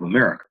browning of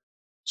America.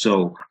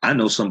 So I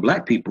know some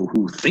black people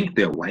who think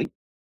they're white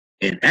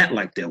and act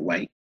like they're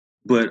white,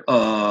 but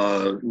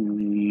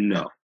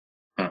no,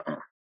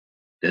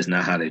 that's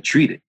not how they're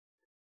treated.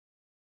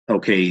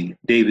 Okay,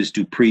 Davis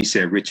Dupree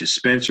said Richard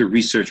Spencer.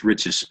 Research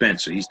Richard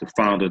Spencer. He's the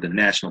founder of the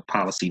National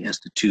Policy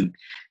Institute.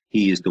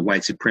 He is the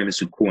white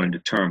supremacist who coined the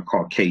term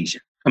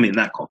Caucasian. I mean,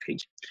 not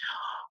Caucasian.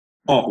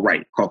 Oh,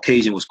 right.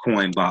 Caucasian was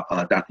coined by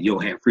Dr.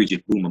 Johann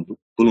Friedrich Blumenbach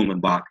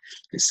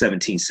in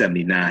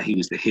 1779. He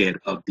was the head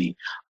of the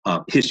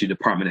history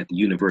department at the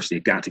University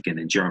of Göttingen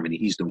in Germany.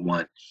 He's the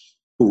one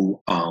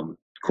who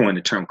coined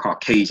the term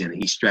Caucasian,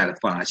 and he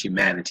stratifies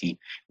humanity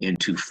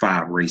into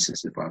 5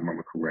 races, if I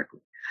remember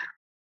correctly.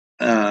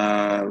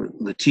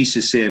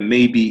 Letitia said,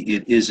 maybe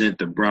it isn't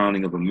the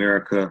browning of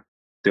America.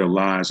 Their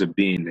lies are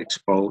being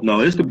exposed.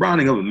 No, it's the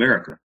browning of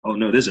America. Oh,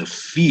 no, there's a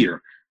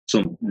fear.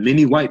 So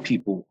many white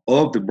people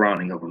of the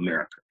browning of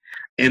America.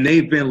 And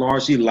they've been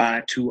largely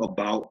lied to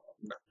about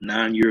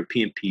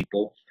non-European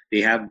people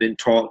They haven't been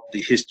taught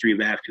the history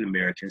of African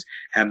Americans,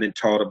 haven't been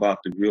taught about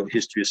the real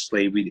history of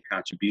slavery, the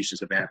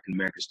contributions of African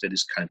Americans to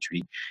this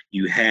country.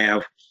 You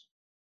have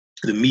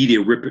the media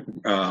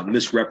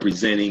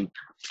misrepresenting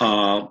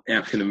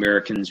African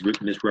Americans,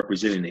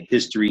 misrepresenting the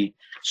history.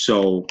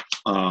 So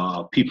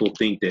people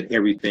think that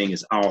everything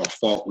is our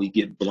fault. We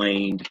get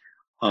blamed.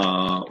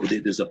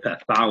 There's a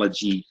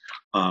pathology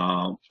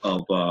of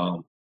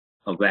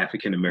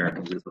African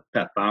Americans. There's a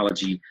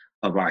pathology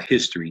of our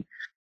history.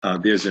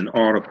 There's an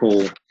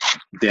article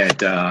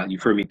that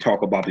you've heard me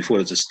talk about before.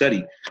 There's a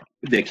study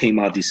that came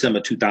out December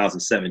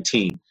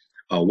 2017.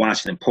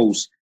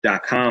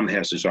 WashingtonPost.com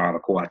has this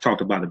article. I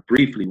talked about it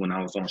briefly when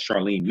I was on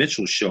Charlene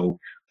Mitchell's show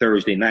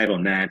Thursday night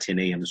on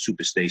 9:10 a.m. the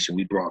Superstation.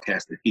 We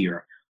broadcasted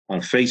here on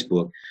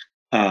Facebook.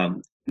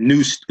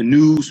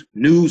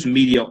 News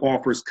media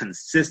offers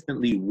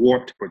consistently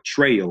warped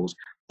portrayals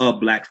of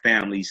Black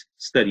families,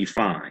 study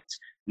finds.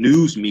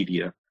 News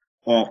media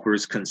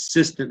offers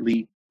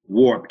consistently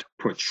warped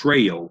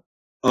portrayal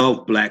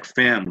of Black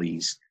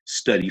families,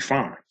 study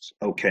finds.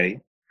 Okay,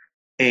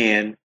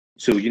 and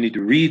so you need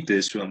to read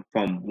this from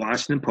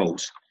Washington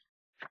Post.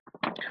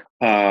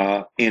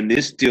 And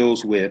this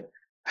deals with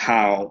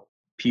how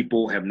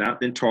people have not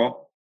been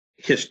taught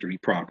history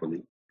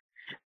properly,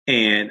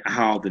 and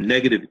how the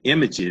negative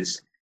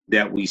images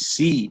that we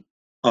see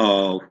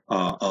of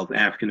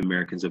African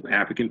Americans, of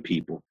African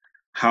people,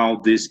 how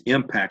this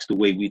impacts the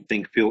way we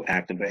think, feel,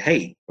 act, and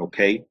behave.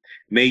 Okay,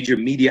 major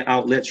media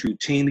outlets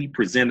routinely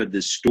present a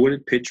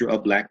distorted picture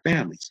of Black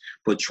families,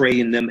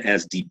 portraying them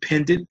as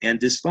dependent and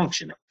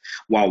dysfunctional,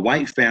 while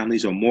white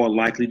families are more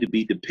likely to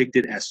be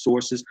depicted as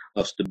sources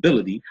of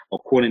stability,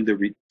 according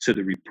to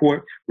the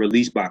report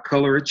released by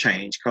Color of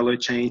Change,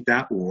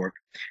 colorchange.org,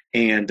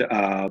 and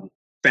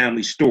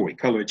Family Story.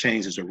 Color of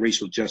Change is a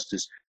racial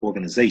justice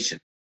organization.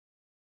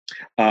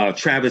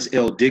 Travis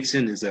L.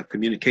 Dixon is a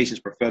communications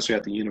professor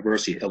at the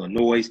University of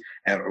Illinois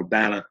at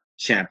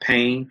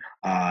Urbana-Champaign.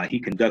 He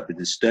conducted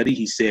this study.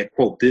 He said,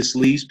 quote, "This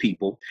leaves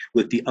people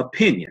with the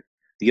opinion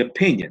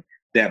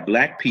that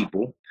Black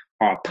people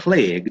are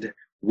plagued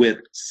with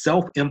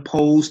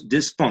self-imposed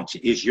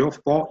dysfunction. It's your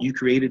fault. You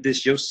created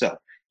this yourself.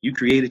 You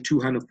created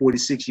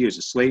 246 years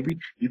of slavery.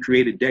 You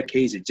created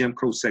decades of Jim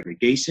Crow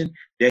segregation,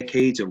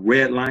 decades of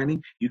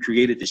redlining. You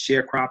created the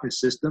sharecropping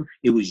system.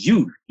 It was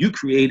you. You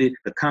created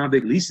the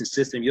convict leasing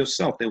system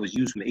yourself that was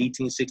used from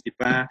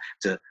 1865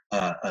 to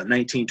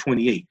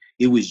 1928.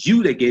 It was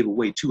you that gave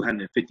away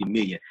 250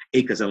 million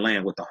acres of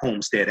land with the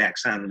Homestead Act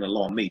signed into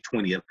law May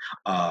 20th,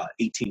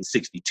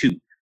 1862.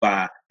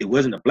 It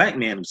wasn't a Black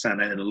man who signed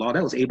that into law.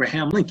 That was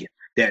Abraham Lincoln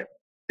that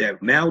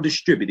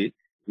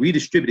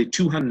redistributed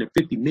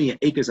 250 million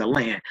acres of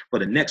land for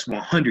the next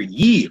 100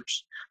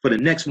 years. For the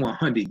next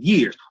 100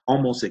 years,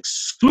 almost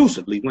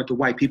exclusively went to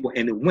white people,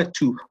 and it went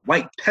to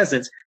white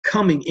peasants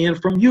coming in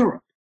from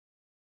Europe.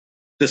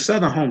 The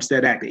Southern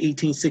Homestead Act of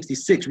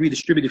 1866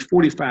 redistributed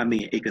 45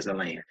 million acres of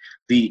land.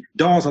 The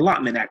Dawes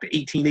Allotment Act of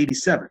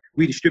 1887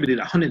 redistributed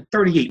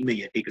 138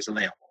 million acres of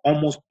land.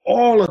 Almost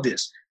all of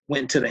this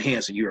went into the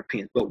hands of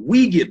Europeans, but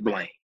we get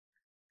blamed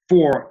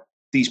for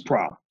these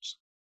problems.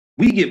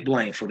 We get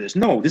blamed for this.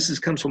 No,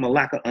 comes from a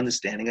lack of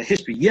understanding of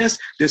history. Yes,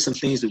 there's some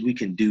things that we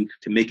can do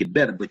to make it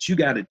better, but you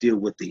got to deal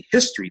with the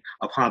history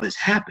of how this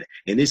happened.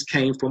 And this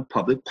came from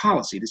public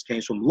policy. This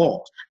came from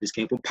laws. This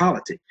came from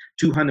politics.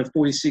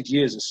 246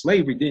 years of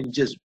slavery didn't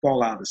just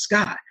fall out of the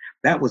sky.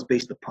 That was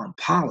based upon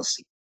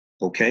policy.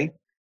 Okay?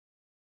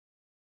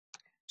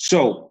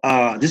 So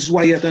this is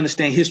why you have to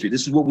understand history.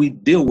 This is what we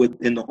deal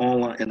with in our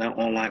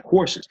online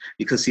courses,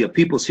 because see, a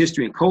people's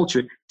history and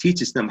culture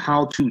teaches them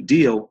how to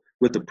deal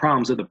with the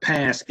problems of the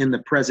past in the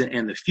present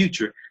and the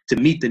future to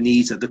meet the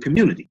needs of the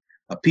community.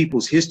 A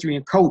people's history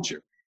and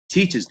culture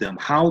teaches them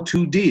how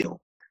to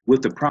deal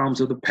with the problems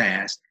of the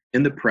past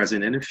in the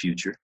present and the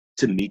future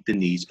to meet the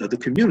needs of the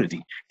community.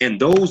 And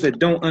those that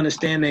don't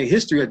understand their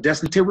history are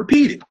destined to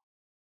repeat it.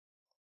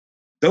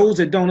 Those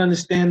that don't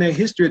understand their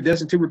history are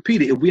destined to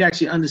repeat it. If we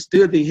actually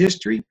understood the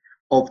history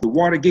of the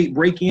Watergate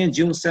break-in,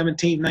 June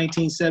 17,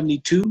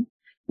 1972,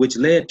 which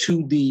led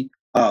to the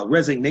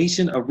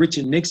resignation of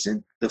Richard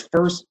Nixon, the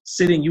first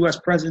sitting U.S.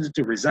 president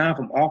to resign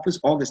from office,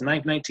 August 9,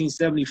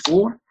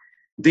 1974,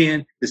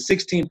 then the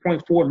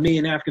 16.4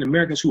 million African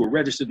Americans who were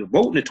registered to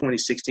vote in the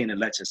 2016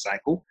 election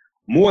cycle,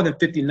 more than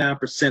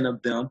 59%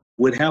 of them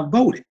would have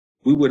voted.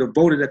 We would have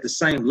voted at the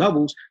same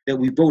levels that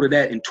we voted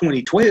at in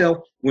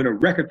 2012, when a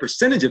record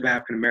percentage of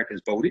African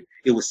Americans voted.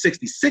 It was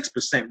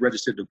 66%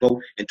 registered to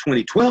vote in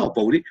 2012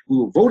 voted. We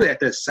would vote at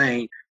that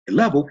same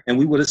level, and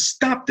we would have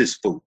stopped this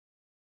vote.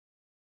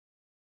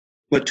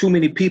 But too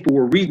many people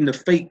were reading the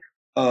fake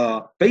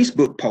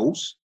Facebook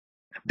posts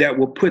that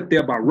were put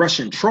there by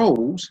Russian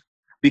trolls,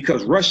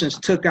 because Russians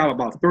took out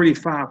about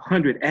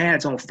 3,500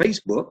 ads on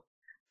Facebook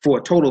for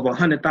a total of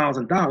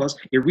 $100,000.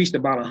 It reached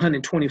about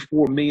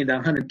 124 million to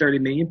 130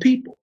 million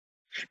people.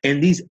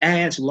 And these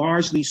ads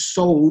largely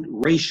sold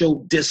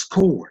racial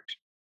discord.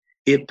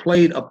 It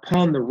played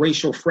upon the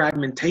racial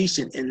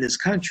fragmentation in this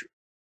country.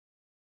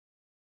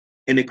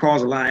 And it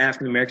caused a lot of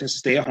African Americans to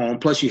stay at home.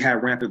 Plus, you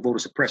had rampant voter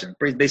suppression,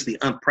 basically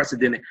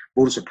unprecedented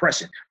voter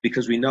suppression,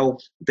 because we know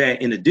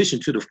that in addition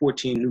to the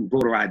 14 new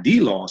voter ID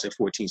laws that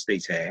 14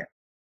 states had,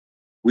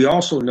 we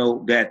also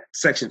know that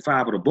Section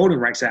 5 of the Voting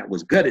Rights Act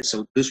was gutted.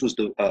 So this was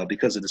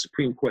because of the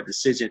Supreme Court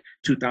decision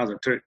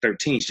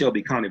 2013,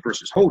 Shelby County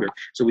versus Holder.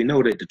 So we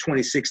know that the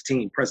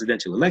 2016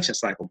 presidential election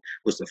cycle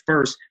was the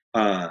first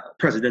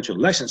presidential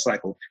election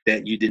cycle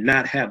that you did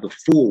not have the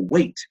full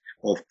weight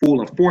or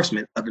full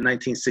enforcement of the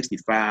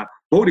 1965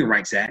 Voting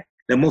Rights Act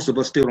that most of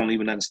us still don't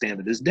even understand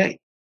to this day.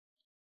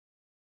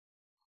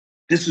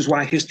 This is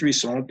why history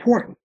is so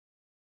important.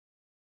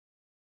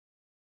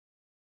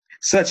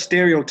 Such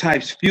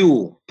stereotypes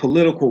fuel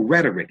political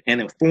rhetoric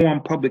and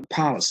inform public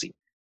policy.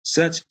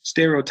 Such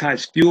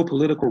stereotypes fuel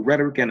political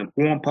rhetoric and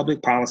inform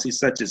public policy,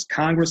 such as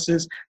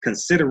Congress's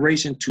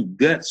consideration to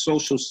gut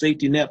social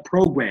safety net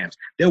programs.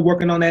 They're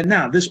working on that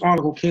now. This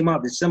article came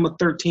out December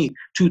 13,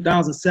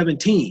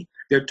 2017.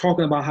 They're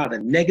talking about how the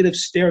negative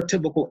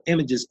stereotypical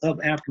images of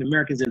African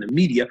Americans in the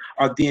media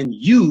are then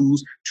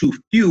used to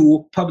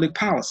fuel public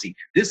policy.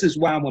 This is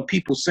why when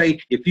people say,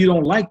 if you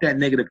don't like that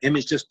negative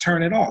image, just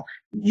turn it off.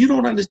 You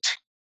don't understand.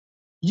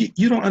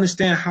 You don't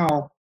understand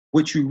how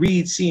what you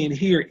read, see, and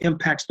hear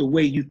impacts the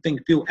way you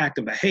think, feel, act,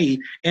 and behave,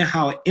 and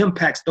how it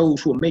impacts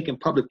those who are making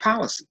public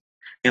policy.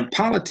 And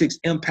politics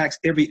impacts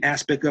every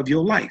aspect of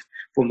your life,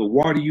 from the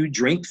water you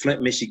drink,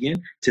 Flint,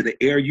 Michigan, to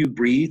the air you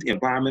breathe,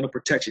 Environmental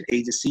Protection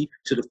Agency,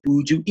 to the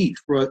food you eat,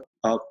 for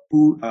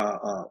Food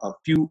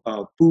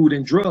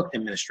and Drug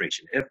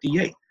Administration,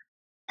 FDA.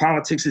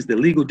 Politics is the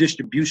legal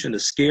distribution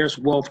of scarce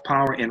wealth,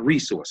 power, and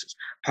resources.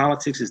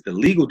 Politics is the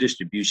legal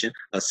distribution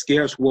of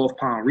scarce wealth,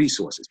 power, and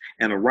resources,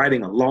 and the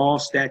writing of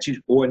laws, statutes,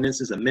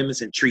 ordinances,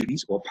 amendments, and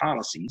treaties or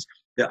policies,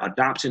 their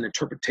adoption,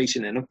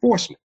 interpretation, and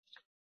enforcement.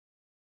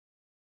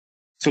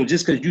 So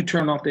just because you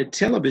turn off that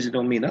television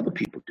don't mean other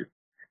people do.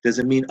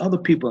 Doesn't mean other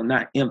people are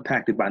not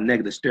impacted by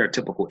negative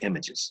stereotypical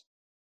images.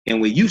 And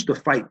we used to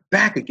fight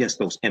back against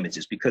those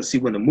images because, see,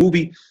 when the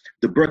movie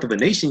The Birth of a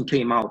Nation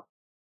came out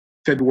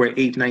February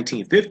 8,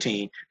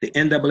 1915, the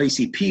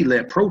NAACP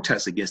led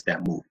protests against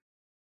that movie.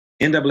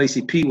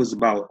 NAACP was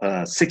about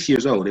 6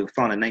 years old. They were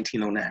founded in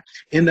 1909.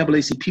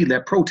 NAACP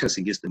led protests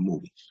against the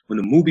movie. When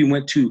the movie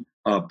went to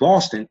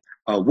Boston,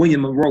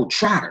 William Monroe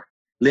Trotter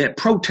led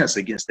protests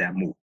against that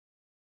movie.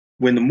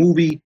 When the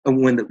movie,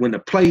 when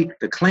the play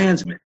The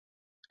Klansman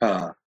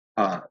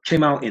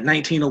came out in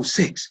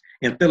 1906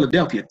 in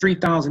Philadelphia,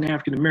 3,000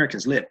 African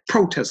Americans led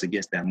protests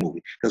against that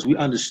movie because we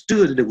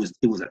understood that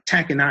it was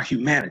attacking our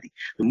humanity.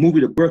 The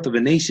movie The Birth of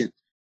a Nation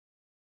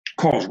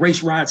caused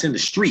race riots in the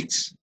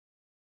streets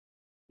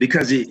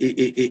because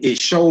it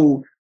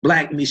showed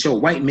white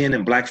men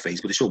in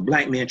blackface, but it showed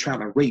black men trying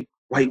to rape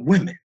white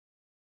women.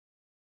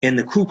 And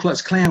the Ku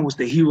Klux Klan was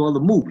the hero of the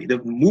movie. The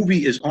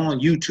movie is on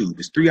YouTube.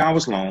 It's 3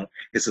 hours long.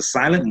 It's a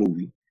silent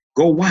movie.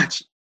 Go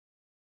watch it.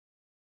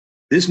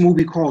 This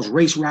movie caused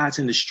race riots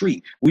in the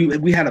street.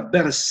 We had a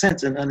better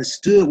sense and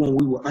understood when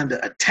we were under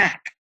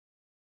attack.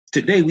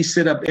 Today, we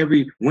sit up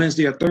every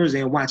Wednesday or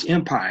Thursday and watch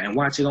Empire and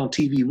watch it on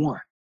TV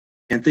One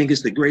and think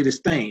it's the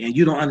greatest thing. And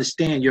you don't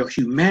understand your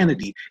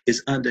humanity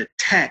is under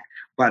attack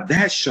by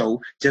that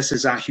show, just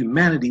as our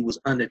humanity was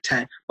under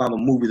attack by the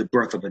movie The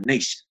Birth of a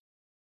Nation.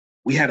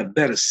 We had a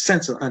better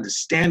sense of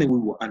understanding we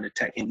were under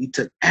attack, and we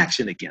took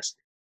action against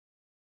it.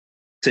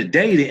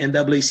 Today, the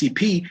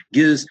NAACP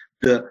gives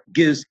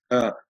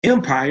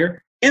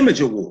Empire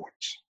Image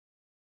Awards.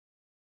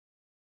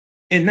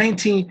 In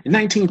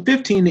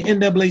 1915, the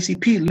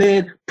NAACP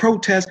led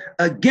protests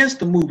against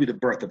the movie The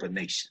Birth of a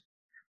Nation.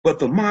 But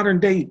the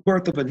modern day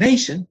Birth of a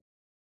Nation,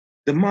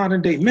 the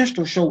modern day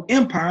minstrel show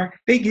Empire,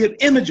 they give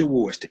Image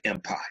Awards to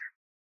Empire.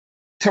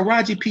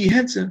 Taraji P.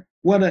 Henson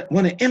won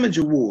an Image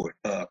Award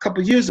a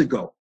couple years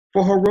ago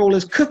for her role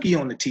as Cookie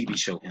on the TV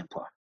show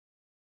Empire.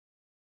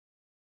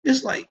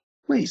 It's like,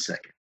 wait a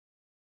second.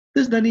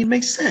 This doesn't even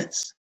make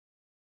sense.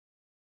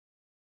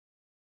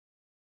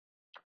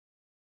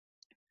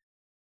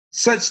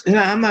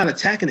 I'm not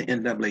attacking the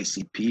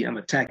NAACP. I'm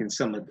attacking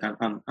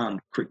I'm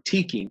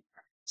critiquing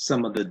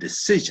some of the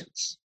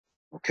decisions.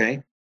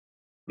 Okay.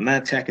 I'm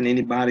not attacking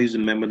anybody who's a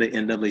member of the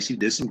NAACP.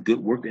 There's some good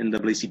work the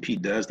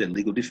NAACP does, that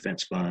legal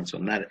defense fund. So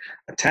I'm not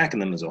attacking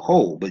them as a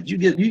whole, but you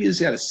just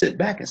got to sit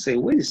back and say,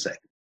 wait a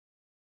second.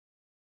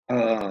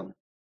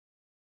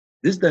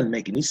 This doesn't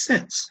make any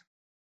sense.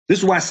 This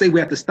is why I say we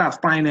have to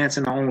stop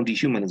financing our own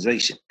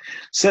dehumanization.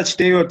 Such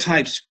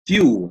stereotypes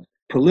fuel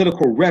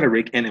political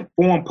rhetoric and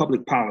inform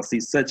public policy,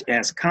 such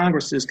as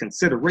Congress's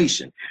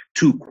consideration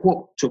to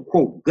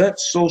quote, gut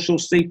social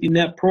safety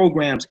net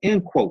programs,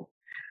 end quote,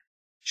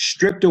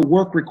 stricter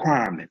work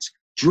requirements,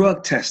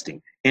 drug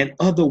testing, and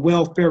other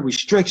welfare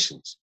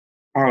restrictions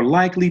are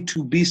likely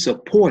to be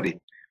supported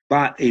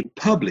by a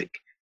public,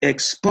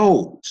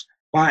 exposed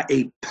by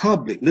a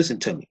public, listen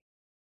to me,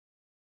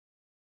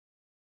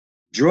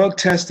 drug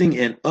testing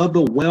and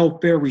other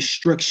welfare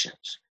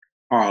restrictions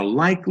are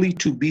likely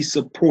to be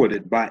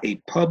supported by a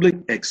public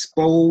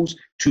exposed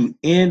to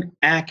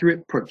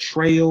inaccurate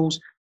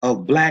portrayals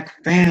of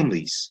Black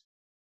families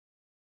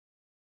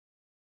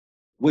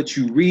what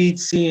you read,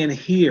 see, and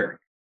hear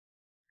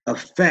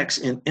affects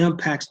and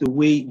impacts the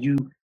way you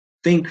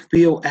think,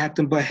 feel, act,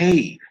 and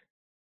behave.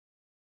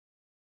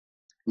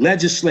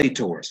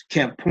 Legislators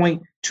can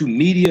point to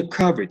media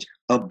coverage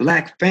of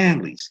Black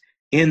families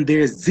in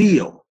their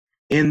zeal,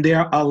 in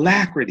their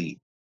alacrity,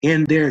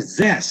 in their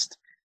zest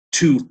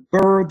to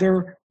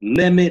further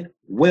limit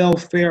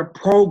welfare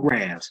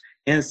programs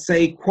and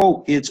say,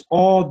 quote, it's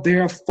all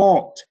their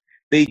fault.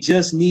 They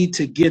just need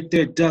to get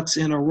their ducks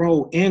in a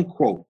row, end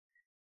quote,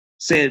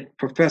 said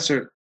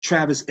Professor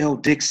Travis L.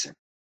 Dixon.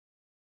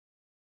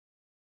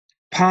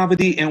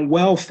 Poverty and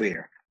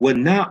welfare were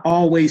not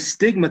always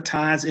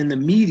stigmatized in the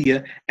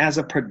media as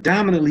a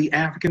predominantly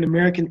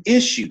African-American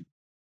issue.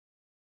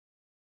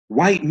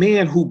 White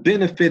men who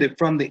benefited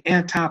from the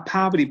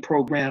anti-poverty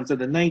programs of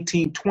the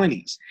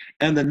 1920s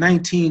and the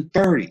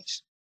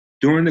 1930s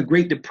during the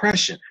Great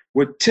Depression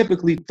were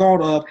typically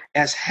thought of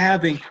as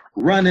having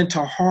run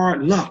into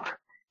hard luck.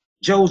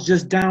 Joe's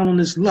just down on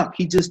his luck.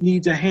 He just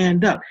needs a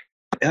hand up.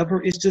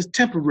 However, it's just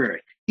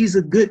temporary. He's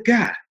a good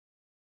guy.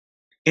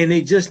 And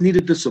they just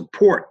needed the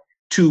support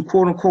to,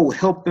 quote unquote,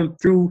 help them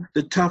through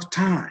the tough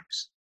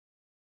times.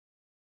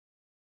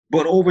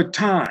 But over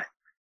time,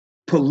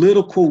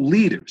 political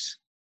leaders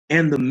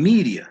and the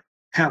media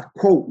have,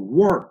 quote,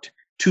 worked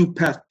to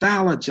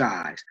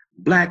pathologize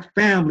Black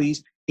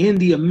families in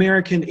the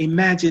American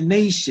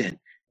imagination.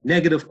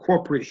 Negative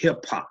corporate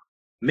hip hop,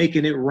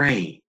 making it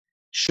rain,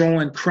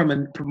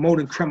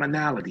 promoting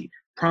criminality,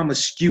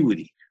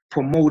 promiscuity,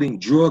 promoting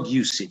drug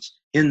usage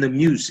in the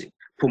music,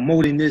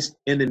 promoting this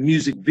in the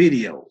music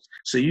videos.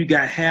 So you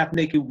got half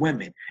naked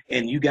women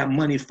and you got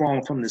money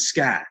falling from the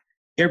sky.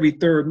 Every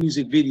third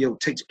music video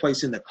takes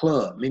place in the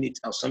club,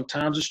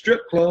 sometimes a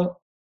strip club.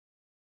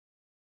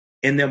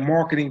 And they're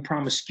marketing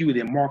promiscuity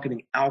and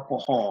marketing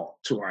alcohol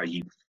to our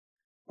youth.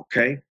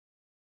 Okay?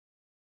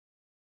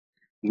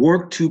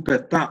 Work to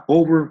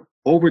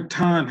over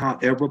time,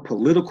 however,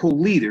 political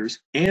leaders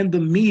and the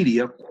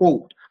media,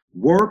 quote,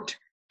 worked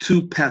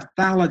to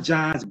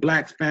pathologize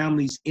Black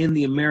families in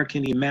the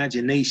American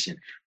imagination,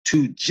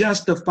 to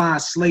justify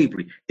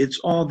slavery. It's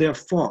all their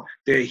fault.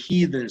 They're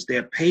heathens,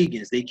 they're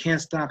pagans, they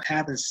can't stop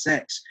having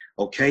sex,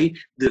 okay?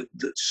 The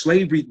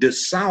slavery, the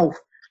South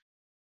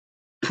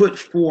put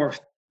forth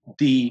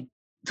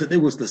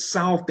it was the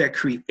South that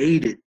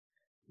created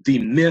the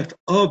myth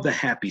of the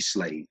happy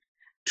slave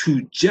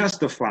to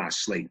justify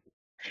slavery.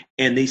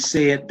 And they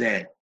said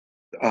that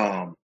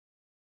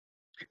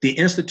the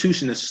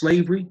institution of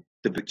slavery,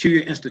 the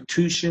peculiar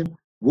institution,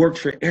 worked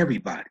for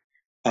everybody.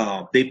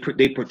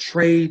 They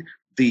portrayed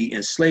the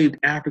enslaved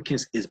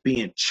Africans as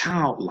being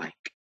childlike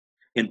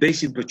and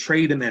basically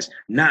portrayed them as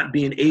not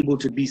being able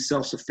to be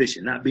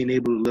self-sufficient, not being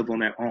able to live on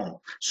their own.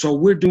 So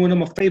we're doing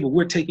them a favor.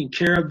 We're taking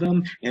care of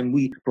them, and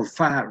we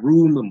provide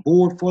room and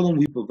board for them.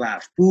 We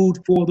provide food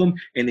for them,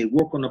 and they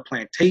work on the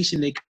plantation.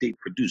 They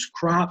produce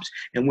crops,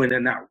 and when they're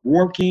not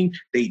working,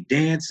 they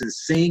dance and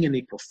sing, and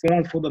they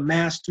perform for the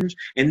masters.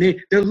 And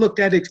they're looked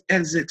at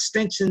as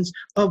extensions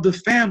of the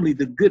family.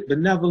 The good,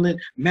 benevolent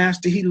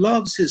master, he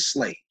loves his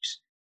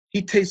slaves.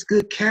 He takes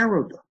good care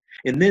of them.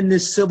 And then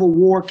this Civil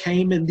War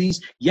came, and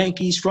these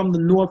Yankees from the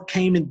North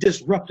came and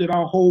disrupted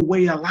our whole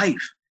way of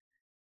life.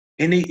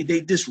 And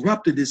they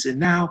disrupted this, and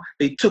now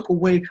they took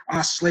away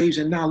our slaves,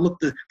 and now look,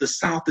 the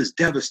South is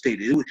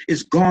devastated.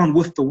 It's gone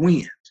with the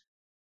wind.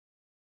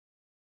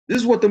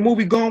 This is what the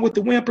movie Gone with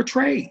the Wind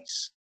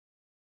portrays.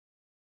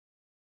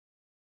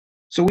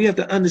 So we have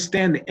to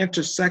understand the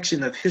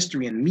intersection of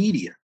history and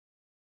media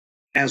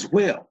as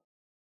well.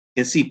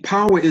 And see,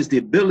 power is the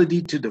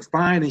ability to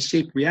define and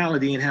shape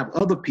reality and have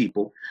other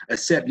people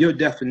accept your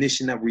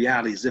definition of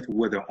reality as if it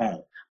were their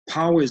own.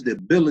 Power is the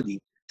ability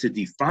to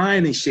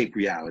define and shape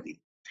reality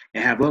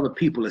and have other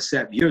people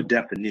accept your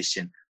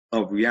definition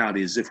of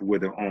reality as if it were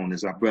their own,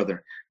 as our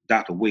brother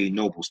Dr. Wade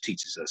Nobles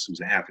teaches us, who's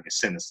an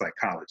African-centered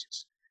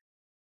psychologist.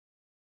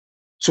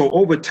 So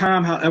over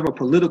time, however,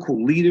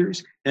 political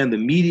leaders and the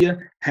media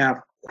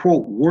have,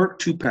 quote,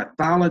 worked to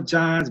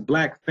pathologize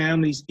Black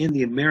families in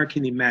the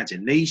American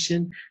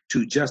imagination,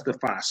 to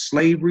justify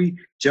slavery,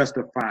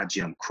 justify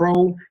Jim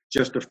Crow,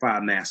 justify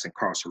mass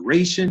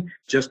incarceration,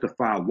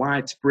 justify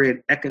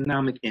widespread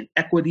economic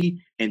inequity,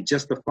 and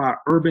justify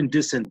urban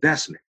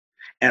disinvestment,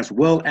 as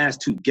well as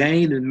to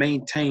gain and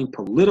maintain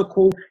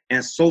political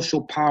and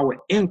social power,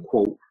 end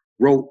quote,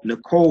 wrote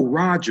Nicole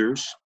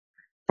Rogers,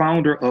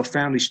 founder of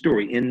Family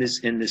Story, in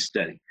this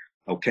study,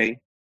 okay?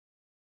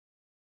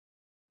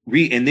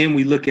 And then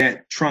we look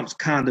at Trump's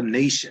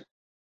condemnation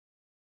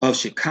of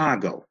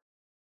Chicago,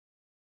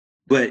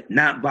 but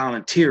not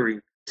volunteering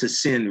to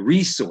send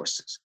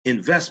resources,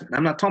 investment.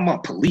 I'm not talking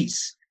about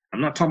police.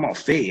 I'm not talking about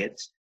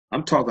feds.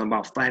 I'm talking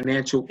about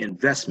financial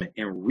investment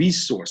and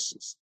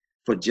resources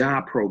for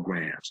job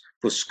programs,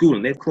 for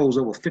schooling. They've closed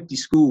over 50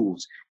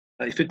 schools,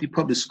 50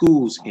 public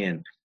schools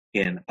in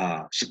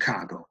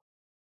Chicago.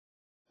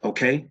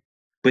 Okay?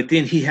 But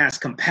then he has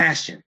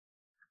compassion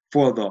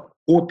for the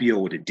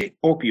opioid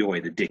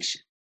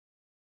addiction,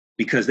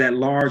 because that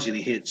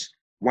largely hits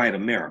white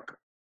America.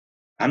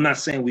 I'm not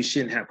saying we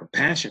shouldn't have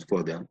compassion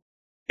for them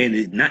And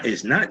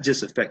it's not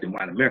just affecting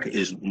white America,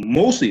 it's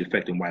mostly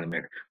affecting white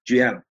America.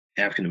 You have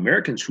African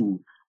Americans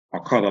who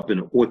are caught up in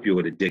an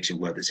opioid addiction,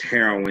 whether it's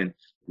heroin,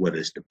 whether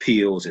it's the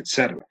pills,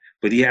 etc.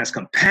 But he has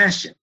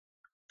compassion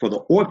for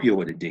the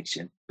opioid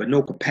addiction, but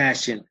no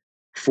compassion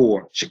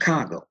for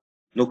Chicago,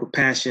 no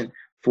compassion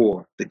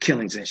for the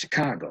killings in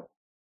Chicago.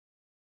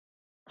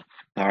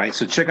 All right,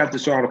 so check out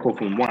this article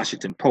from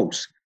Washington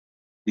Post,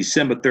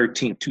 December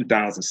 13th,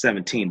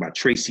 2017, by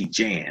Tracy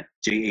Jan,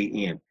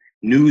 Jan.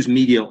 News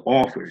media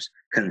offers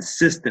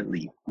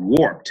consistently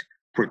warped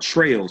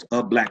portrayals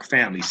of Black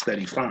families,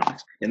 study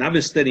finds. And I've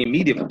been studying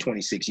media for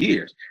 26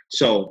 years.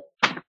 So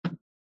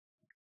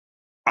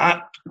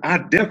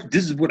this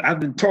is what I've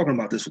been talking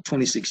about this for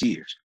 26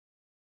 years.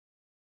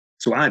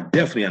 So I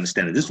definitely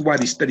understand it. This is why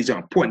these studies are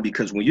important,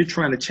 because when you're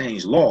trying to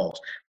change laws,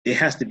 it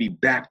has to be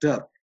backed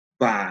up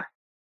by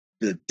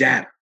the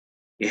data.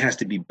 It has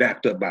to be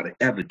backed up by the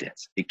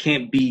evidence. It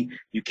can't be,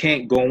 you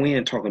can't go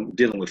in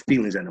dealing with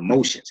feelings and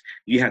emotions.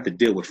 You have to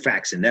deal with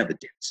facts and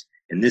evidence.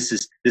 And this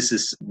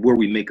is where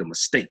we make a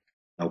mistake.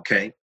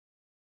 Okay.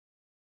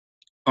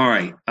 All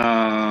right.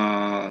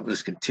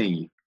 Let's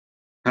continue.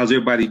 How's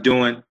everybody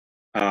doing?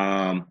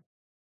 Hey,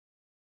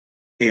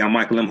 I'm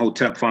Michael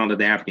Imhotep, founder of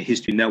the African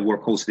History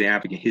Network, host of the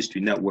African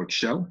History Network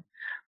show.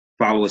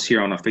 Follow us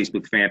here on our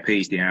Facebook fan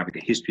page, the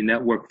African History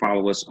Network.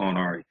 Follow us on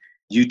our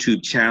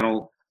YouTube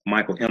channel,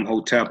 Michael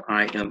Imhotep,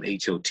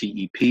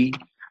 IMHOTEP.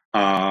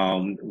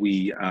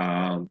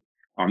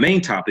 Our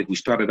main topic, we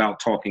started out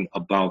talking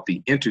about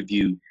the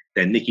interview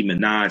that Nicki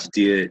Minaj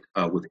did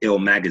with Elle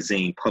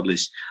Magazine,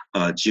 published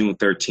June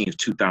 13th,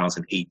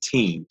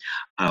 2018.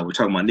 We're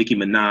talking about Nicki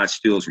Minaj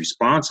feels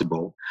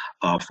responsible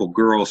for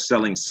girls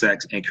selling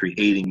sex and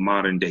creating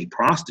modern day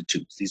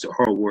prostitutes. These are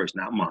her words,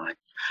 not mine.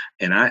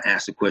 And I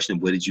asked the question,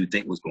 what did you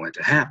think was going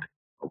to happen?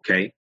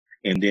 Okay.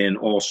 And then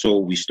also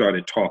we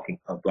started talking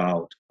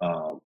about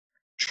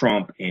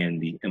Trump and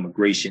the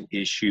immigration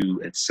issue,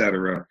 et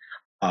cetera,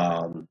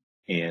 and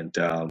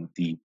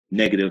the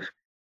negative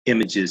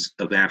images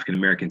of African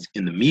Americans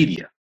in the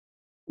media,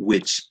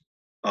 which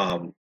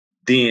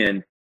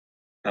then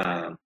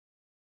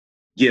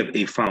give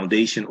a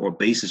foundation or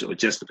basis or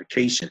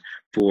justification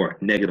for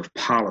negative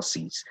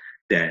policies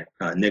that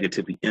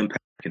negatively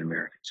impact African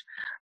Americans.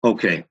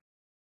 Okay,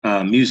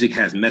 music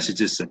has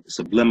messages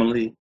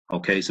subliminally.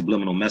 Okay,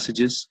 subliminal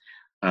messages.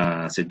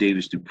 Said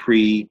Davis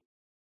Dupree.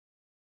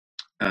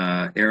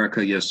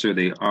 Erica, yes, sir,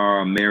 they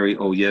are. Mary,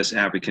 oh, yes,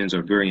 Africans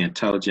are very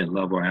intelligent,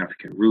 love our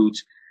African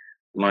roots.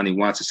 Lonnie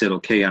Watson said,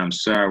 okay, I'm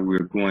sorry,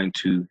 we're going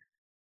to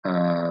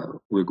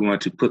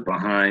put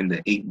behind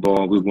the 8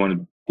 ball. We're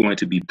going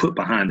to be put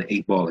behind the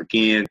 8 ball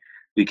again.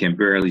 We can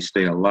barely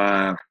stay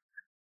alive.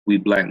 We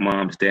Black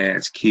moms,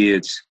 dads,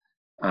 kids,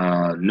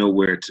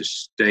 nowhere to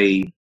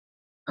stay.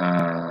 We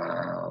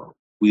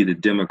the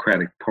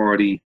Democratic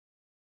Party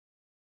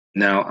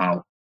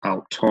now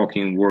out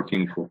talking,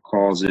 working for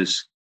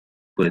causes,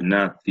 but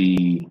not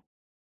the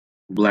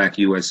Black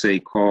USA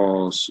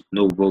cause.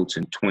 No votes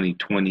in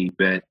 2020.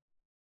 Bet.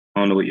 I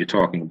don't know what you're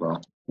talking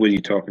about. What are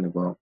you talking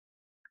about?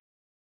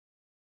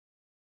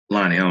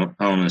 Lonnie, I don't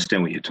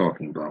understand what you're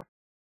talking about.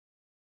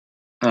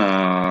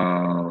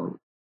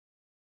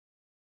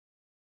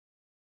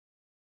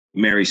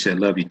 Mary said,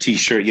 love your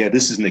t-shirt. Yeah,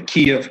 this is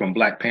Nakia from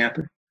Black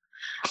Panther.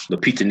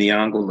 Lupita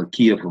Nyong'o,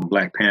 Nakia from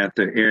Black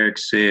Panther. Eric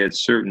said,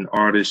 certain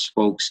artists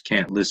folks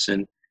can't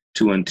listen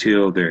to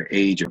until they're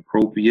age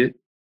appropriate.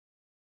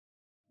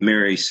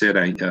 Mary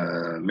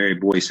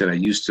Boy said, I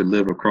used to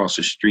live across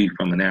the street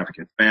from an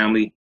African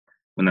family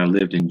when I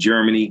lived in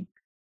Germany,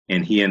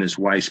 and he and his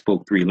wife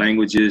spoke 3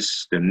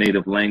 languages, their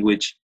native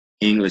language,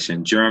 English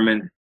and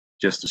German,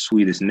 just the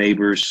sweetest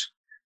neighbors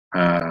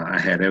I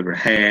had ever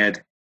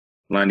had.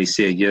 Lonnie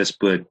said, yes,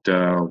 but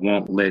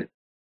won't let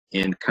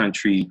in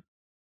country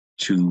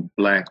to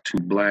black.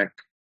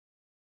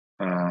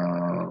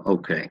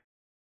 Okay.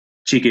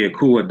 Chike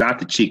Akua,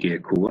 Dr. Chike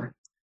Akua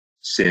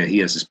said he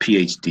has his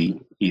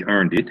PhD. He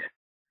earned it.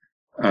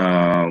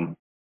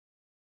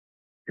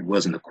 It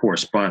wasn't a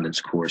correspondence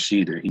course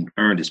either. He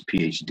earned his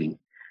PhD.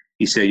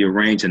 He said your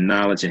range of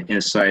knowledge and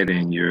insight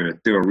and your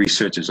thorough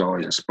research is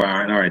always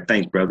inspiring. All right,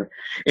 thanks, brother.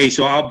 Hey,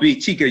 so I'll be,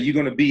 Chika, you're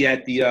going to be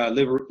at the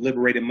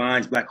Liberated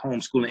Minds Black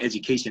Homeschooling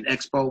Education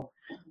Expo,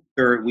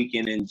 3rd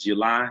weekend in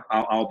July.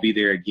 I'll be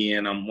there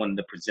again. I'm one of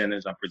the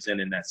presenters. I'm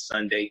presenting that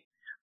Sunday.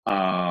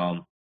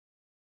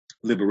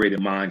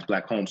 Liberated Minds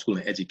Black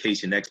Homeschooling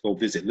Education Expo.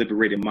 Visit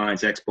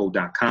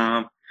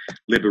liberatedmindsexpo.com,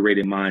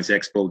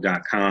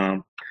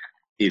 liberatedmindsexpo.com.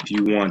 If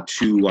you want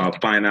to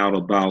find out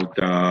about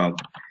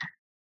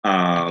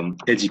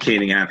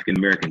educating African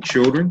American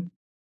children,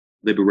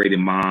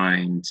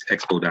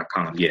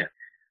 liberatedmindsexpo.com. Yeah.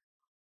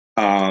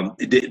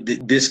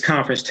 This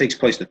conference takes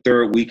place the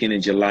 3rd weekend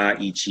in July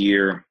each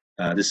year.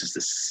 This is the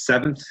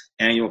 7th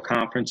annual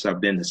conference. I've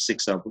been to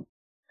 6 of them.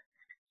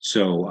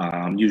 So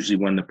I'm usually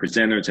one of the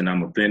presenters, and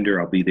I'm a vendor.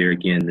 I'll be there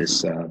again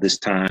this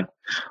time.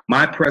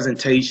 My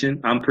presentation,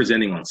 I'm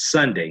presenting on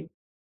Sunday.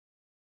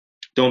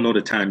 Don't know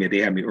the time yet. They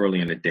have me early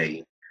in the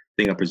day. I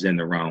think I present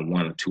around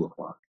 1 or 2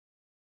 o'clock.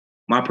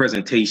 My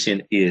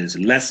presentation is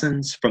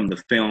Lessons from the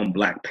Film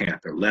Black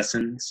Panther.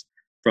 Lessons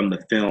from the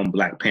Film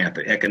Black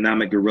Panther.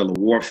 Economic guerrilla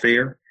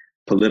warfare,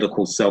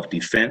 political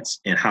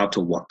self-defense, and how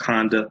to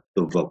Wakanda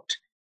the vote.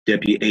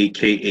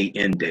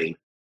 W-A-K-A-N-D-A.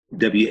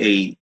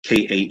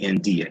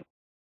 W-A-K-A-N-D-A.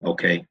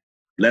 Okay.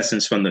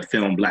 Lessons from the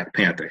Film Black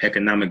Panther.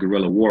 Economic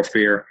guerrilla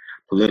warfare,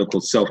 political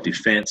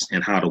self-defense,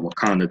 and how to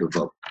Wakanda the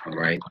vote. All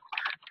right.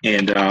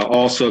 And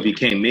also, if you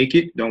can't make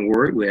it, don't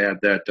worry. We have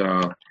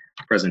that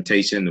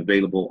presentation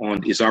available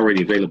on, it's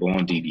already available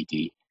on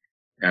DVD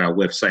at our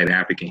website,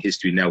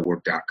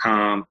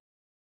 AfricanHistoryNetwork.com,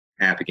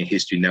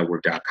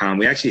 AfricanHistoryNetwork.com.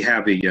 We actually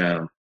have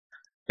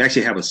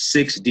a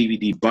 6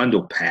 DVD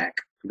bundle pack.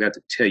 Forgot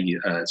to tell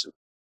you, it's a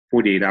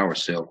 48-hour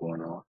sale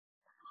going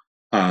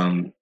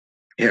on.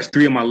 It has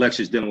 3 of my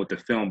lectures dealing with the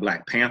film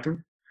Black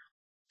Panther.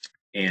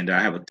 And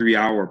I have a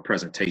 3-hour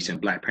presentation,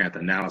 Black Panther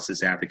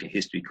Analysis, African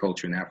History,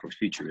 Culture, and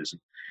Afrofuturism.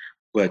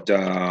 But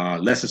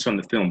Lessons from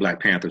the Film Black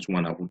Panther is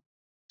one of them.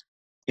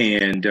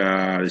 And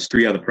there's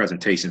 3 other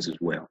presentations as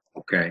well,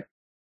 okay?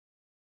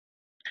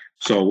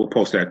 So we'll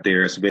post that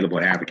there. It's available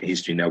at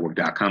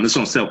AfricanHistoryNetwork.com. This is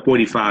on sale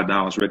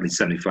 $45, regularly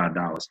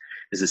 $75.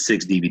 It's a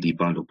 6 DVD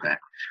bundle pack.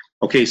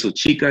 Okay, so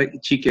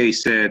Chike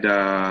said,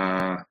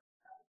 I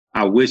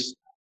wish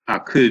I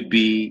could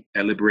be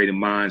at Liberated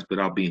Minds, but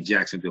I'll be in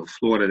Jacksonville,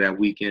 Florida that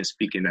weekend,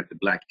 speaking at the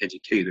Black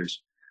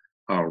Educators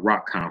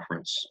Rock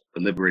Conference.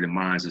 The Liberated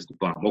Minds is the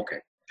bomb. Okay.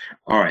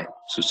 All right.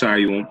 So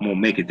sorry you won't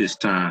make it this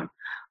time.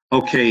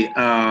 Okay.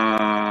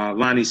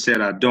 Lonnie said,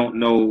 I don't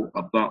know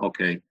about,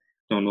 okay,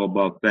 don't know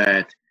about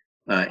that.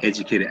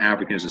 Educated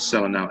Africans are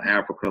selling out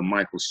Africa.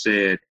 Michael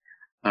said,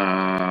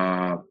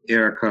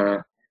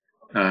 Erica,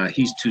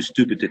 he's too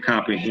stupid to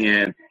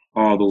comprehend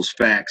all those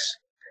facts.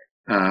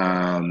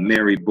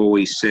 Mary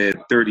Bowie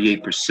said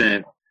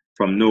 38%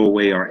 from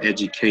Norway are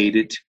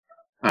educated.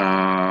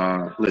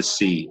 Let's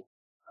see.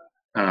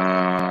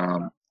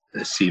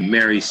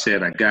 Mary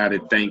said, I got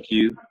it. Thank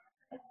you.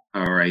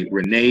 All right.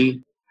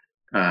 Renee,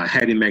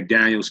 Hattie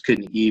McDaniels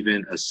couldn't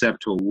even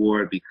accept her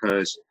award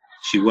because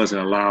she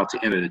wasn't allowed to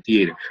enter the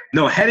theater.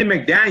 No, Hattie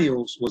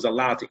McDaniels was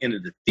allowed to enter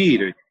the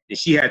theater, and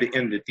she had to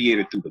enter the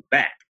theater through the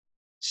back.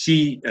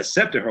 She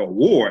accepted her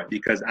award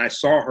because I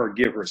saw her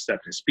give her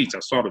acceptance speech. I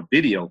saw the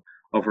video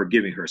of her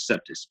giving her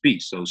acceptance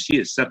speech. So she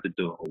accepted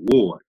the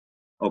award.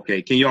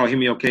 Okay, can you all hear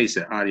me okay?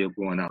 Said audio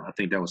going out. I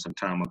think that was some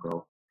time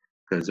ago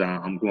because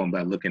I'm going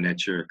by looking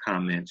at your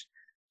comments.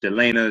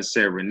 Delana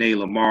said Renee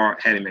Lamar,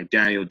 Hattie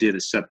McDaniel did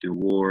accept the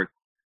award,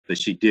 but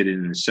she did it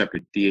in a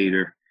separate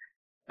theater.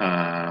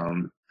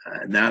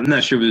 Now, I'm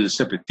not sure if it was a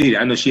separate theater.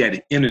 I know she had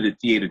to enter the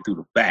theater through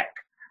the back.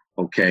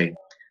 Okay.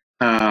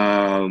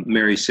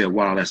 Mary said,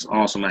 wow, that's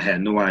awesome. I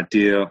had no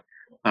idea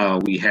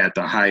we had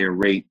the higher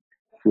rate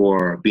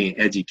for being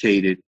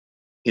educated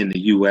in the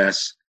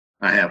U.S.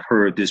 I have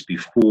heard this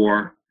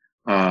before,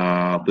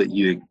 but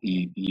you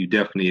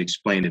definitely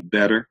explained it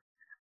better.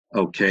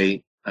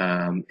 Okay.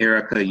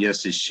 Erica,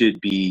 yes, it should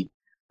be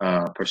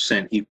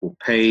percent equal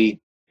pay.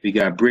 We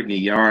got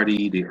Brittany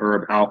Yardy, the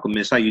Herb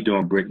Alchemist. How you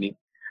doing, Brittany?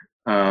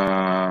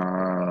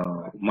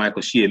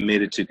 Michael, she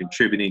admitted to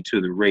contributing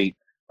to the rate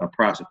of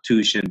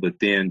prostitution, but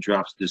then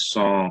drops this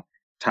song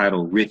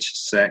titled Rich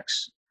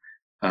Sex.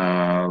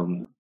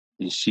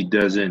 She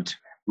doesn't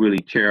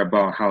really care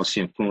about how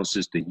she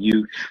influences the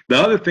youth. The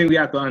other thing we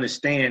have to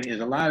understand is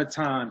a lot of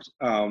times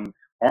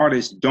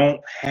artists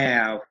don't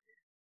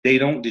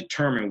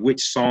determine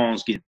which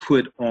songs get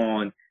put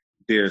on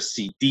their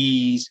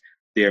CDs.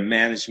 Their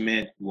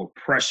management will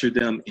pressure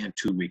them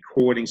into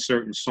recording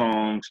certain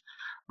songs,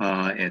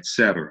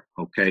 etc.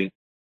 Okay.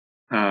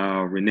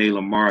 Renee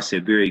Lamar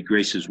said, very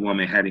gracious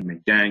woman, Hattie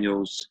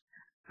McDaniels.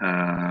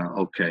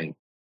 Okay.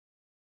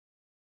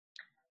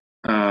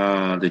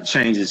 The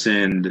changes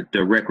in the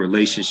direct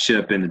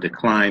relationship and the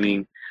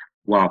declining,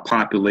 while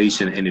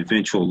population and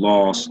eventual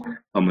loss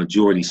of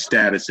majority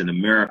status in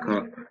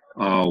America,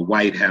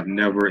 white have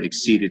never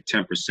exceeded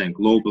 10%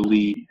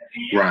 globally.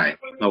 Right.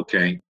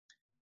 Okay.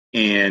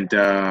 And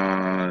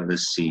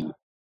let's see.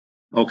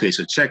 Okay,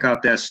 so check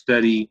out that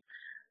study.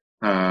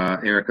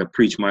 Erica,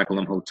 preach Michael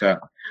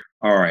Imhotep.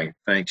 All right,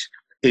 thanks.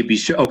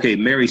 Okay,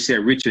 Mary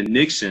said Richard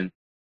Nixon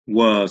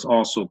was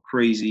also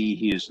crazy.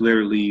 He just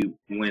literally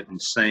went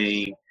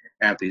insane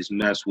after his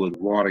mess with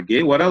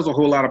Watergate. Well, that was a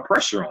whole lot of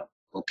pressure on him,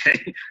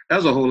 okay? That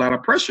was a whole lot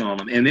of pressure on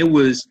him. And it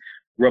was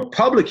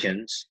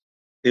Republicans,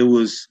 it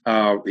was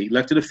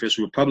elected officials,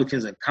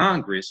 Republicans in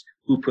Congress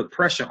who put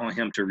pressure on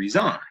him to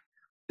resign.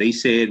 They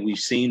said, we've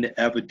seen the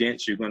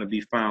evidence, you're going to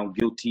be found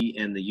guilty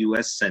in the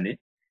U.S. Senate.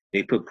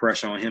 They put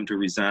pressure on him to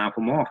resign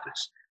from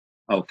office.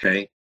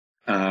 Okay.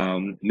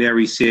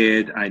 Mary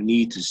said, I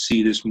need to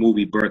see this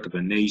movie, Birth of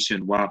a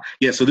Nation. Wow.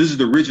 Yeah, so this is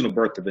the original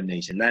Birth of a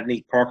Nation, not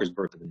Nate Parker's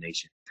Birth of a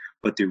Nation,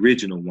 but the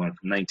original one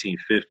from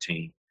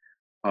 1915.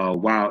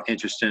 Wow,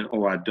 interesting.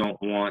 Oh, I don't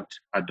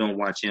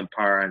watch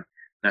Empire,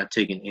 not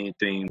taking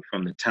anything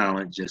from the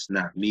talent, just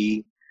not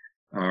me.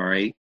 All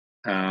right.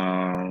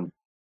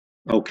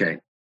 Okay.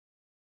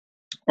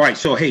 All right,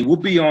 so hey, we'll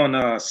be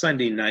on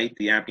Sunday night,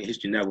 the African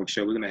History Network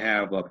show. We're going to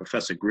have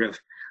Professor Griff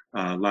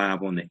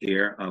live on the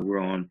air. We're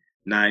on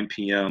 9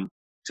 p.m.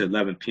 to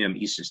 11 p.m.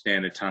 Eastern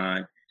Standard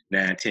Time,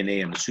 10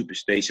 a.m. the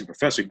Superstation.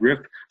 Professor Griff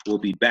will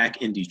be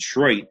back in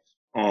Detroit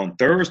on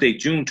Thursday,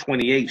 June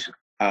 28th,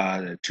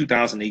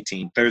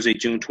 2018. Thursday,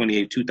 June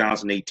 28th,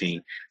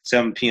 2018,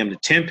 7 p.m. to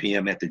 10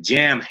 p.m. at the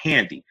Jam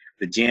Handy.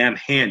 The Jam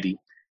Handy,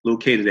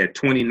 located at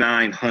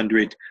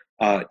 2900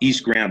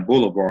 East Grand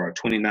Boulevard,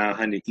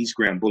 2900 East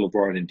Grand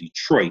Boulevard in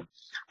Detroit.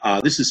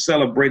 This is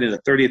celebrating the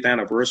 30th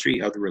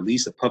anniversary of the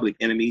release of Public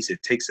Enemy's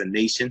It Takes a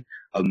Nation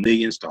of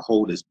Millions to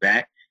Hold Us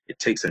Back. It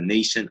takes a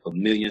nation of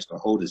millions to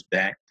hold us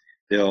back.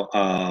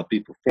 There'll be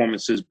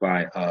performances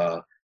by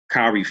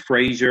Kyrie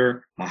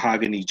Frazier,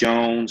 Mahogany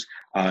Jones.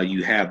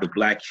 You have the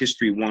Black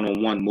History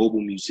 101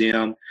 Mobile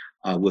Museum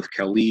with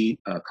Khalid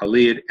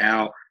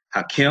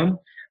Al-Hakim.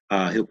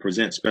 He'll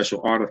present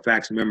special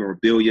artifacts,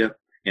 memorabilia,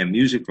 and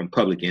music from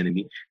Public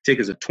Enemy.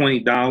 Tickets are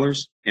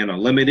 $20 and are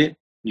limited.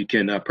 You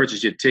can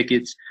purchase your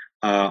tickets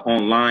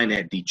online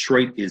at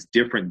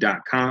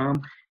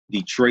DetroitisDifferent.com.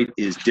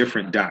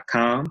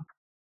 DetroitisDifferent.com.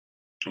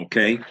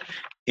 Okay,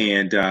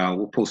 and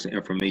we'll post the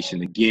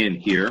information again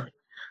here.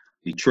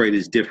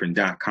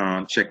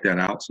 DetroitisDifferent.com. Check that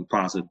out. Some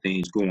positive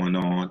things going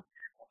on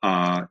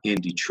in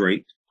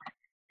Detroit.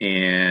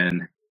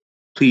 And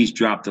please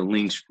drop the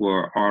links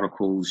for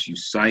articles you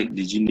cite.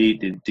 Did you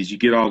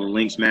get all the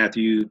links,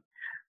 Matthew?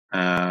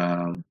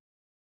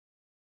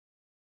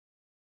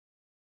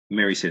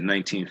 Mary said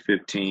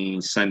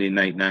 1915, Sunday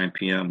night, 9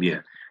 p.m.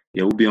 Yeah,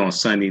 we'll be on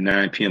Sunday,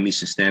 9 p.m.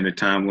 Eastern Standard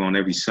Time. We're on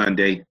every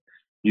Sunday,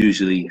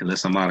 usually,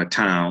 unless I'm out of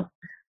town.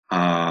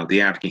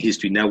 The African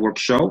History Network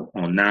show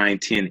on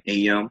 9:10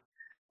 a.m.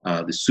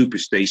 The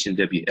Superstation,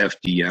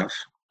 WFDF.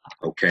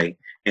 Okay.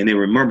 And then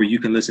remember, you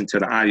can listen to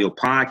the audio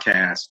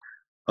podcast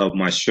of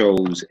my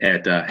shows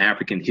at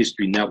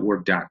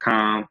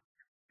AfricanHistoryNetwork.com.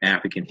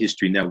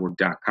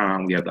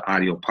 AfricanHistoryNetwork.com. We have the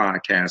audio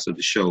podcast of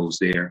the shows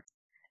there.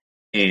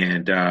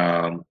 And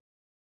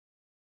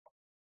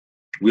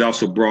we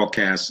also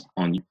broadcast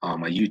on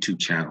my YouTube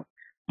channel,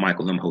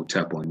 Michael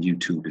Imhotep, on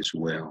YouTube as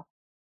well.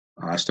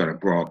 I started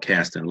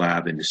broadcasting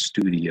live in the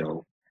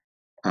studio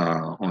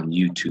on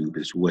YouTube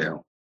as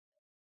well.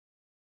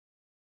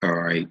 All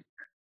right.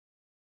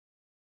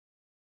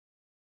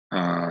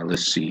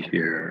 Let's see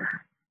here.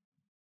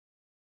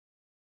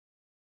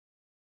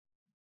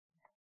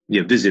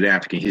 Yeah, visit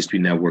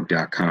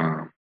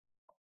AfricanHistoryNetwork.com.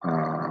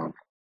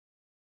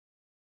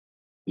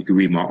 You can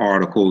read my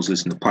articles,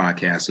 listen to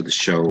podcasts of the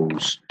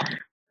shows,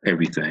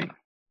 everything.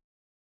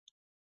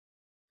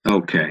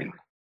 Okay.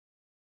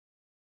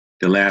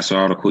 The last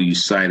article you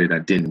cited, I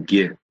didn't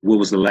get. What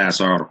was the last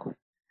article?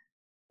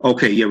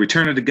 Okay, yeah,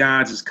 Return of the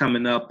Gods is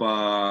coming up,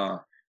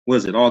 August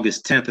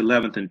 10th,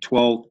 11th, and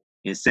 12th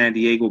in San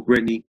Diego,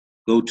 Brittany.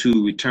 Go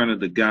to Return of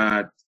the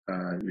Gods,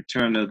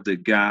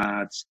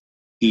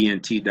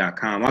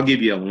 ENT.com. I'll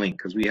give you a link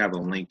because we have a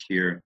link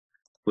here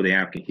for the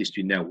African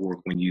History Network.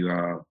 When you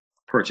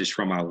purchase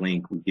from our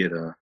link, we get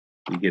a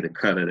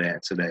cut of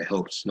that, so that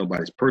helps.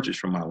 Nobody's purchased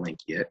from our link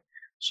yet,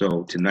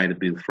 so tonight will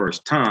be the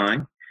first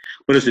time.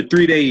 But it's a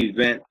 3-day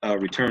event,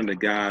 Return of the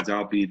Gods.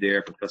 I'll be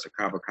there. Professor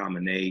Kaba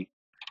Kamene.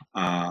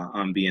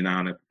 I'm being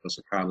honored.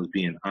 Professor Kaba is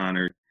being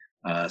honored.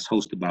 It's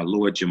hosted by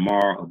Lord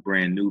Jamar of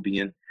Brand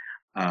Nubian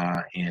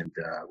and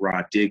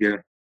Rod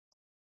Digger.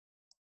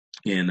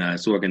 And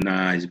it's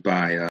organized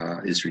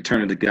by it's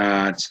Return of the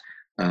Gods,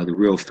 the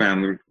Real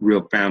Family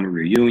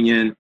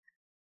Reunion.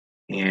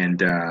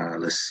 And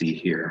let's see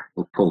here.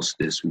 We'll post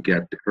this. We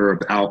got the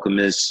Herb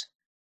Alchemist,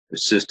 the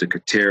Sister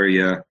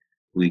Kateria.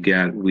 We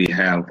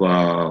have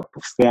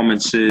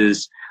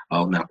performances.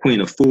 Now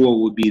Queen Afua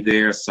will be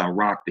there.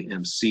 Sarak, the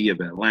MC of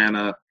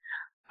Atlanta.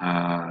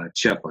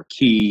 Chepa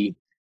Key,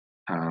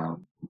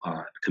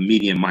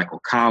 comedian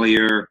Michael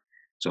Collier.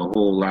 It's a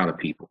whole lot of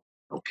people.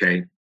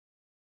 Okay.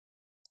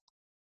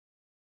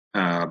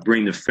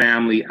 Bring the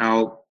family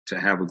out to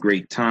have a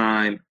great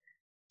time,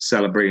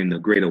 celebrating the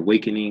Great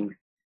Awakening.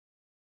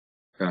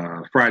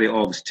 Friday,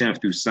 August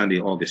 10th through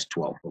Sunday, August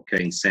 12th,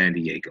 okay, in San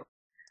Diego.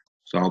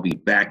 So I'll be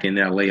back in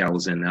LA. I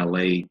was in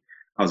LA.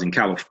 I was in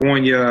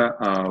California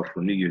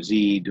for New Year's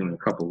Eve, doing a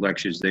couple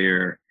lectures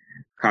there.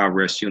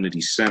 Rest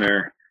Unity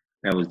Center.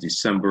 That was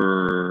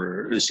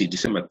December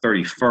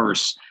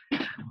 31st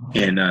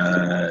and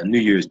New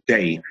Year's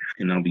Day.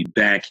 And I'll be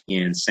back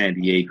in San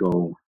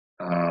Diego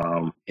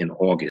in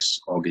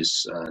August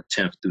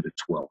 10th through the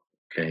 12th,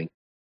 okay?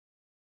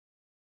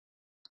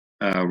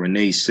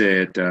 Renee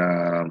said,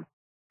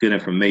 good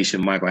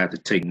information, Michael. I have to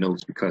take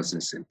notes because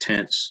it's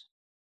intense.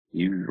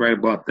 You're right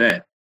about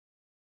that.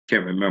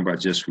 Can't remember. I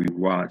just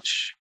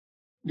rewatched.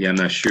 Yeah, I'm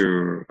not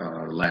sure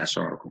the last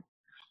article.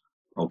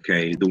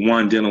 Okay, the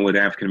one dealing with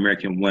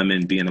African-American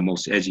women being the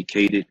most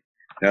educated,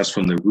 that's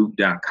from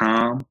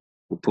theroot.com.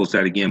 We'll post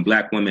that again.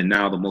 Black women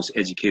now the most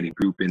educated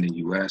group in the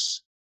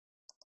U.S.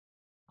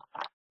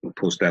 We'll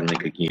post that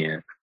link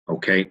again.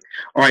 Okay.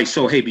 All right.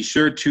 So, hey, be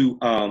sure to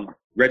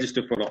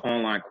register for the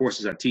online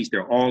courses I teach.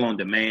 They're all on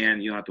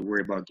demand. You don't have to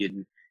worry about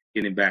getting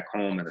back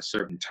home at a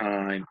certain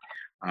time.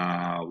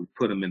 We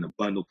put them in a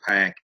bundle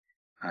pack.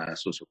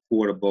 So it's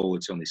affordable.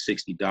 It's only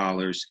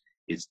 $60.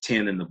 It's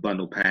 10 in the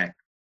bundle pack.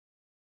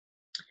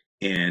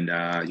 And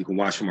you can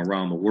watch from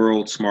around the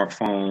world,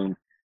 smartphone,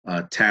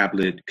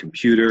 tablet,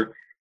 computer.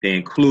 They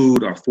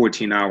include our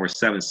 14-hour,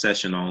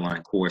 7-session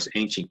online course,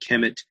 Ancient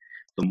Kemet,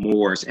 the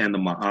Moors, and the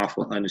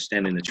Ma'afa,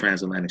 Understanding the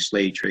Transatlantic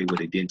Slave Trade, what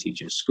they didn't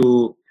teach in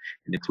school.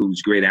 It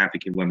includes great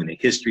African women in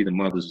history, the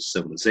mothers of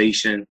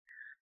civilization,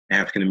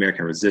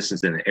 African-American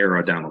resistance in the era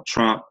of Donald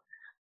Trump,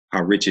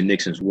 how Richard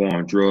Nixon's war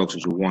on drugs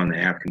was a war on the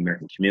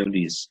African-American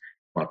community. It's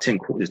about 10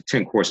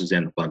 courses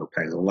in the bundle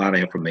pack. There's a lot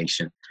of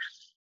information.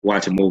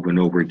 Watch them over and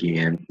over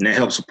again. And that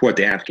helps support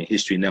the African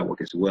History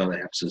Network as well. It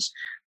helps us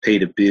pay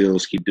the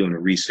bills, keep doing the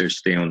research,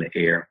 stay on the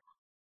air.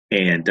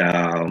 And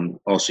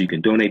also you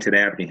can donate to the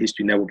African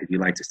History Network if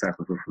you'd like this type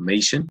of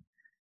information.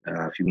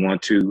 If you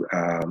want to,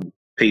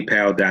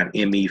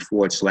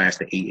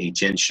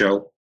 paypal.me/the AHN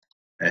show.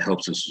 That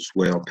helps us as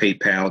well.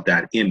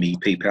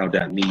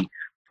 paypal.me/the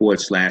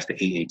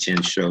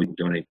AHN show. You can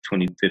donate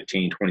 $20,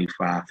 $15, $25,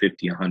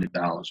 $50,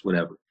 $100,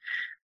 whatever.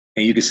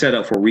 And you can set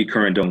up for a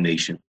recurring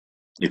donation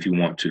if you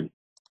want to,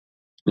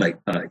 like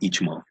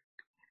each month.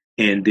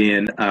 And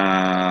then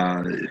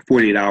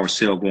 48-hour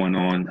sale going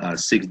on,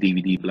 6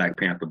 DVD Black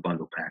Panther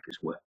bundle pack as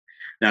well.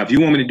 Now, if you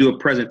want me to do a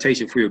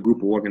presentation for your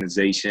group or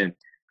organization,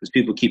 because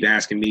people keep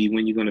asking me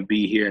when you're going to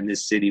be here in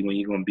this city, when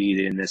you're going to be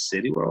there in this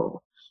city,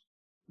 well,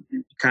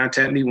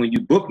 contact me when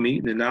you book me,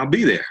 then I'll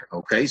be there,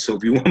 okay? So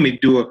if you want me to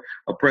do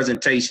a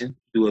presentation,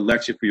 do a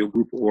lecture for your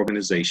group or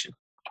organization,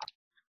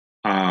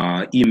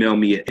 email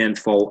me at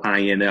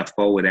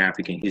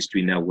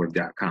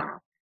info@africanhistorynetwork.com.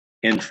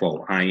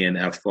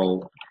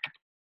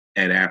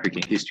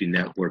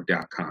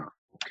 info@africanhistorynetwork.com.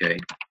 Okay.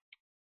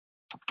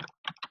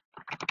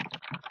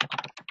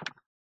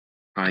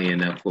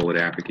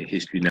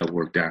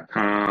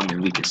 info@africanhistorynetwork.com,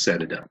 and we can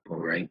set it up. All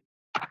right.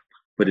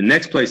 But the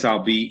next place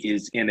I'll be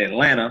is in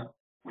Atlanta,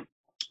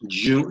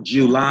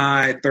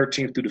 July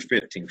 13th through the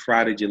 15th,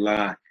 Friday,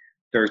 July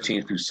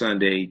 13th through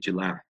Sunday,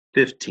 July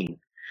 15th.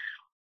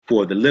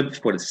 For the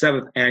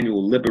 7th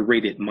annual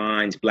Liberated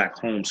Minds Black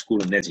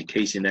Homeschool and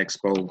Education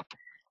Expo.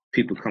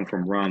 People come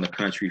from around the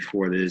country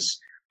for this.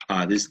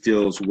 This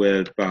deals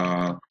with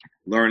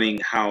learning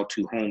how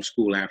to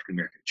homeschool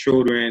African-American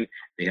children.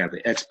 They have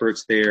the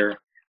experts there.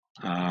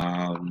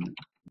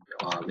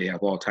 They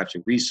have all types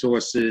of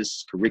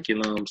resources,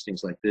 curriculums,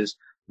 things like this.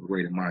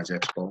 Liberated Minds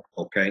Expo,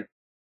 okay?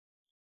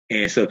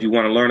 And so if you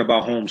want to learn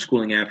about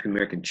homeschooling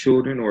African-American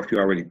children, or if you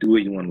already do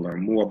it, you want to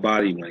learn more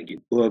about it, you want to get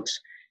books,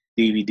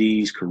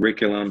 DVDs,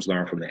 curriculums,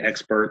 learn from the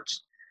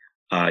experts,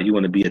 you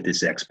want to be at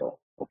this expo,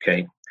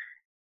 okay?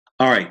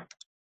 All right.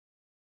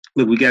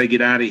 Look, we got to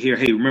get out of here.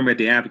 Hey, remember at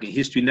the African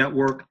History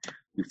Network,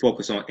 we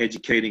focus on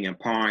educating,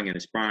 empowering, and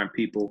inspiring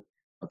people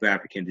of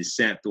African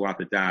descent throughout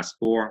the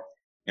diaspora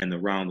and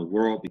around the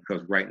world,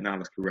 because right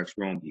knowledge corrects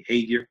wrong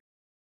behavior.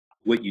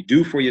 What you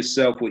do for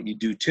yourself, what you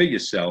do to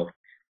yourself,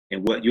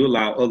 and what you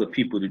allow other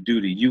people to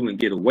do to you and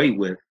get away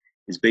with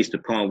is based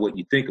upon what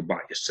you think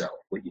about yourself.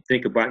 What you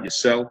think about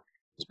yourself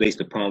is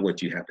based upon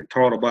what you have been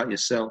taught about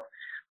yourself.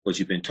 What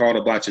you've been taught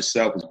about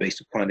yourself is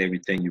based upon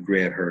everything you've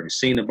read, heard, and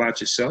seen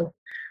about yourself.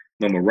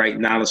 Remember, right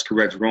knowledge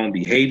corrects wrong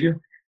behavior.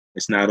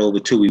 It's not over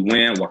till we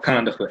win.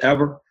 Wakanda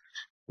forever.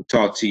 We'll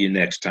talk to you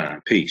next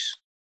time. Peace.